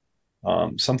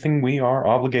something we are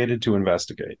obligated to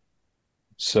investigate.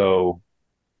 So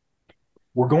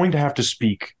we're going to have to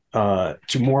speak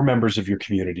to more members of your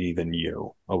community than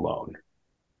you alone.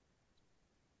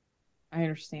 I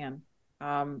understand.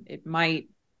 It might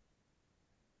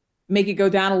make it go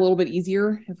down a little bit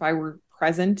easier if I were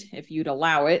present, if you'd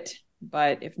allow it.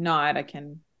 But if not, I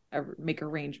can make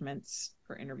arrangements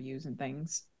for interviews and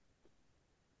things.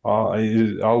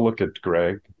 I'll look at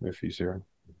Greg if he's here.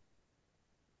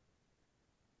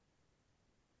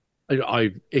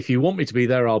 If you want me to be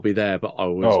there, I'll be there. But I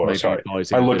was maybe sorry.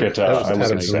 advising. I look at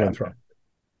Sam. Sam.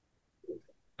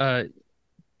 I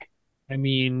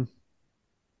mean,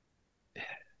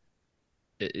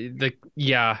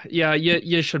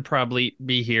 you should probably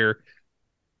be here.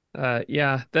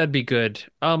 Yeah, that'd be good.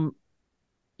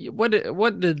 What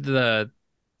did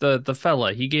the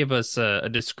fella, he gave us a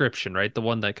description, right? The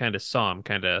one that kind of saw him,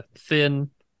 kind of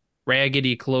thin,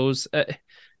 raggedy clothes.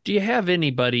 Do you have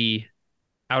anybody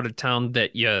out of town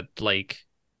that you like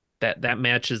that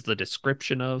matches the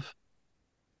description of?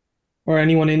 Or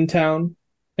anyone in town?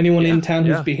 Anyone in town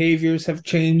whose yeah. behaviors have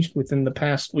changed within the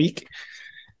past week?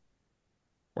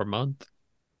 Or month?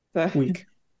 Week.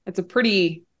 It's a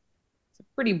pretty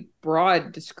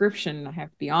broad description, I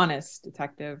have to be honest,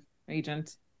 detective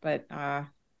agent, but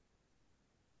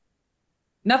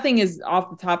nothing is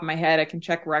off the top of my head. I can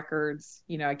check records,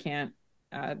 I can't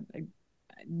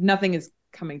nothing is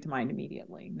coming to mind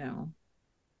immediately. No.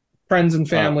 Friends and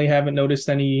family haven't noticed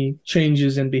any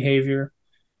changes in behavior?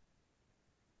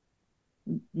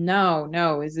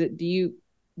 No. Is it, do you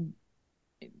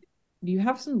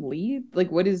have some lead? Like,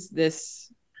 what is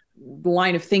this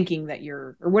line of thinking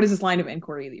or what is this line of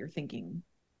inquiry that you're thinking?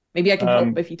 Maybe I can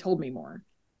help if you told me more.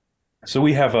 So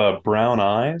we have brown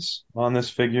eyes on this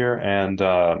figure, and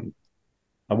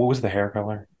what was the hair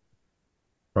color?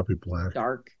 Probably black.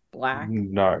 Dark black.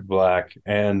 Dark black,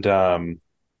 and they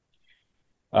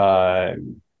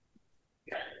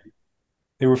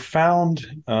were found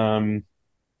on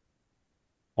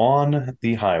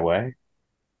the highway.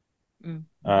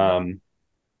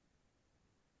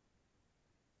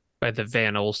 By the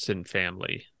Van Olsen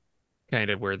family,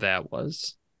 kind of where that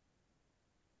was.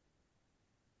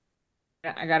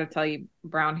 I got to tell you,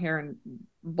 black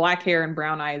hair and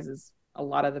brown eyes is a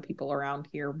lot of the people around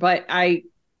here. But I'll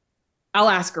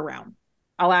ask around.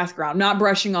 I'm not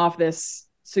brushing off this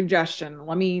suggestion.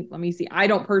 Let me see. I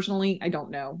don't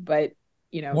know, but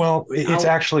Well, it's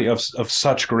actually of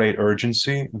such great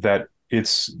urgency that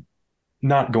it's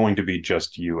not going to be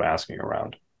just you asking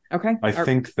around. Okay. I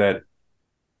think that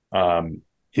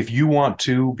if you want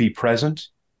to be present,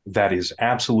 that is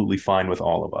absolutely fine with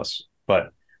all of us.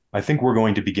 But I think we're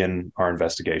going to begin our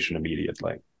investigation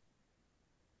immediately.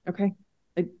 Okay.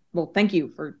 Well, thank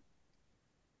you for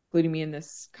including me in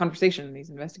this conversation, these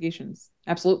investigations.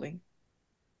 Absolutely.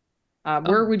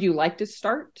 Where would you like to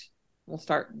start? We'll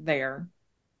start there.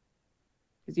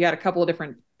 Because you had a couple of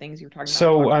different things you were talking about.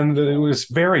 So it was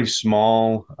very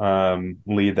small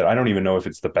lead that I don't even know if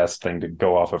it's the best thing to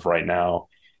go off of right now.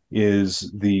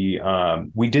 Is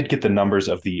we did get the numbers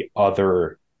of the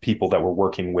other people that were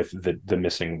working with the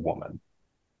missing woman.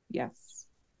 Yes.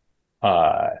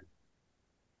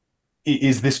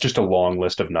 Is this just a long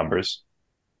list of numbers?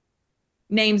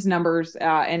 Names, numbers,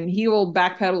 and he will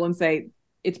backpedal and say,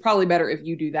 it's probably better if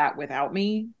you do that without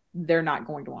me. They're not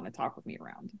going to want to talk with me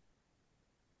around.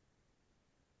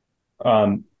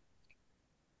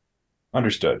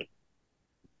 Understood.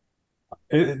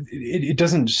 It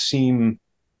doesn't seem...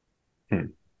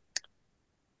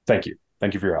 Thank you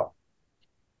for your help.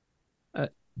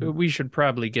 We should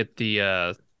probably get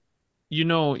the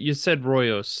you said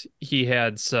Royos, he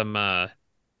had some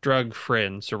drug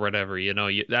friends or whatever,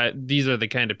 these are the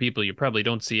kind of people you probably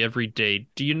don't see every day.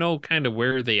 Do you know kind of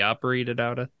where they operated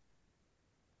out of?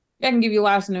 Yeah, I can give you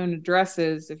last known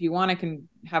addresses. If you want, I can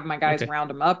have my guys round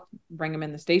them up, bring them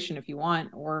in the station if you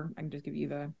want, or I can just give you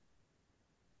the...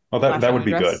 Oh, that would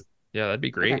be good. Yeah, that'd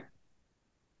be great. Okay.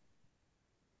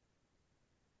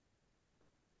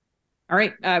 All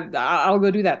right, I'll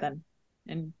go do that then.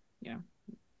 And,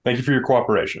 Thank you for your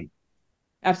cooperation.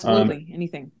 Absolutely.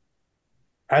 Anything.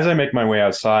 As I make my way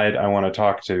outside, I want to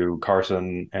talk to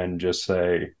Carson and just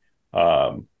say,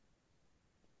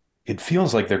 it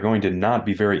feels like they're going to not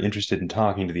be very interested in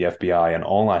talking to the FBI, and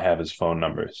all I have is phone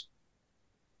numbers.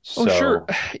 So, sure.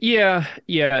 Yeah.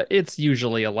 It's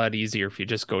usually a lot easier if you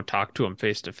just go talk to them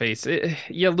face to face.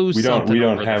 You lose something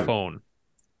over the phone.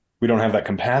 We don't have that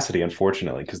capacity,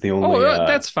 unfortunately, because the only...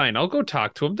 that's fine. I'll go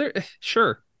talk to them.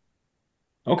 Sure.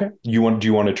 Okay. Do you want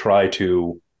to try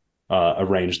to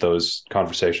arrange those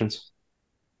conversations?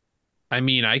 I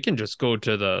mean, I can just go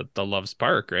to the Love's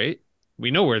Park, right?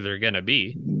 We know where they're gonna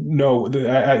be. No,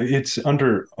 it's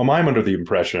under. I'm under the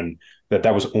impression that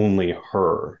that was only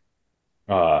her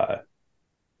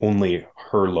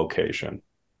location.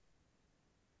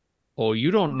 Oh,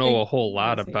 you don't know a whole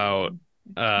lot Let me see.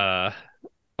 about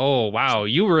oh wow,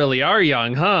 you really are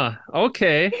young, huh?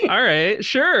 Okay. All right,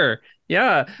 sure.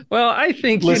 Yeah. Well, I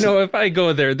think Listen. if I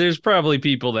go there, there's probably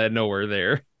people that know we're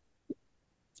there.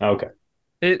 Okay,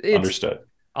 It's understood.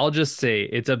 I'll just say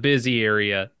it's a busy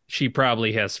area. She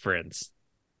probably has friends.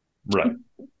 Right.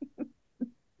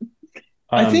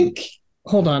 I think.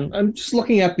 Hold on, I'm just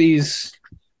looking at these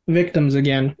victims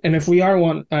again, and if we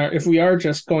are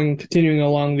just continuing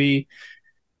along the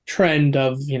trend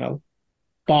of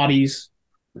bodies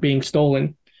being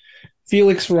stolen,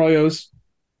 Felix Royo's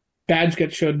badge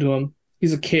gets showed to him.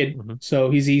 He's a kid, so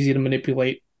he's easy to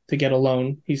manipulate to get a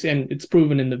loan. And it's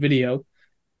proven in the video.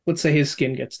 Let's say his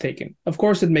skin gets taken. Of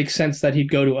course, it makes sense that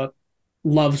he'd go to a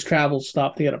Love's travel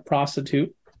stop to get a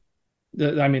prostitute.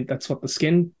 I mean, that's what the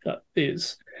skin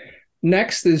is.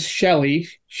 Next is Shelley.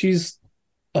 She's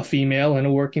a female and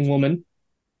a working woman.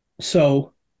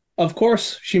 So, of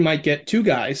course, she might get two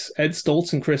guys, Ed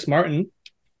Stoltz and Chris Martin.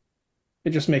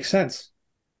 It just makes sense.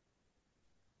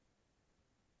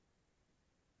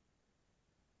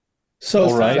 So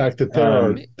All right. The fact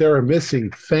that there are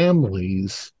missing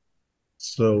families,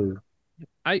 so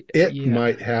it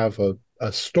might have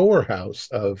a storehouse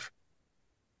of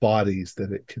bodies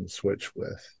that it can switch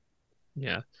with.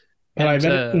 Yeah. But I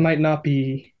bet it might not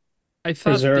be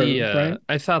preserved, right?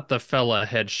 I thought the fella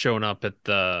had shown up at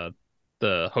the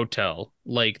hotel.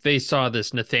 Like they saw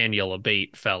this Nathaniel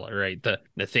Abate fella, right? The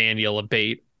Nathaniel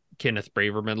Abate, Kenneth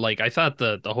Braverman. Like I thought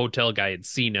the hotel guy had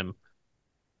seen him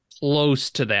close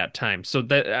to that time. So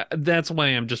that's why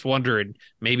I'm just wondering,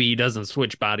 maybe he doesn't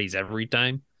switch bodies every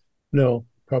time. No,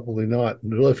 probably not.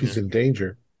 Well, if he's in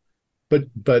danger. But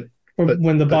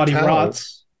when the body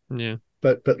rots. Yeah.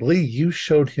 But Lee, you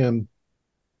showed him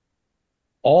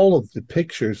all of the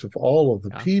pictures of all of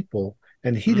the people,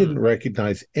 and he didn't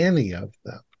recognize any of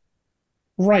them.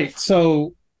 Right.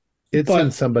 So it's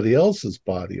in somebody else's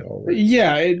body already.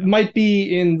 Yeah, it might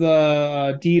be in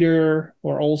the Dieter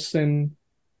or Olsen.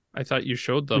 I thought you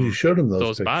showed them. You showed him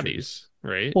those bodies,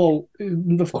 right? Well,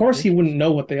 of course he wouldn't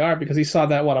know what they are because he saw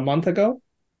that a month ago.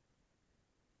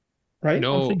 Right?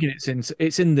 No, I'm thinking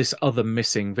it's in this other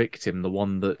missing victim, the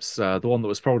one that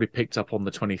was probably picked up on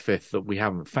the 25th that we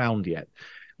haven't found yet,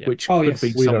 which could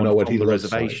be we someone don't know what from he the looks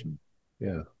reservation.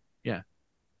 Like. Yeah.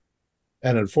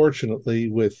 And unfortunately,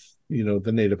 with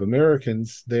the Native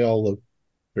Americans, they all look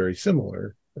very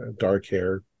similar, dark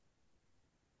hair,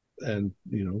 and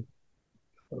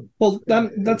Well,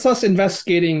 that's us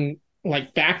investigating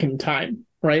like back in time,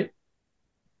 right?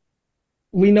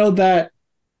 We know that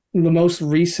the most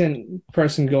recent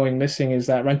person going missing is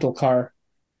that rental car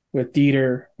with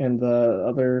Dieter and the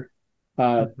other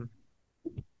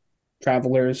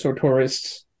travelers or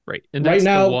tourists. Right. And that's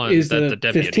now the one is that the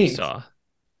deputy 15th. saw.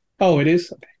 Oh, it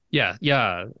is? Okay.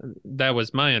 Yeah. That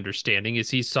was my understanding, is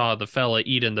he saw the fella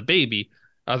eating the baby.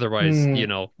 Otherwise,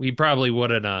 we probably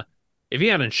wouldn't if he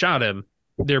hadn't shot him,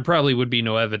 there probably would be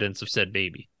no evidence of said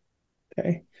baby.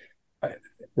 Okay.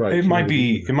 Right. It might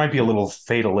be a little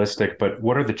fatalistic, but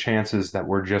what are the chances that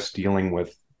we're just dealing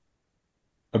with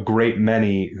a great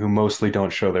many who mostly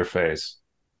don't show their face?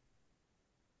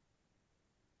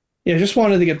 Yeah, just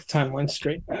wanted to get the timeline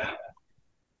straight.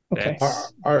 Okay.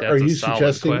 Are you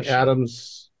suggesting, question.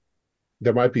 Adams,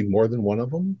 there might be more than one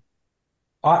of them?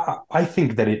 I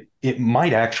think that it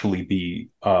might actually be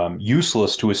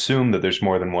useless to assume that there's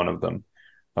more than one of them.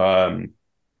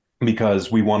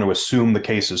 Because we want to assume the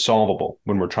case is solvable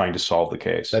when we're trying to solve the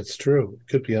case. That's true. It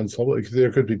could be unsolvable.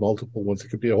 There could be multiple ones. It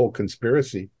could be a whole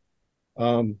conspiracy.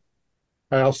 I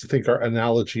also think our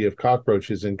analogy of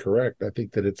cockroach is incorrect. I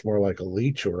think that it's more like a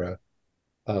leech or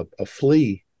a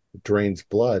flea that drains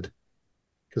blood,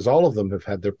 because all of them have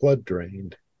had their blood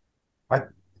drained. I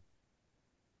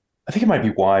think it might be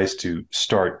wise to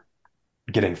start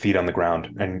getting feet on the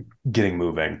ground and getting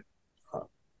moving.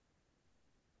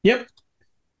 Yep.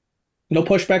 No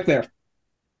pushback there.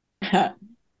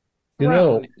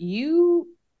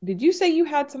 Did you say you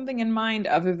had something in mind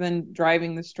other than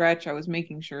driving the stretch? I was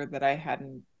making sure that I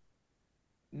hadn't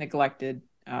neglected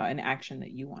an action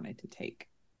that you wanted to take.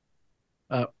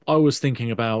 I was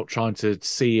thinking about trying to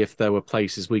see if there were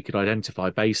places we could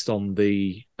identify based on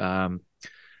the kind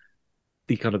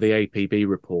of the APB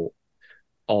report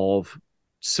of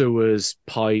sewers,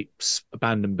 pipes,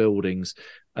 abandoned buildings,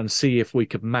 and see if we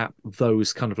could map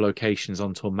those kind of locations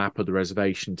onto a map of the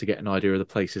reservation to get an idea of the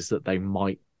places that they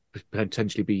might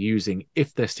potentially be using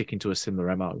if they're sticking to a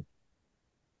similar MO.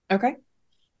 Okay.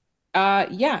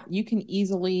 Yeah, you can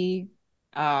easily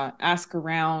ask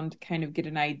around, kind of get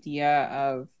an idea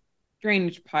of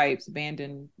drainage pipes,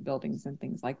 abandoned buildings, and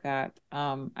things like that.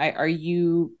 Are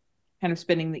you kind of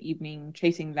spending the evening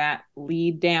chasing that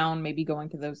lead down, maybe going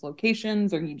to those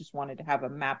locations, or you just wanted to have a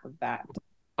map of that?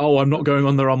 Oh, I'm not going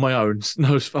on there on my own.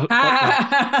 No, fuck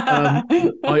that.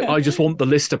 I just want the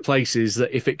list of places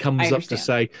that if it comes up to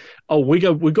say, oh, we've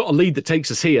got a lead that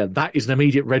takes us here, that is an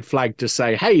immediate red flag to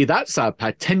say, hey, that's a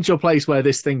potential place where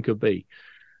this thing could be.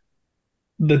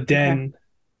 The den.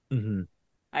 Okay. Mm-hmm.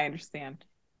 I understand.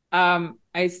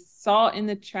 I saw in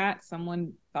the chat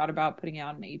someone thought about putting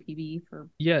out an APB for.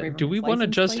 Yeah, do we want to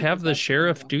just have the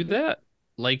sheriff do that?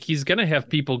 Like, he's gonna have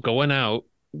people going out,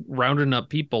 rounding up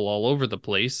people all over the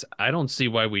place. I don't see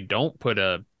why we don't put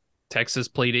a Texas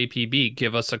plate APB.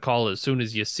 Give us a call as soon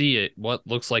as you see it. What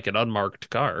looks like an unmarked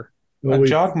car. Well,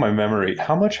 Jog my memory.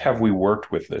 How much have we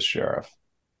worked with this sheriff?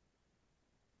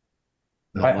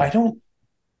 I don't.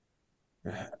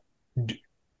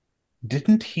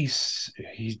 Didn't he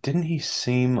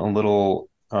seem a little?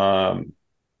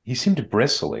 He seemed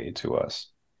bristly to us.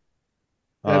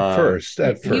 At first.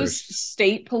 He was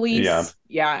state police.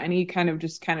 Yeah, and he kind of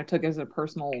took as a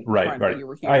personal right. that you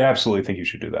were here. I absolutely think you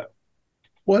should do that.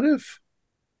 What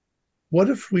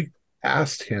if we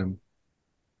asked him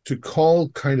to call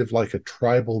kind of like a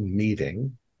tribal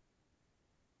meeting,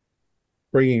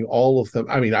 bringing all of them?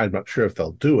 I mean, I'm not sure if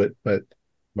they'll do it, but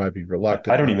might be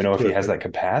reluctant. I don't even know if he has that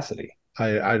capacity.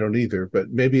 I don't either,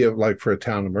 but maybe like for a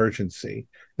town emergency.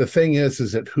 The thing is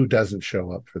that who doesn't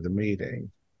show up for the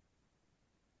meeting?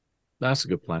 That's a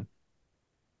good plan.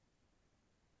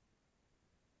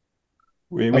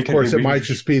 Of course, it might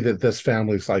just be that this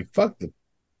family's like, fuck the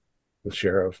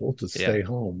sheriff, we'll just stay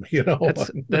home. You know,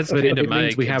 that's but it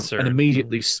means we have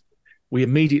we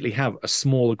immediately have a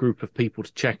smaller group of people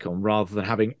to check on rather than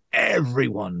having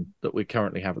everyone that we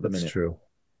currently have at the minute. That's true.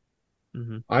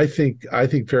 Mm-hmm. I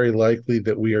think very likely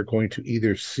that we are going to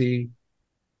either see,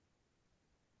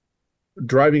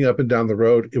 driving up and down the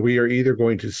road, we are either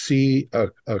going to see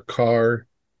a car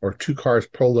or two cars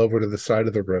pulled over to the side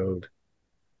of the road,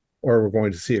 or we're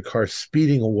going to see a car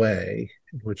speeding away,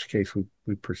 in which case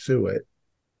we pursue it,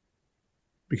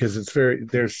 because it's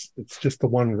just the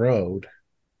one road.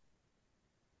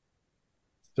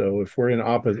 So if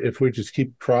if we just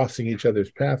keep crossing each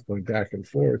other's path, going back and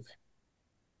forth,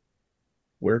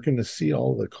 we're going to see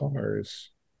all the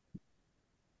cars,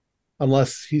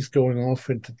 unless he's going off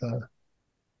into the.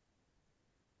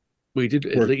 He did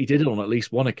it on at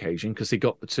least one occasion because he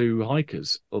got the two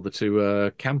hikers or the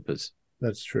two campers.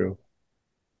 That's true.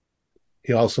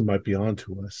 He also might be on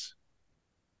to us.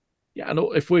 Yeah, and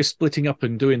if we're splitting up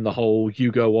and doing the whole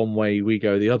you go one way, we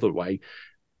go the other way,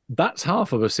 that's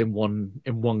half of us in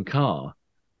one car.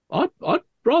 I'd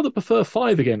rather prefer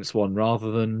 5 against 1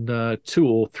 rather than 2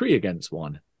 or 3 against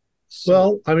 1. So,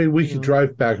 well, I mean, we could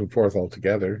drive back and forth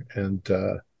altogether, and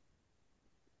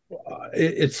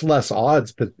it's less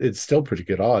odds, but it's still pretty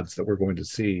good odds that we're going to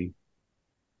see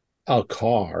a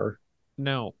car.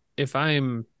 Now, if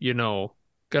I'm,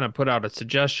 gonna put out a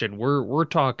suggestion, we're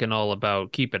talking all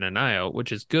about keeping an eye out,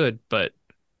 which is good, but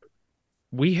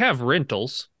we have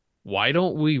rentals. Why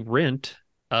don't we rent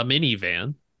a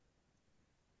minivan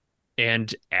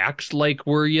and act like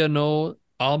we're,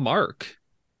 a mark?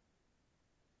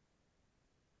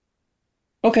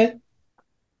 Okay.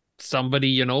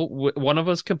 Somebody, one of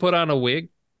us can put on a wig.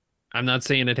 I'm not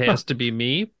saying it has to be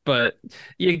me, but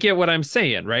you get what I'm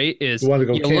saying, right? You want to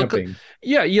go camping.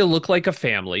 You look like a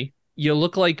family. You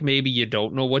look like maybe you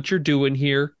don't know what you're doing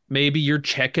here. Maybe you're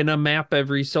checking a map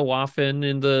every so often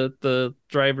in the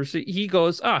driver's seat. He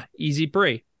goes, easy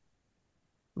prey.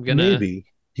 I'm gonna maybe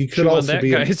he could also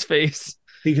be guy's face.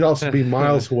 He could also be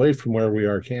miles away from where we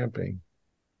are camping.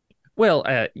 Well,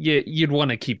 you'd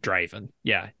want to keep driving.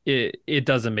 Yeah, it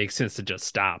doesn't make sense to just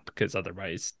stop because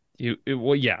otherwise,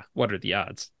 what are the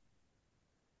odds?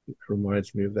 It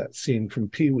reminds me of that scene from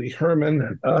Pee Wee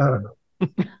Herman.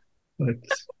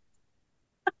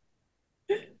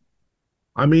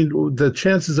 I mean, the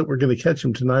chances that we're going to catch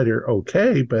him tonight are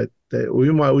okay, but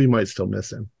we might still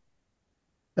miss him.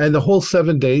 And the whole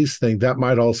 7 days thing, that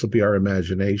might also be our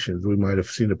imagination. We might have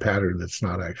seen a pattern that's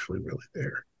not actually really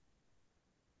there.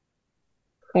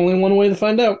 Only one way to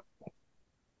find out.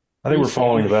 I think we're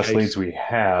following the best leads we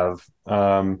have.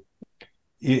 I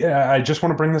just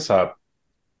want to bring this up.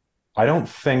 I don't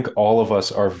think all of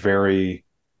us are very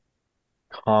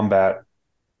combat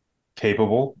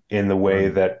capable in the way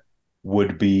that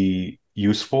would be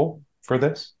useful for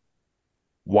this.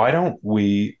 Why don't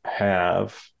we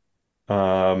have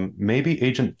maybe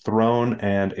Agent Throne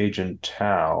and Agent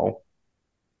Tau.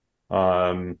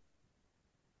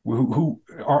 Who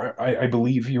are I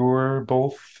believe you're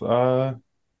both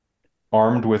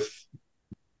armed with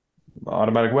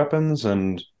automatic weapons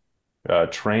and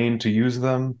trained to use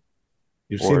them.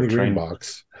 You've Or seen the green train-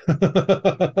 box.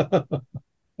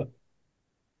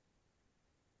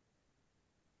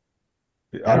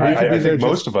 And we could be I there think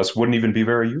most just- of us wouldn't even be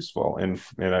very useful in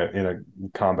a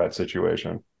combat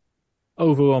situation.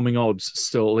 Overwhelming odds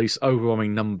still, at least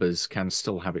overwhelming numbers can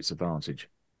still have its advantage.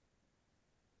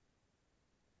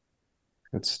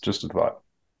 It's just a thought.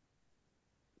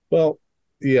 Well,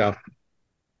 yeah,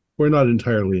 we're not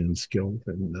entirely unskilled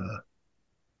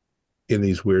in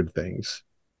these weird things.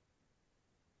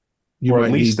 You Or might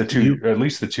at least need- at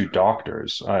least the two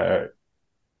doctors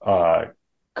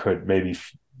could maybe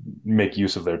make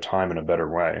use of their time in a better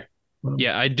way.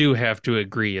 Yeah, I do have to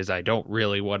agree, as I don't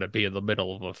really want to be in the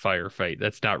middle of a firefight.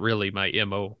 That's not really my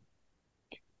MO.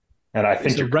 And I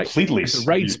think you're completely It's a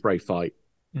raid spray fight.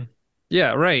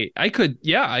 Yeah, right. I could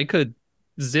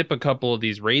zip a couple of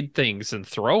these raid things and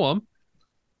throw them.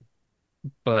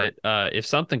 But if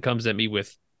something comes at me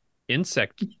with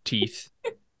insect teeth,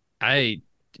 I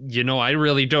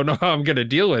really don't know how I'm going to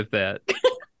deal with that.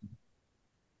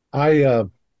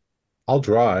 I'll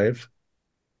drive.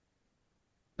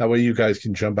 That way you guys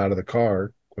can jump out of the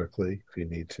car quickly if you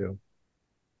need to.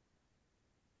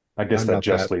 I guess I'm that not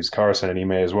just that- leaves Carson, and he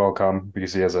may as well come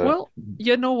because he has a. Well,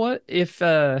 you know what? If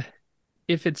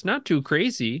it's not too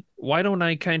crazy, why don't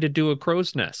I kind of do a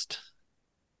crow's nest?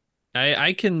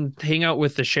 I can hang out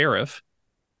with the sheriff.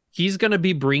 He's going to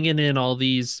be bringing in all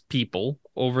these people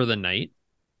over the night.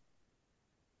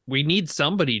 We need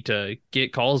somebody to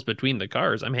get calls between the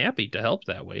cars. I'm happy to help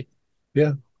that way.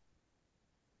 Yeah.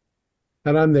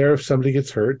 And I'm there if somebody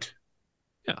gets hurt.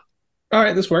 All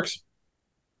right, this works.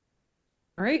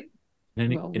 All right.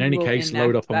 In Well, any we'll case,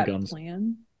 load enact up on that guns.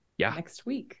 plan Yeah. next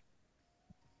week.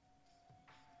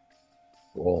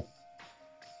 Cool.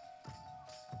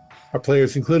 Our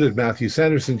players included Matthew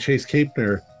Sanderson, Chase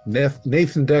Kapner,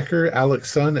 Nathan Decker,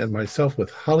 Alex Sun, and myself with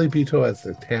Holly Bito as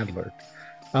their handler.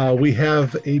 We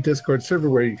have a Discord server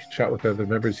where you can chat with other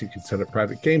members. You can set up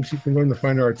private games. You can learn the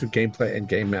finer arts of gameplay and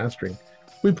game mastering.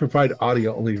 We provide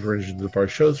audio-only versions of our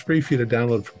shows free for you to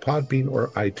download from Podbean or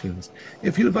iTunes.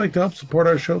 If you would like to help support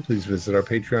our show, please visit our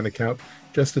Patreon account.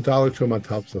 Just $1 a month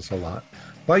helps us a lot.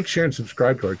 Like, share, and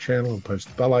subscribe to our channel and punch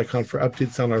the bell icon for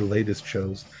updates on our latest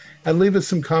shows. And leave us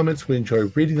some comments. We enjoy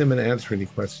reading them and answering any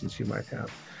questions you might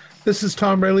have. This is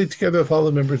Tom Rayleigh, together with all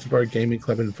the members of our gaming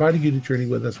club, inviting you to journey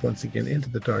with us once again into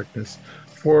the darkness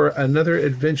for another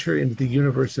adventure into the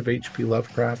universe of H.P.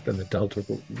 Lovecraft and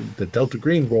the Delta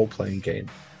Green role-playing game.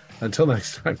 Until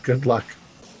next time, good luck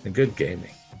and good gaming.